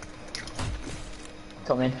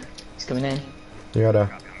 Come in. He's coming in. You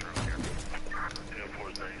ready?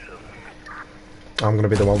 I'm gonna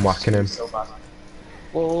be the one whacking him. So bad.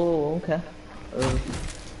 Whoa, okay.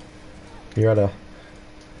 You ready?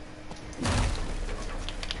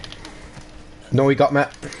 No, he got me.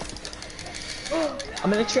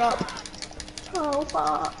 I'm in a trap. Oh,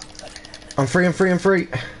 fuck. I'm free, I'm free, I'm free.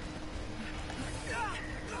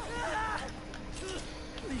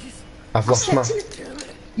 I've lost my...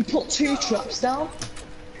 You put 2 traps down?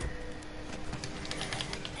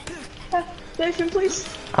 Nathan, please.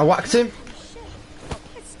 I whacked him.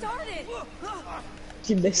 It started.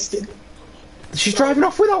 You missed him. She's driving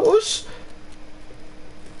off without us.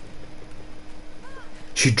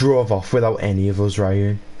 She drove off without any of us,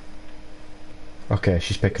 Ryan. Okay,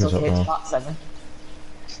 she's picking us up It's now. part 7.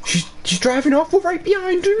 She's driving off. We're right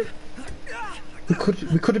behind her. We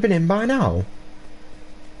could have been in by now.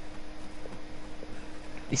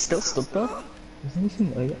 He's still stuck though. Is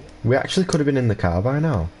anything like it? We actually could have been in the car by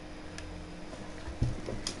now.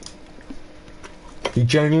 He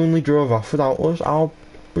genuinely drove off without us. How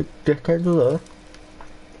big dickheads are they?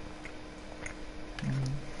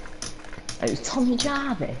 It was Tommy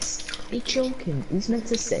Jarvis. Are you joking? He's meant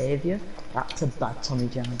to save you. That's a bad Tommy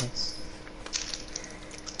Jarvis.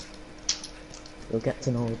 You'll get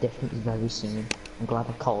to know the difference very soon. I'm glad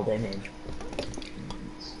I called him in.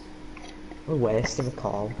 What a waste of a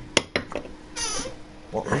call.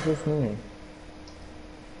 What was his name?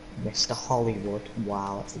 Mr. Hollywood.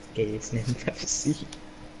 Wow, that's the gayest name I've ever seen.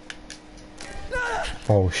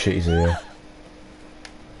 Oh shit, he's here.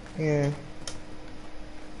 Yeah.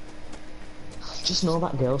 Just know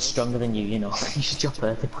that girl's stronger than you know. You should drop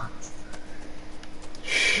her the pants.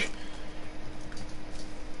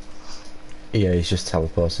 Yeah, he's just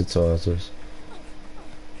teleported towards us.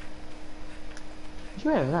 Did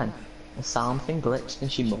you hear her then? The sound thing glitched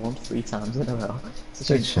and she moaned 3 times in a row.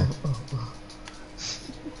 So Did she?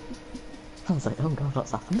 I was like, oh god,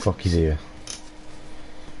 what's happening? Fuck, he's here.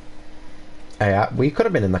 Hey, we could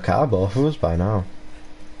have been in the car, both of us, by now.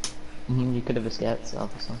 You could have escaped,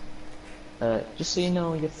 obviously. Just so you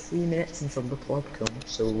know, you're 3 minutes until the club comes,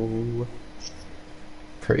 so...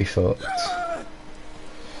 Pretty fucked.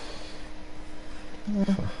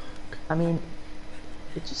 Yeah. I mean,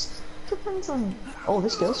 it just depends on... Oh,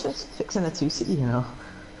 this girl's just fixing a 2-city, you know.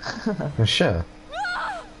 Oh, sure.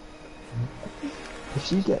 If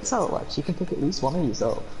she gets out, like, she can pick at least one of you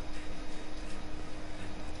up.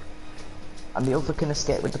 And the other can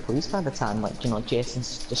escape with the police by the time, like, you know,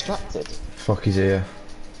 Jason's distracted. Fuck, he's here.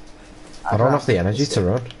 I don't have the energy to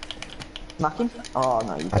run. Smack him? Oh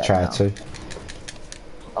no, you I tried to.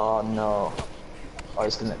 Oh no. Oh,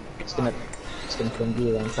 it's gonna bring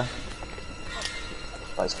you in, sir.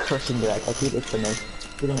 Oh, it's crushing you, like, he did for me.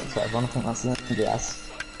 He did it for everyone, I think that's the only thing he has.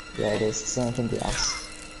 Yeah, it is, it's the only thing he has.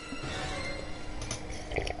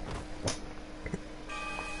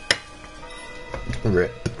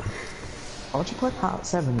 Rip. Why would you play part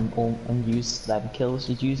 7 and use them kills?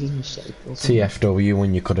 You'd use his mistake or something. TFW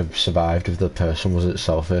when you could have survived if the person wasn't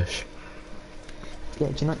selfish. Yeah,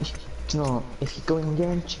 do you know, if you go in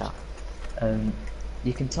game chat,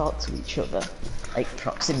 you can talk to each other, like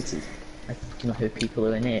proximity, like, you know, who people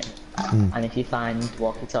are in it. And if you find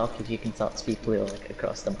walkie-talkies, you can talk to people who are, like,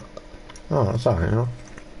 across the map. Oh, that's alright, you know.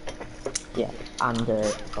 Yeah, and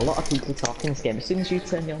a lot of people talk in this game. As soon as you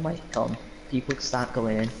turn your mic on, people start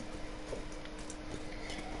going in.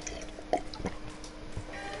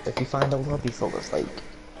 If you find a lobby full of, like,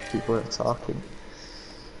 people that are talking.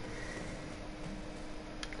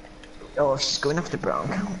 Oh, she's going after Brown.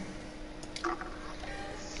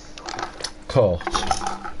 Coat.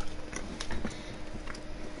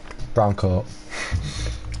 Brown coat.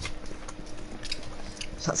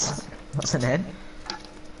 That's an N.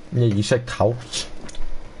 Yeah, you said coat.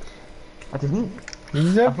 I didn't. You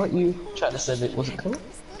I said? thought you tried to say that it wasn't cool.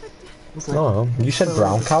 No, you said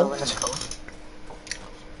brown coat.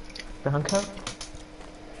 Brown coat?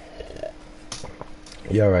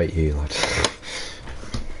 You're right, you lad.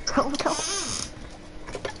 Brown coat?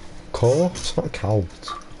 Coat, not coat.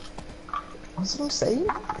 That's what I'm saying.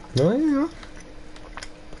 No, yeah.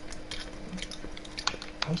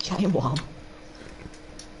 I'm chatting one.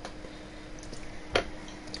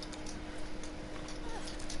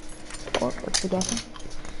 together.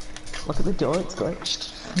 Look at the door, it's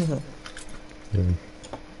glitched. Yeah.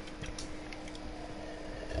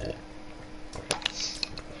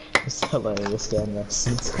 It's hilarious game this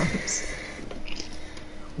sometimes.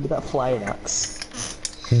 Look at that flying axe.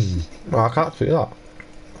 Well, I can't see that.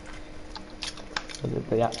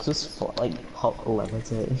 The axe was like hot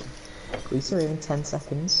levitating. At least we're in 10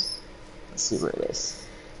 seconds. Let's see where it is.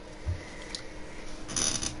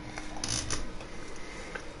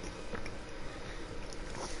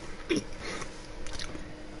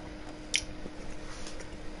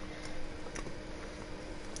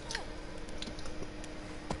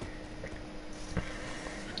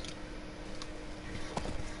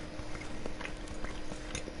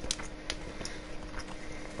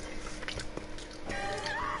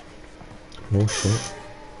 Oh shit.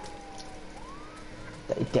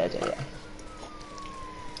 They dead, yeah.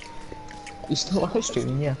 You still live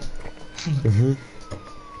streaming, yeah?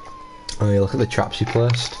 Oh yeah, look at the traps you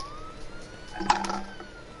placed.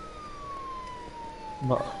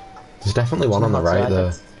 What? There's definitely one on the right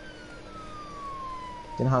there. Do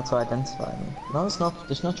you know how to identify them? No, it's not.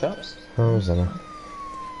 There's no traps. Oh, is there?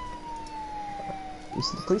 You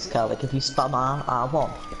see the police car, like if you spam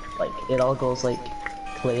R1, like it all goes like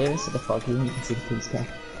clear instead of foggy and you can see the police car.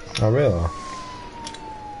 Oh really?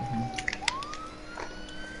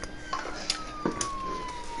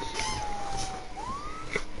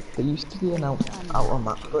 There used to be an out of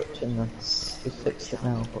map glitch in this. They fixed it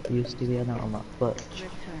now, but there used to be an out of map glitch.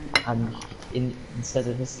 And instead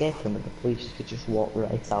of escaping with the police, you could just walk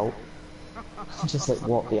right out. Just like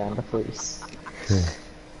walk behind the police.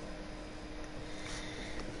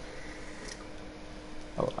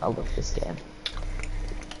 I love this game.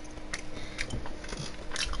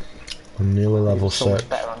 I'm nearly level It's so much 6.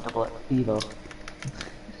 better on double XP though.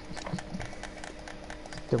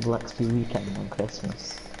 Double XP weekend on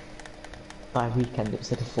Christmas. By weekend it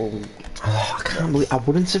was like a full week. Oh, I can't believe I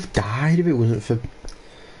wouldn't have died if it wasn't for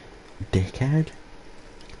dickhead.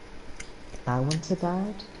 I wouldn't have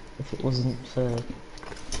died if it wasn't for...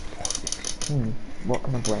 what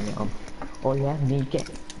can I blame it on? Oh yeah, me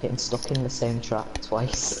getting stuck in the same trap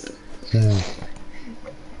twice.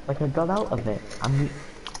 Like I got out of it,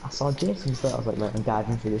 I saw Jason's there, I was like, right, I'm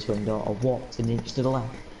diving through this window, I walked an inch to the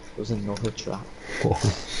left, there was another trap. I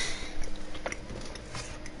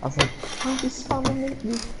was like, why are they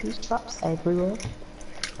spamming these traps everywhere?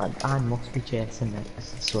 Like, I must be chasing it, I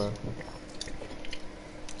swear.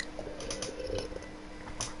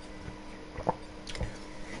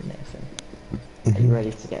 Nathan, are you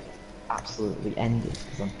ready to get absolutely ended?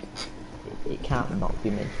 Because it can't not be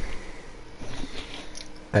me.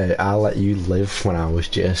 Hey, I'll let you live when I was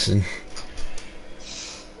Jason.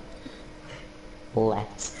 I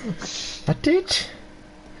did.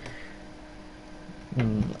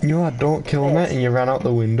 You know, I don't kill me and you ran out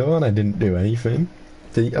the window and I didn't do anything.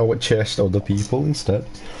 I chased other people instead.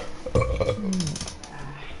 It's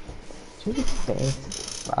really fair,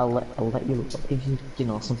 but I'll let you, I'll give you, you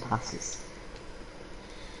know, some passes.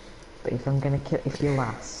 But if I'm gonna kill, if you're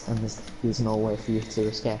last and there's no way for you to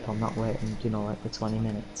escape, I'm not waiting, you know, like the 20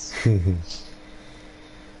 minutes.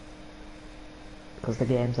 Because the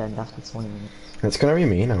games end after 20 minutes. It's gonna be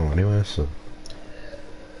me now anyway, so...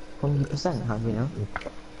 100%, how do you know?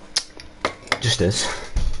 Just is.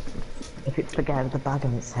 If it's the guy with the bag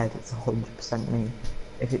on its head, it's 100% me.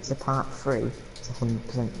 If it's a part 3, it's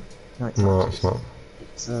 100%... No, it's No, not. it's not.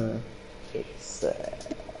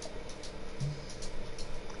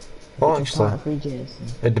 Well, actually,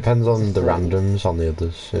 it depends on the randoms on the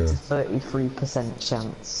others, yeah. It's a 33%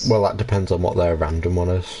 chance. Well, that depends on what their random one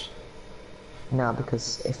is. No,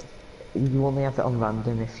 because if you only have it on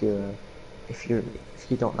random if you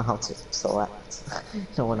don't know how to select.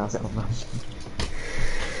 No one has it on random.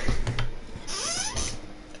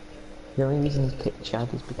 The only reason you picked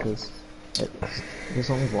Chad is because there's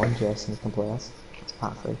only one Jason you can play as. It's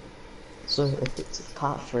part 3. So if it's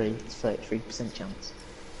part 3, it's 33% chance.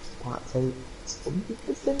 Part 2, it's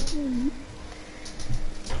 100% me.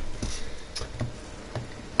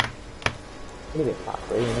 It's gonna be part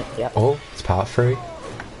 3, isn't it? Yep. Oh, it's part 3.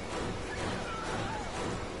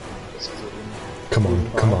 Come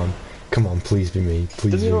on, come on, come on, please be me,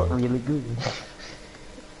 please Does be it me. look really good?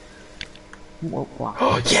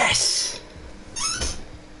 Oh, yes!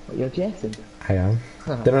 What, you're Jason? I am.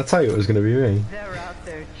 Didn't I tell you it was going to be me? They're out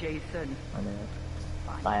there, Jason. I know.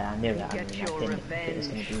 I knew that. Get your I didn't think it was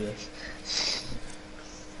going to be you.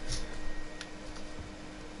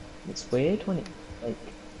 It's weird when it, like,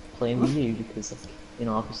 playing with you because, like, you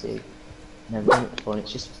know, obviously, never done it before, and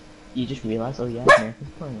it's just, you just realise, oh yeah,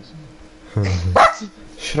 Nathan's playing this.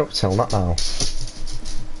 Shut up, tell that now.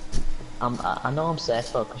 I know I'm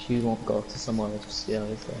safe though, because you won't go to somewhere that's just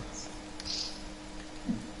this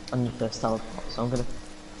on your first teleport, so I'm gonna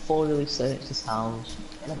thoroughly search this house,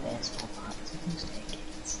 get a baseball bat, something's take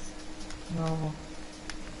it. No.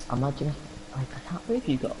 Imagine if, like, I can't believe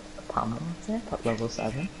you got a Pamela tip at level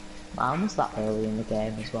 7. Mine was that early in the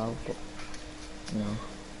game as well, but, you know.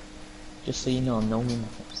 Just so you know, no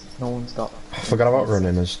one's got... I forgot about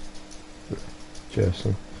running as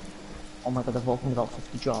Jason. Oh my god, I've opened about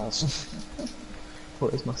 50 drawers.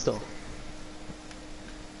 What is my stuff?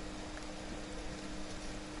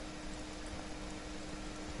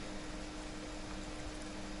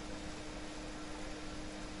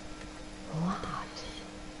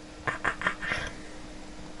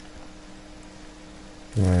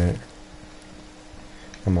 Right.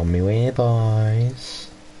 I'm on my way, boys.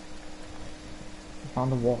 I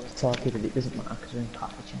found a walkie-talkie, but it doesn't matter because we're in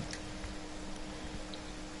packaging.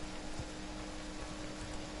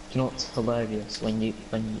 Do you know what's hilarious? When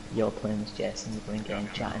you're playing as Jason, you're in game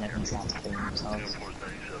chat and everyone's killing themselves.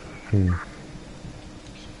 Hmm.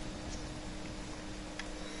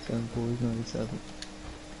 7 boys, 97.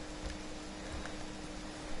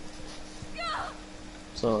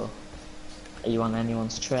 So, are you on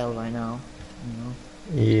anyone's trail right now? No.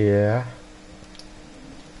 Yeah.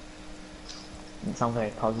 You sound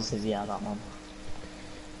very positive, yeah, that one.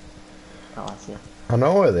 Oh, I see. I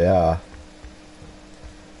know where they are.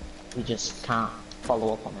 You just can't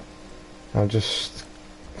follow up on it. I just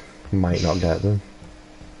might not get them.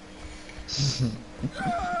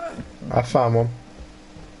 I found one.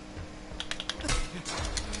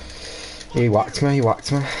 He whacked me, he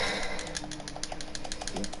whacked me.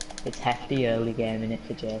 It's hefty early game in it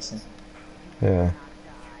for Jason. Yeah.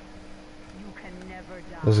 You can never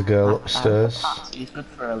die. There's a girl upstairs. He's good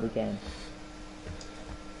for early game.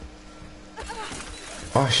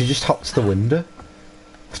 Oh, she just hopped to the window.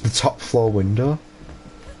 The top floor window.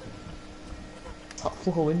 Top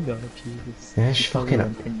floor window, Jesus. Yeah, she's probably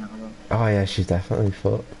fucking... limping now, though. Oh yeah, she's definitely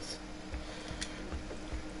fucked.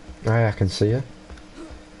 Oh yeah, I can see her.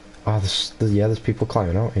 Oh, there's people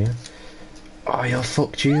climbing out here. Oh, you're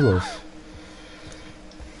fucked, you love.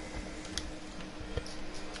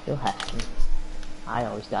 Still hefty. I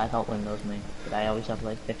always dive out windows, mate. But I always have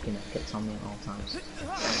like 50 medkits on me at all times.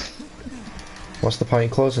 What's the point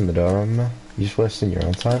of closing the door on me? You're just wasting your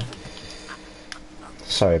own time.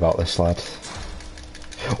 Sorry about this, lad.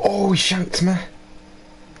 Oh, he shanked me.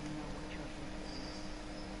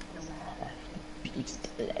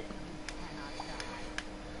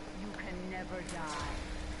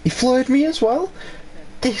 He floored me as well.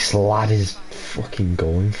 This lad is fucking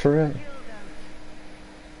going for it.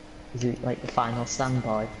 Is it like the final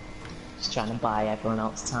standby? Just trying to buy everyone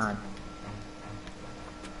else time?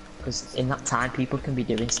 Because in that time people can be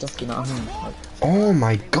doing stuff, you know what I mean? Like, Oh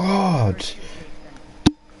my god.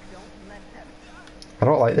 I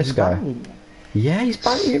don't like this guy. Yeah, he's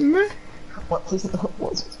banging me.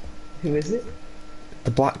 Who is it?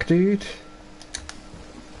 The black dude.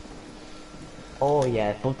 Oh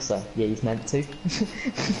yeah, Bugser. Yeah, he's meant to.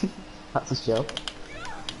 That's a show.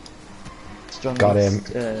 Got him.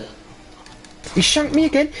 He shanked me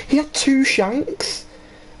again. He had 2 shanks.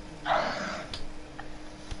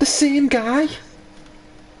 The same guy.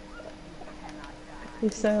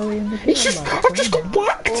 It's early in the game, He's just, I've just got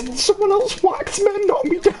whacked. Someone else whacked me and knocked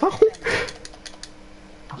me down.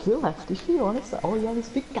 I feel hefty for you, honestly. Oh yeah, this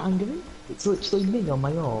big gang of me. It's literally me on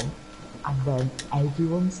my own, and then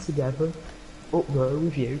everyone's together up there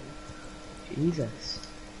with you. Jesus.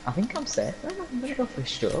 I think I'm safe then. I'm gonna go for a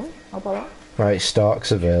stroll. How about that? Right,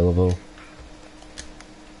 Stark's available.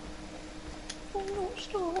 Oh no,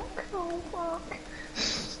 Stark. Oh fuck.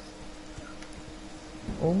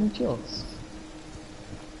 Only just.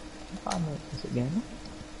 Is it gamer?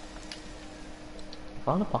 I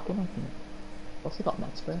found a pocket knife in it. Also got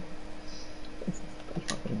med spray. It's pretty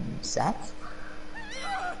fucking set.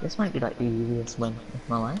 This might be like the easiest win of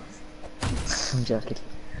my life. I'm joking.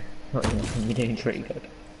 Not even, you're doing pretty good.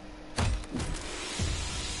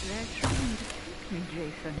 They're trying to take me,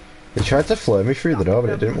 Jason. They tried to flare me through the door,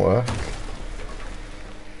 but it didn't work.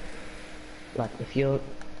 Like if you're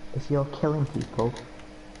killing people,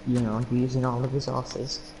 you know, using all the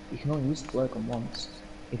resources, you can only use the flare gun once.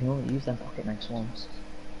 You can only use them pocket knives once.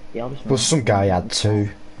 Well, some guy had 2.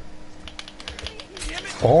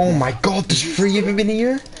 Oh my god, there's 3 of them in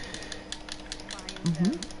here?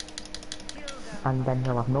 And then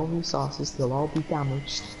they'll have no resources, they'll all be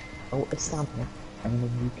damaged, out of stamina, and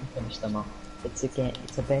then you can finish them off. It's a game,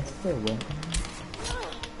 it's a basically a win.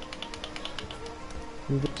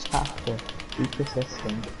 You just have to be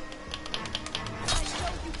persistent.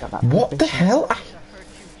 What the hell?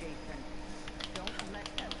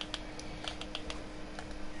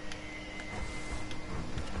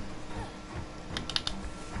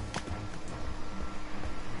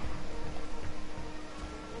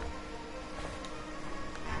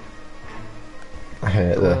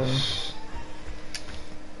 hate this.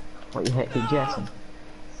 What, you hate being Jason?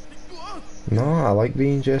 No, I like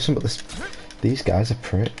being Jason, but these guys are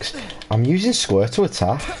pricks. I'm using square to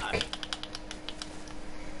attack.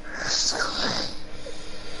 So,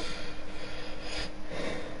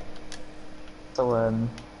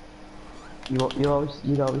 you're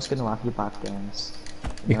always gonna have your bad games.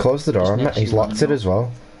 He closed the door on me. Just make He's sure locked you it as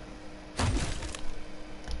well.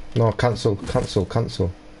 No, cancel. The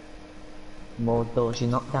more doors you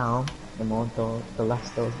knock down, the less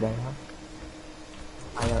doors they have.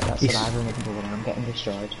 That's what I remember when I'm getting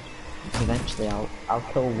destroyed. Eventually I'll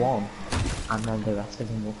kill one, and then the rest of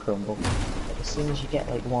them will crumble. But as soon as you get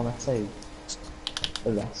like one or two,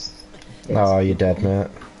 the rest. Oh, you're dead, mate.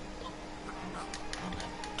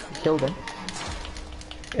 Killed him.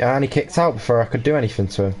 Yeah, and he kicked out before I could do anything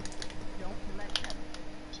to him.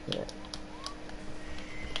 Yeah.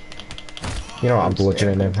 You know what, I'm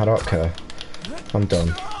bludgeoning him, I don't care. I'm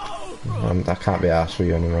done. I can't be arsed with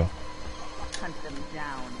you anymore. Hunt them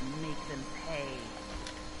down and make them pay.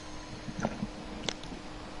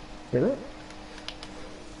 Really?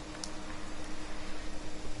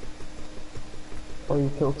 Oh,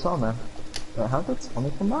 you killed Tommy? Wait, how did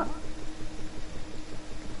Tommy come back?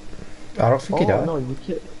 I don't think he died. No, you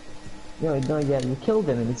killed... No, yeah, you killed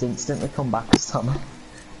him and he's instantly come back as Tommy.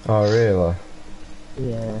 Oh, really?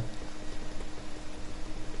 Yeah.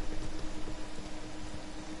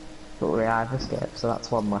 But I've escaped, so that's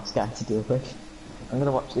one less guy to deal with. I'm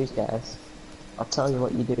gonna watch these guys. I'll tell you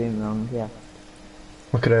what you're doing wrong, yeah.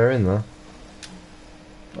 Look at her in there.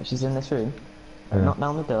 Well, she's in this room. Yeah. Knock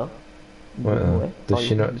down the door. Wait, does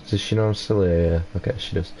she know I'm still here? Yeah. Okay,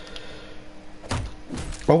 she does.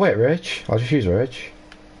 Oh wait, Rich. I'll just use Rich.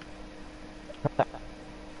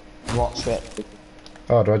 Walk straight.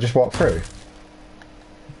 Oh, do I just walk through?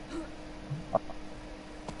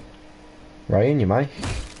 Right in your mic.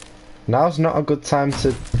 Now's not a good time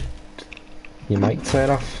to... Your mic turn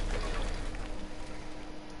off.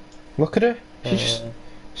 Look at her. She's just...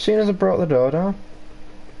 Seeing as I brought the door down.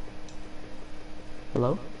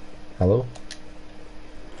 Hello? Hello?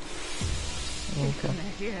 Okay.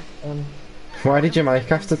 Why did your mic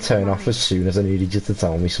have to turn off as soon as I needed you to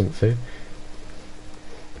tell me something?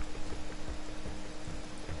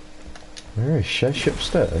 Where is she?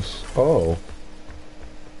 Upstairs? Oh.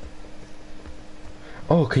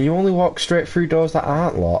 Oh, can you only walk straight through doors that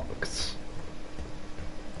aren't locked?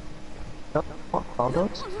 What, all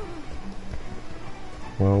doors?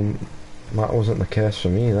 Well, that wasn't the case for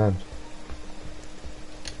me then.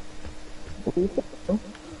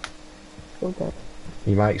 Okay.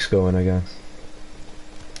 Your mic's going again.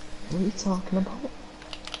 What are you talking about?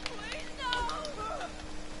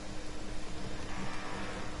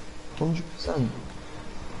 100%.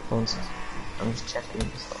 I'm just checking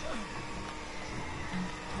this stuff.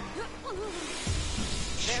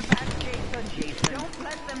 They're back, Jason. Don't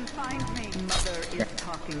let them find me. Mother is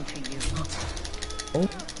talking to you. Oh,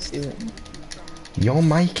 see it. Your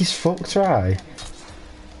mic is fucked, right?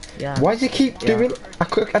 Yeah. Why do you keep doing... I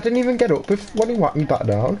didn't even get up when he whacked me back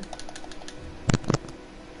down.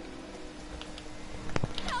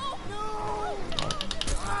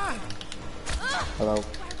 Hello.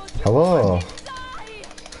 Hello.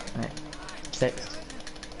 Right. 6.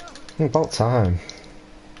 About time.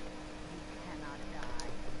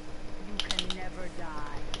 You can never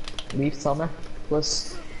die. Leave Tommy.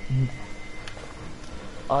 Plus.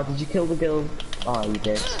 Oh, did you kill the girl? Oh, you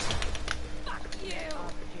did. Up, Jason.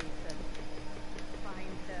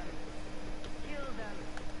 Find them. Kill them.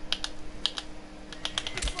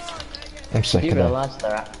 I'm sick You of it. realise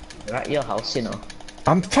they're at your house, you know.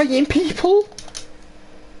 I'm fighting people!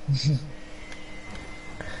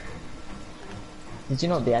 Did you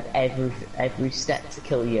know they had every step to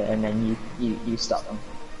kill you, and then you stop them?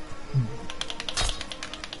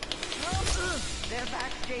 They're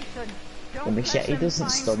back, Jason. Don't The let machete them doesn't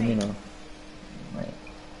find stun, me. you know. Like,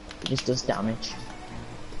 it just does damage.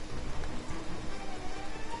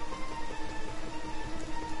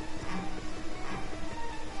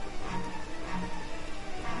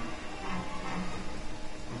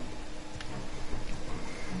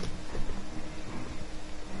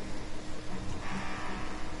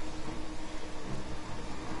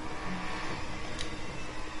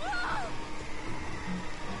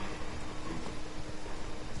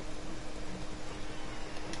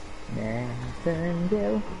 Nothing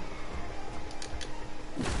do.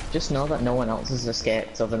 Just know that no one else has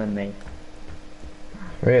escaped other than me.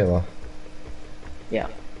 Really? Yeah.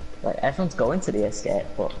 Like, everyone's going to the escape,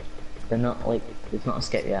 but they're not, like, they've not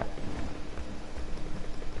escaped yet.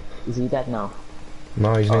 Is he dead now?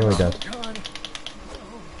 No, he's nearly no. dead.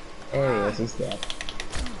 There he is, he's dead.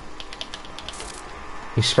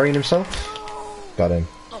 He's spraying himself. Got him.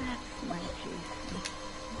 That's my Jason.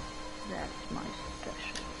 That's my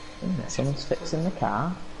special. Someone's fixing the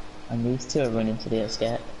car, and these two are running to the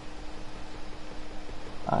escape.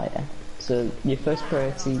 Oh yeah. So your first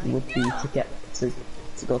priority would be to get to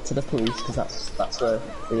go to the police, because that's where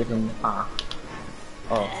the of them are.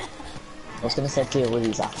 Oh, I was gonna say deal with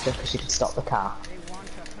these after, because you could stop the car.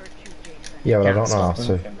 Yeah, but I Can't don't know how stop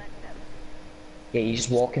to. them. Yeah, you just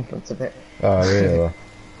walk in front of it. Oh, really?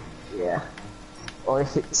 Yeah. Or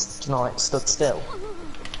if it's, do you know, like stood still.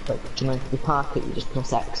 Like, do you know, if you park it, you just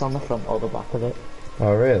press X on the front or the back of it.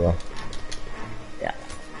 Oh, really? Yeah.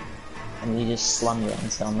 And you just slam your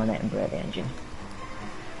hands down on it and brake the engine.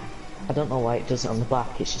 I don't know why it does it on the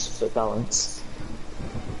back, it's just for balance.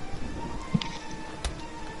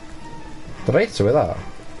 Did I hit her with that?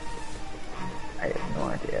 I have no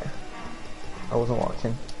idea. I wasn't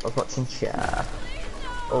watching. I was watching chat.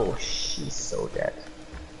 Oh, she's so dead.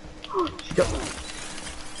 She got...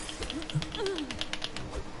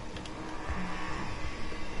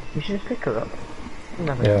 You should just pick her up.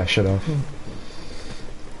 Never Yeah, I should have.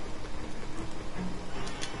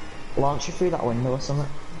 launch her through that window or something.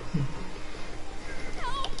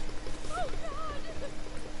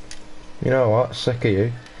 You know what? Sick of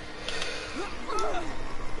you.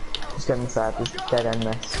 Just get inside, there's dead end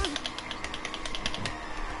this.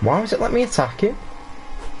 Why was it let me attack him?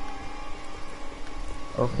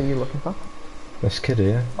 Oh, who are you looking for? This kid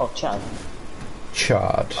here. Oh, Chad.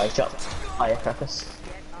 Chad. I dropped firecrackers.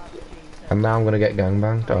 And now I'm gonna get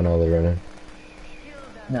gangbanged. Oh no, they're running.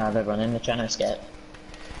 No, they're running, they're trying to escape.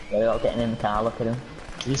 They're all getting in the car, look at them.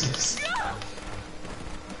 Jesus.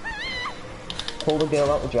 Pull the girl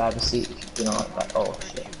out the driver's seat, you know, like that. Oh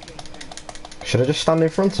shit. Should I just stand in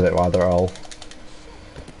front of it while they're all...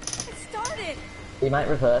 You might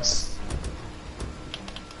reverse.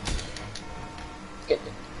 Good.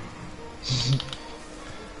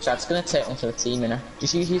 Chad's gonna take one for the team, innit?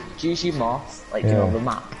 Just use your morph, like, you know, the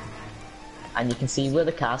map. And you can see where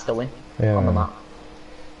the car's going on the map.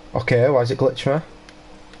 Okay, why is it glitch me?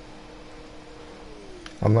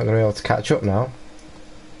 I'm not gonna be able to catch up now.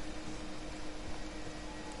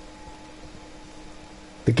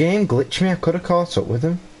 The game glitched me, I could have caught up with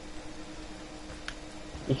him.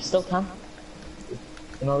 You still can.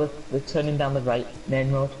 You know, they're turning down the right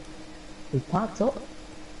main road. They've parked up.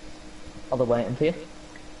 Or they're waiting for you.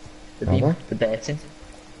 They're baiting.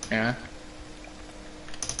 Yeah.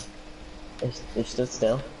 They stood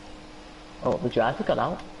still. Oh, the driver got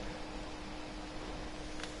out.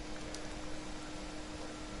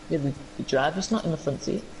 Yeah, the driver's not in the front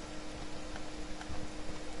seat.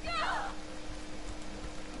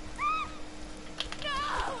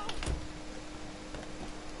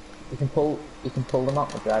 You can pull them out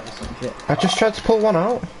the driver's some shit. I just tried to pull one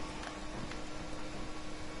out.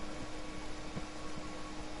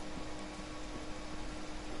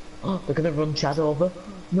 Oh, they're gonna run Chad over.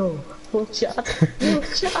 No, oh Chad, no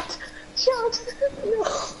Chad, Chad, no.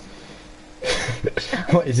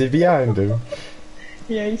 What, is he behind him?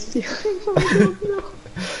 Yeah, he's behind him. No.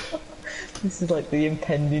 This is like the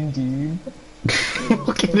impending doom.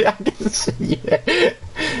 Look at it, I can see it.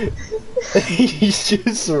 He's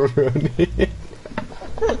just running. Get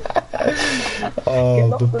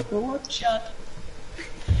off the road, Chad.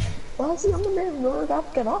 Why is he on the main road?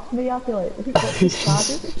 Get off me, I'll be like, what's this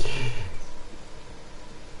charging?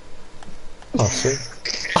 Oh, sweet.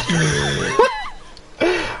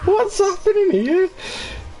 What's happening here?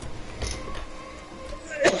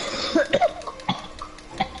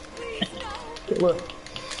 Look.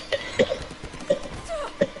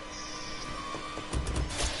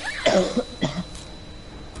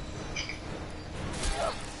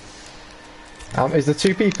 Is there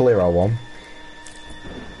two people here or one?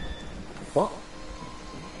 What?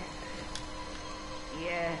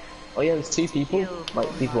 Yeah. Oh yeah, there's two people. Like,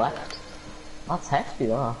 they've left. That's hefty,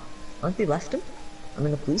 though. Aren't they left him? I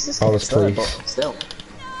mean, the police is Oh, there's there, police. but still.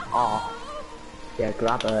 Oh. Yeah,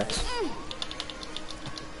 grab her.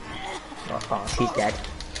 Oh, she's dead.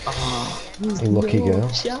 Oh, Lucky girl.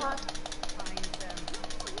 Chad.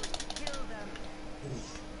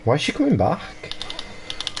 Why is she coming back?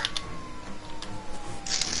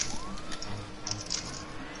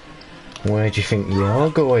 Where do you think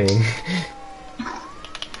you're going?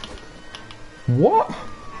 What?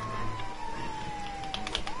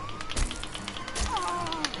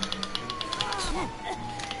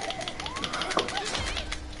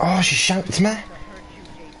 Oh, she shanked me.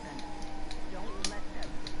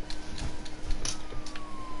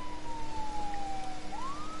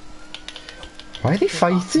 Why are they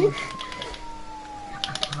fighting?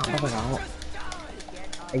 I don't know.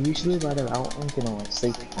 I usually let her out and, you know, like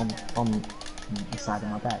sleep on the side of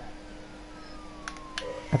my bed.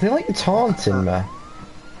 Are they like taunting me?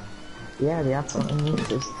 Yeah, they are taunting you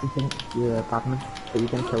because they think you're a bad man, but you're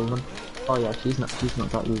gonna kill them. Oh yeah, she's not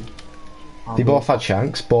got you. They both had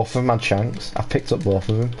shanks, both of them had shanks. I picked up both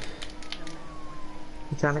of them.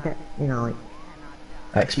 You're trying to get, you know,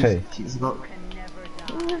 like... XP. She's about...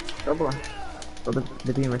 Yeah, probably. But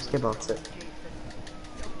they're being risky about it.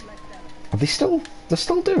 Are they still... They're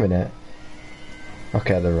still doing it?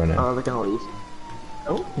 Okay, they're running. Oh, they're gonna leave.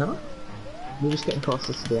 Oh, no. You're just getting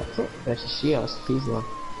closer to the exit versus she's low.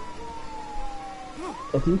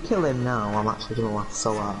 If you kill him now, I'm actually gonna laugh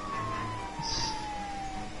so hard.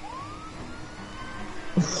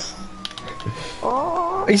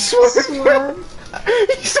 Oh, He swerved!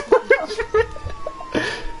 He swerved!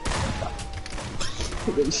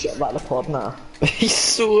 You're getting shot by the pod now. He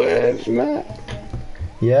swerved, mate.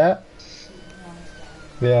 Yeah.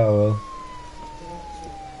 Yeah, well.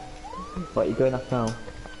 What, you going up now?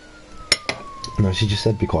 No, she just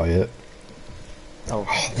said be quiet. Oh,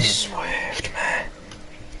 He swerved, man.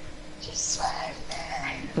 just swear,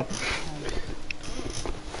 man.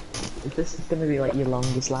 Is this gonna be like your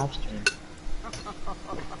longest live stream?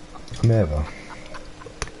 Never.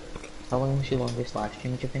 How long was your longest live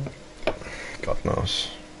stream, do you think? God knows.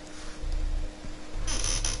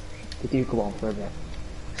 Did you go on for a bit?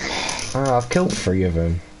 I've killed 3 of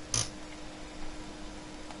them.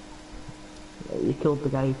 You killed the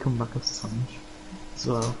guy who come back as Sponge as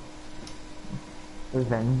well.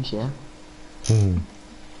 Revenge, yeah.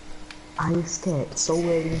 I escaped so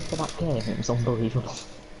early into that game, it was unbelievable.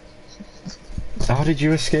 How did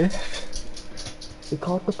you escape? We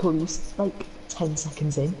called the police like 10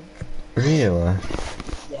 seconds in. Really?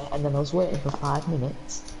 Yeah, and then I was waiting for 5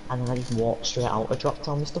 minutes, and then I just walked straight out. I dropped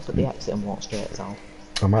all my stuff at the exit and walked straight out.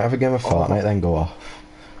 I might have a game of Fortnite, then go off.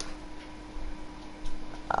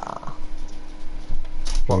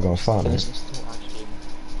 Wanna go on Fortnite?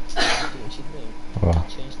 What?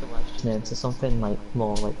 Change the live stream to something like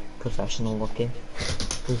more like professional looking.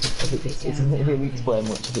 It doesn't really explain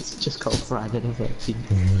much if it's just called Friday the 13th.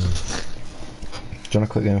 Do you wanna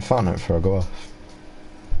click game of Fortnite before I go off?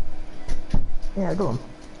 Yeah, go on.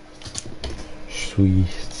 Sweet.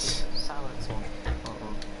 Silence one.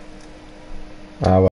 Ah, well.